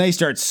 And they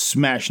start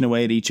smashing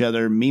away at each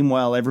other.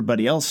 Meanwhile,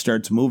 everybody else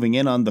starts moving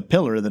in on the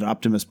pillar that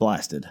Optimus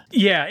blasted.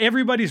 Yeah,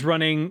 everybody's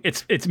running.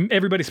 It's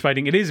everybody's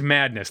fighting. It is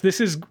madness.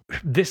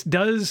 This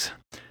does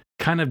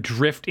kind of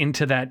drift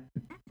into that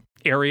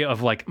area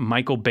of like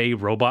Michael Bay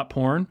robot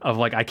porn of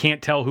like, I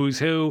can't tell who's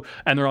who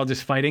and they're all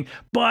just fighting,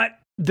 but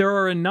there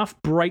are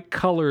enough bright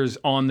colors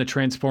on the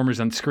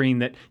Transformers on screen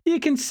that you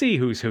can see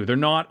who's who. They're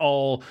not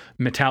all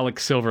metallic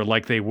silver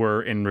like they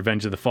were in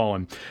Revenge of the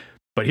Fallen.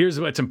 But here's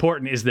what's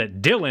important is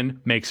that Dylan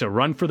makes a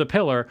run for the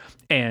pillar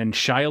and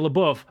Shia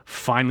LaBeouf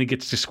finally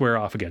gets to square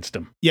off against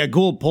him. Yeah,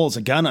 Gould pulls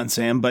a gun on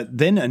Sam, but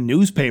then a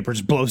newspaper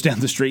blows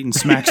down the street and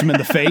smacks him in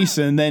the face,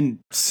 and then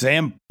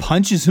Sam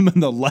punches him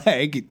in the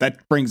leg. That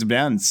brings him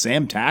down, and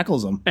Sam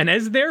tackles him. And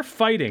as they're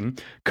fighting,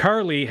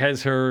 Carly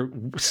has her,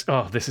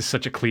 this is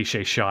such a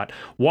cliche shot,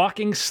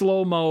 walking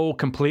slow-mo,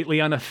 completely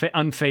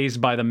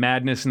unfazed by the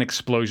madness and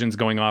explosions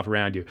going off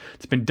around you.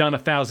 It's been done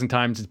 1,000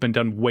 times. It's been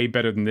done way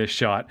better than this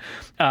shot.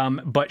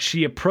 But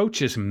she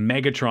approaches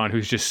Megatron,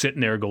 who's just sitting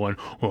there going,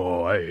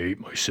 oh, I hate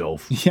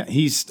myself. Yeah,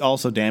 he's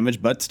also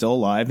damaged, but still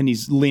alive, and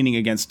he's leaning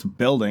against a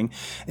building.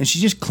 And she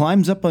just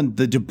climbs up on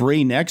the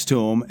debris next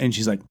to him, and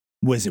she's like,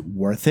 was it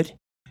worth it?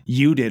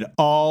 You did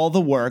all the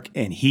work,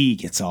 and he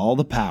gets all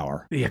the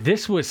power. Yeah,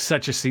 this was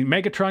such a scene.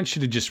 Megatron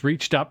should have just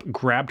reached up,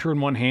 grabbed her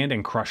in one hand,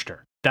 and crushed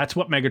her. That's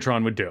what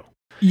Megatron would do.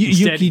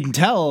 You can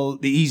tell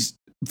he's...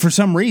 For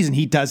some reason,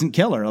 he doesn't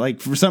kill her. Like,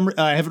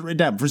 I have it written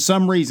down. For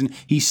some reason,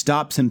 he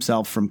stops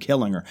himself from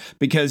killing her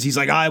because he's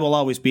like, I will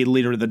always be the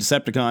leader of the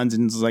Decepticons.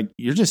 And it's like,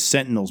 you're just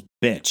Sentinel's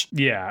bitch.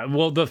 Yeah.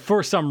 Well,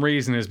 for some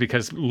reason is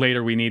because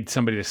later we need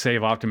somebody to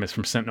save Optimus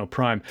from Sentinel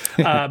Prime.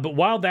 But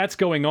while that's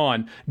going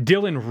on,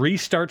 Dylan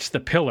restarts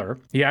the pillar.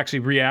 He actually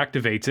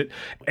reactivates it.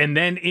 And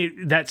then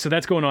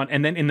that's going on.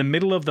 And then in the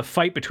middle of the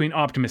fight between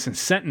Optimus and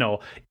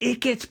Sentinel, it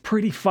gets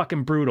pretty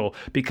fucking brutal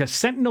because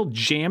Sentinel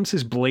jams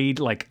his blade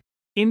like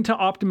into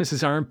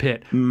Optimus's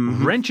armpit,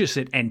 wrenches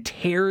it, and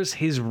tears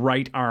his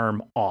right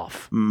arm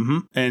off.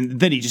 And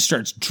then he just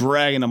starts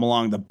dragging him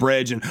along the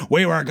bridge, and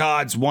we were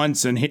gods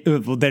once. And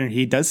then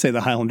he does say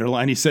the Highlander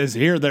line. He says,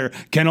 here there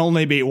can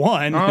only be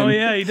one. Oh,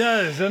 yeah, he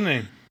does, doesn't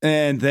he?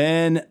 And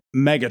then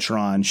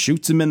Megatron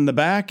shoots him in the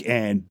back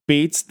and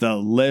beats the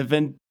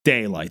living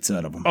daylights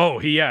out of him. Oh,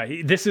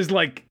 this is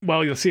like,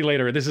 well, you'll see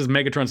later, this is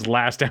Megatron's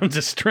last ounce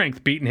of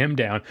strength beating him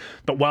down.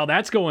 But while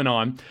that's going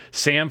on,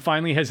 Sam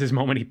finally has his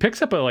moment. He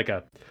picks up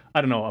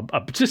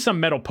just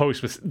some metal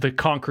post with the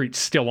concrete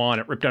still on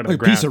it, ripped out of the A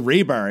ground. piece of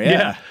rebar,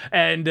 yeah.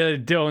 And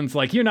Dylan's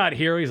like, you're not a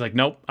hero. He's like,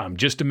 nope, I'm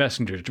just a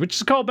messenger, which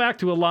is a call back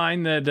to a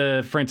line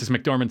that Francis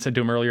McDormand said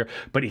to him earlier.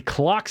 But he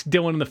clocks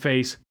Dylan in the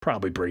face,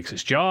 probably breaks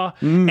his jaw,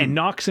 and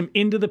knocks him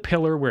into the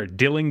pillar where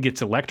Dylan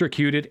gets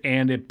electrocuted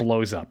and it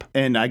blows up.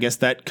 And I guess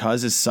that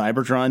causes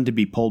Cybertron to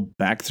be pulled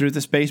back through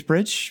the space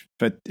bridge.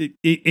 But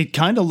it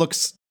kind of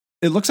looks...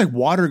 It looks like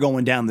water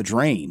going down the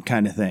drain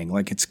kind of thing.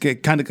 Like it's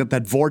kind of got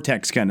that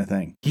vortex kind of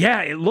thing.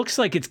 Yeah, it looks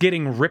like it's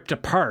getting ripped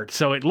apart.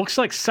 So it looks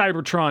like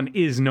Cybertron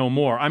is no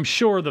more. I'm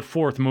sure the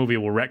fourth movie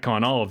will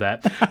retcon all of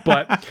that.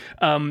 But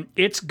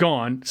it's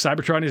gone.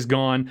 Cybertron is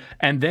gone.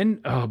 And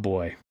then, oh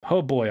boy,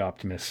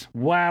 Optimus.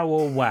 Wow,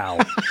 oh wow.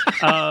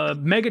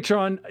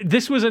 Megatron,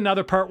 this was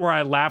another part where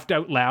I laughed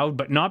out loud,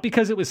 but not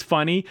because it was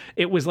funny.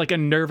 It was like a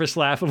nervous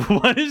laugh of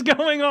what is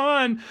going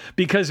on?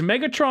 Because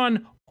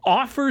Megatron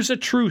offers a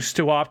truce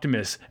to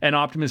Optimus, and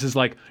Optimus is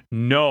like,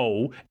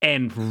 no,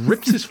 and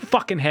rips his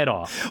fucking head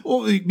off.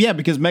 Well, yeah,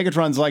 because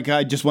Megatron's like,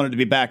 I just wanted to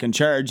be back in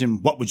charge,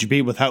 and what would you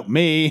be without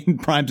me?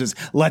 And Prime says,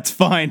 let's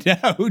find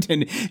out,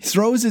 and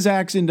throws his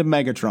axe into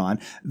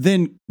Megatron,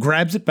 then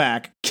grabs it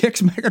back,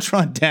 kicks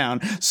Megatron down,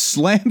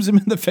 slams him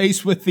in the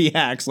face with the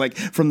axe, like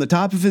from the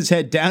top of his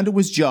head down to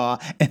his jaw,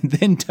 and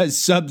then does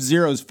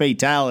Sub-Zero's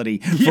fatality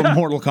from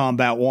Mortal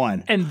Kombat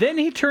 1. And then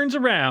he turns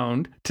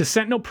around to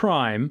Sentinel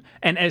Prime,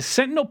 and as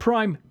Sentinel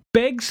Prime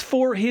begs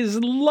for his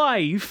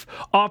life,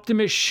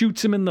 Optimus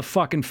shoots him in the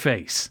fucking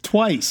face.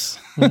 Twice.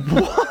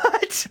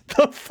 What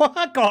the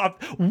fuck off?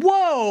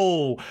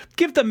 Whoa!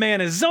 Give the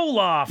man a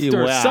Zoloft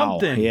or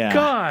something. Yeah.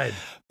 God.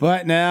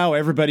 But now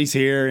everybody's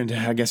here, and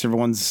I guess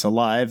everyone's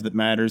alive that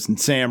matters. And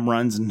Sam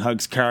runs and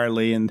hugs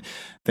Carly, and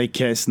they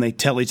kiss, and they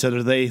tell each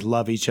other they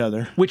love each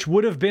other. Which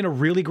would have been a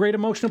really great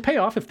emotional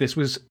payoff if this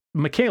was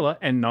Michaela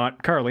and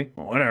not Carly.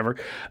 Whatever.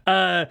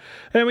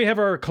 Then we have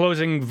our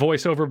closing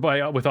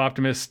voiceover with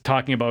Optimus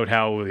talking about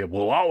how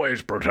we'll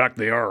always protect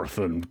the Earth,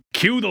 and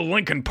cue the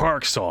Linkin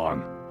Park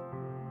song.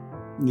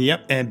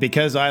 Yep, and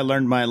because I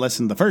learned my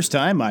lesson the first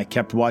time, I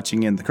kept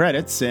watching in the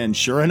credits, and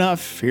sure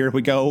enough, here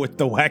we go with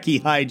the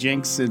wacky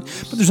hijinks.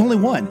 But there's only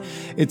one.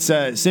 It's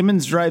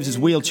Simmons drives his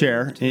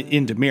wheelchair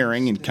into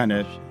Mirroring and kind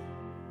of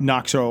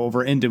knocks her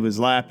over into his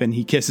lap, and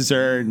he kisses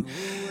her, and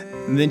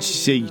then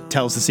she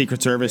tells the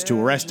Secret Service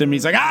to arrest him.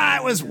 He's like,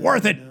 it was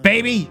worth it,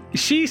 baby.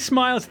 She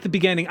smiles at the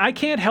beginning. I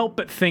can't help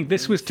but think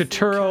this was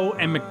Turturro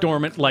and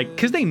McDormand,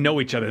 because they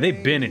know each other.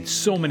 They've been in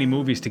so many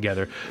movies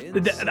together.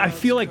 I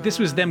feel like this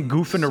was them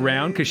goofing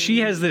around, because she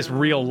has this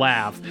real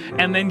laugh,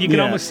 and then you can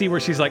almost see where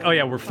she's like, oh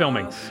yeah, we're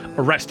filming.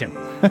 Arrest him.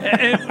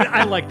 And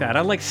I like that.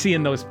 I like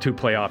seeing those two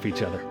play off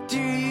each other. Do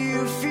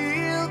you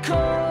feel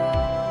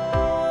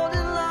cold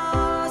and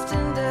lost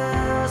in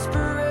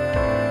desperation?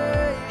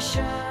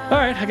 All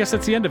right, I guess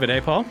that's the end of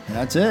it, Paul?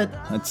 That's it.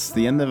 That's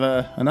the end of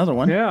another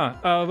one.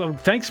 Yeah.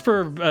 Thanks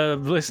for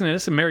listening to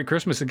this, and Merry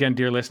Christmas again,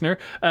 dear listener.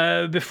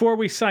 Before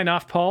we sign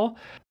off, Paul,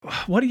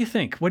 what do you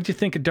think? What did you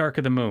think of Dark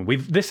of the Moon?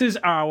 This is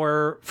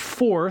our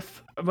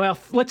fourth. Well,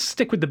 let's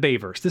stick with the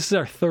Bayverse. This is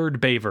our third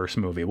Bayverse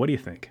movie. What do you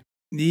think?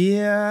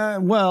 Yeah,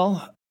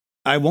 well,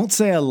 I won't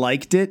say I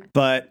liked it,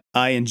 but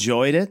I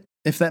enjoyed it,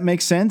 if that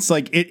makes sense.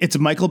 Like, it's a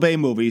Michael Bay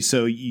movie,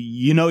 so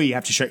you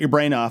have to shut your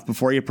brain off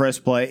before you press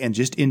play and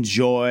just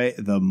enjoy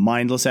the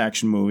mindless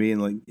action movie.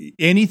 And like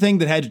anything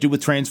that had to do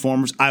with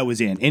Transformers, I was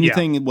in.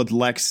 Anything with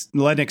Lennox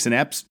and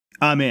Epps,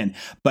 I'm in.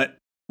 But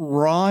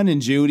Ron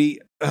and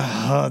Judy,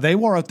 they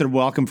wore out their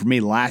welcome for me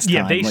last time.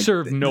 Yeah, they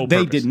served no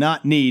They purpose. did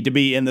not need to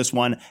be in this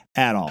one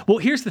at all. Well,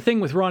 here's the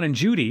thing with Ron and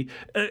Judy.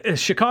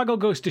 Chicago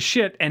goes to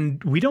shit,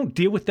 and we don't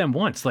deal with them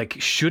once. Like,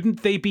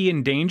 shouldn't they be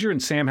in danger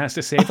and Sam has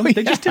to save them?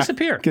 They just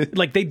disappear.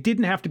 Like, they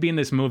didn't have to be in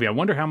this movie. I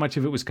wonder how much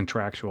of it was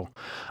contractual.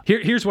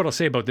 Here's what I'll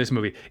say about this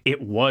movie.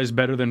 It was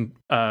better than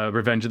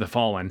Revenge of the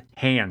Fallen,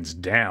 hands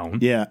down.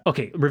 Yeah.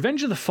 Okay,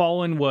 Revenge of the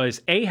Fallen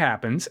was A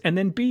happens, and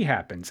then B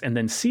happens, and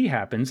then C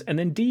happens, and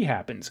then D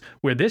happens.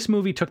 Where this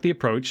movie took the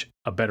approach,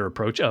 a better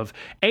approach, of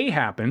A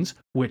happens,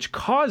 which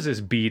causes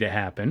B to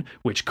happen,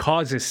 which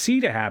causes C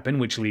to happen,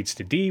 which leads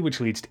to D, which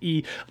leads to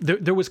E.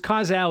 There was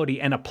causality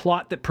and a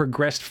plot that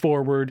progressed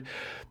forward.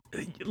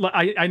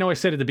 I know I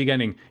said at the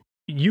beginning,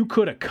 you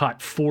could have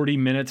cut 40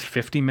 minutes,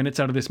 50 minutes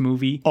out of this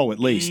movie. Oh, at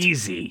least.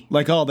 Easy.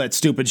 Like all that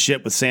stupid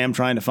shit with Sam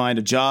trying to find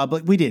a job.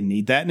 Like, we didn't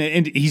need that.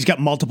 And he's got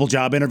multiple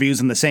job interviews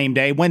in the same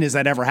day. When has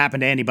that ever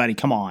happened to anybody?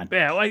 Come on.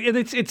 Yeah, like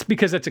it's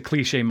because it's a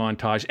cliche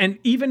montage. And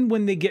even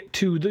when they get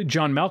to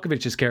John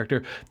Malkovich's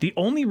character, the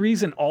only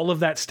reason all of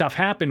that stuff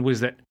happened was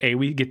that A,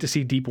 we get to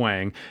see Deep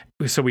Wang,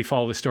 so we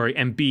follow the story,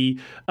 and B,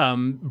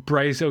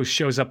 Brazos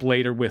shows up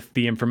later with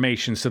the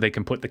information so they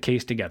can put the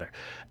case together.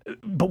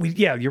 But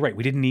you're right.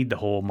 We didn't need the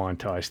whole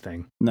montage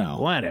thing. No.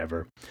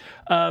 Whatever.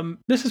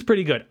 This is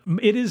pretty good.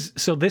 It is.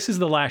 So this is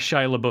the last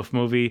Shia LaBeouf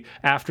movie.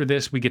 After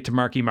this, we get to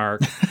Marky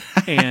Mark.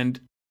 And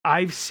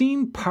I've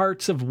seen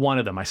parts of one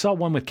of them. I saw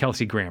one with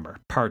Kelsey Grammer,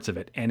 parts of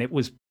it. And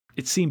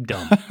it seemed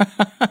dumb.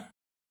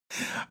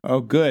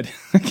 Oh, good.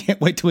 I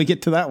can't wait till we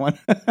get to that one.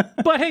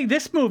 But hey,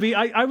 this movie,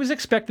 I was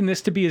expecting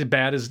this to be as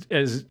bad as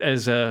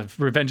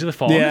Revenge of the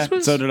Fallen. Yeah, This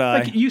was, so did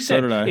I. Like you said,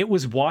 So did I. it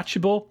was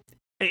watchable.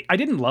 I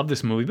didn't love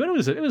this movie, but it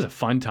was a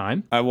fun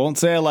time. I won't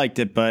say I liked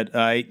it, but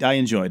I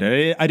enjoyed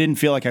it. I didn't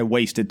feel like I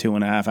wasted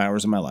 2.5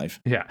 hours of my life.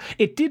 Yeah.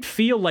 It did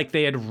feel like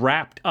they had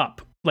wrapped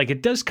up. Like,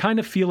 it does kind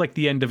of feel like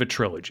the end of a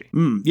trilogy.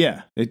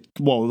 Yeah.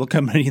 Well, look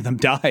how many of them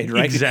died,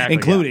 right? Exactly,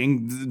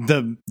 Including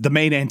the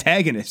main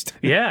antagonist.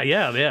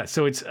 Yeah.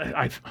 So it's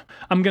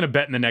I'm going to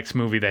bet in the next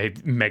movie that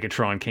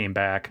Megatron came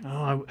back.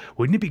 Oh,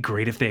 wouldn't it be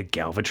great if they had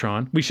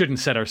Galvatron? We shouldn't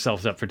set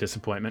ourselves up for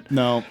disappointment.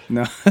 No.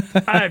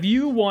 If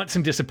you want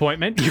some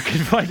disappointment, you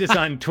can find us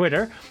on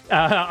Twitter.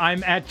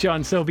 I'm at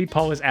John Silby.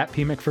 Paul is at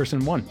P.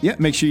 McPherson1. Yeah,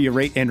 make sure you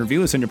rate and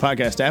review us on your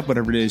podcast app,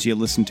 whatever it is you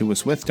listen to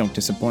us with. Don't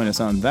disappoint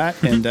us on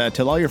that. And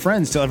tell all your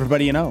friends, tell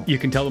everybody you know. You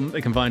can tell them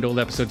they can find old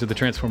episodes of the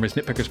Transformers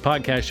Nitpickers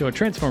podcast show at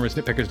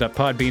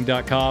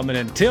transformersnitpickers.podbean.com. And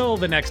until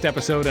the next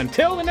episode,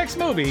 until the next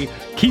movie,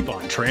 keep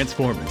on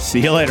transforming.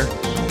 See you later.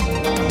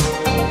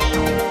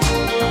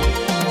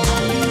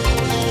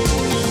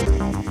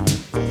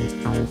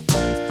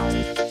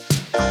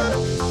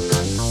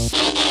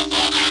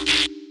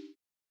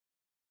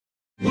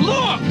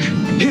 Look!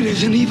 It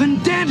isn't even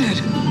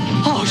dented!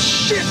 Oh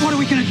shit, what are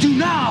we gonna do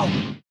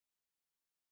now?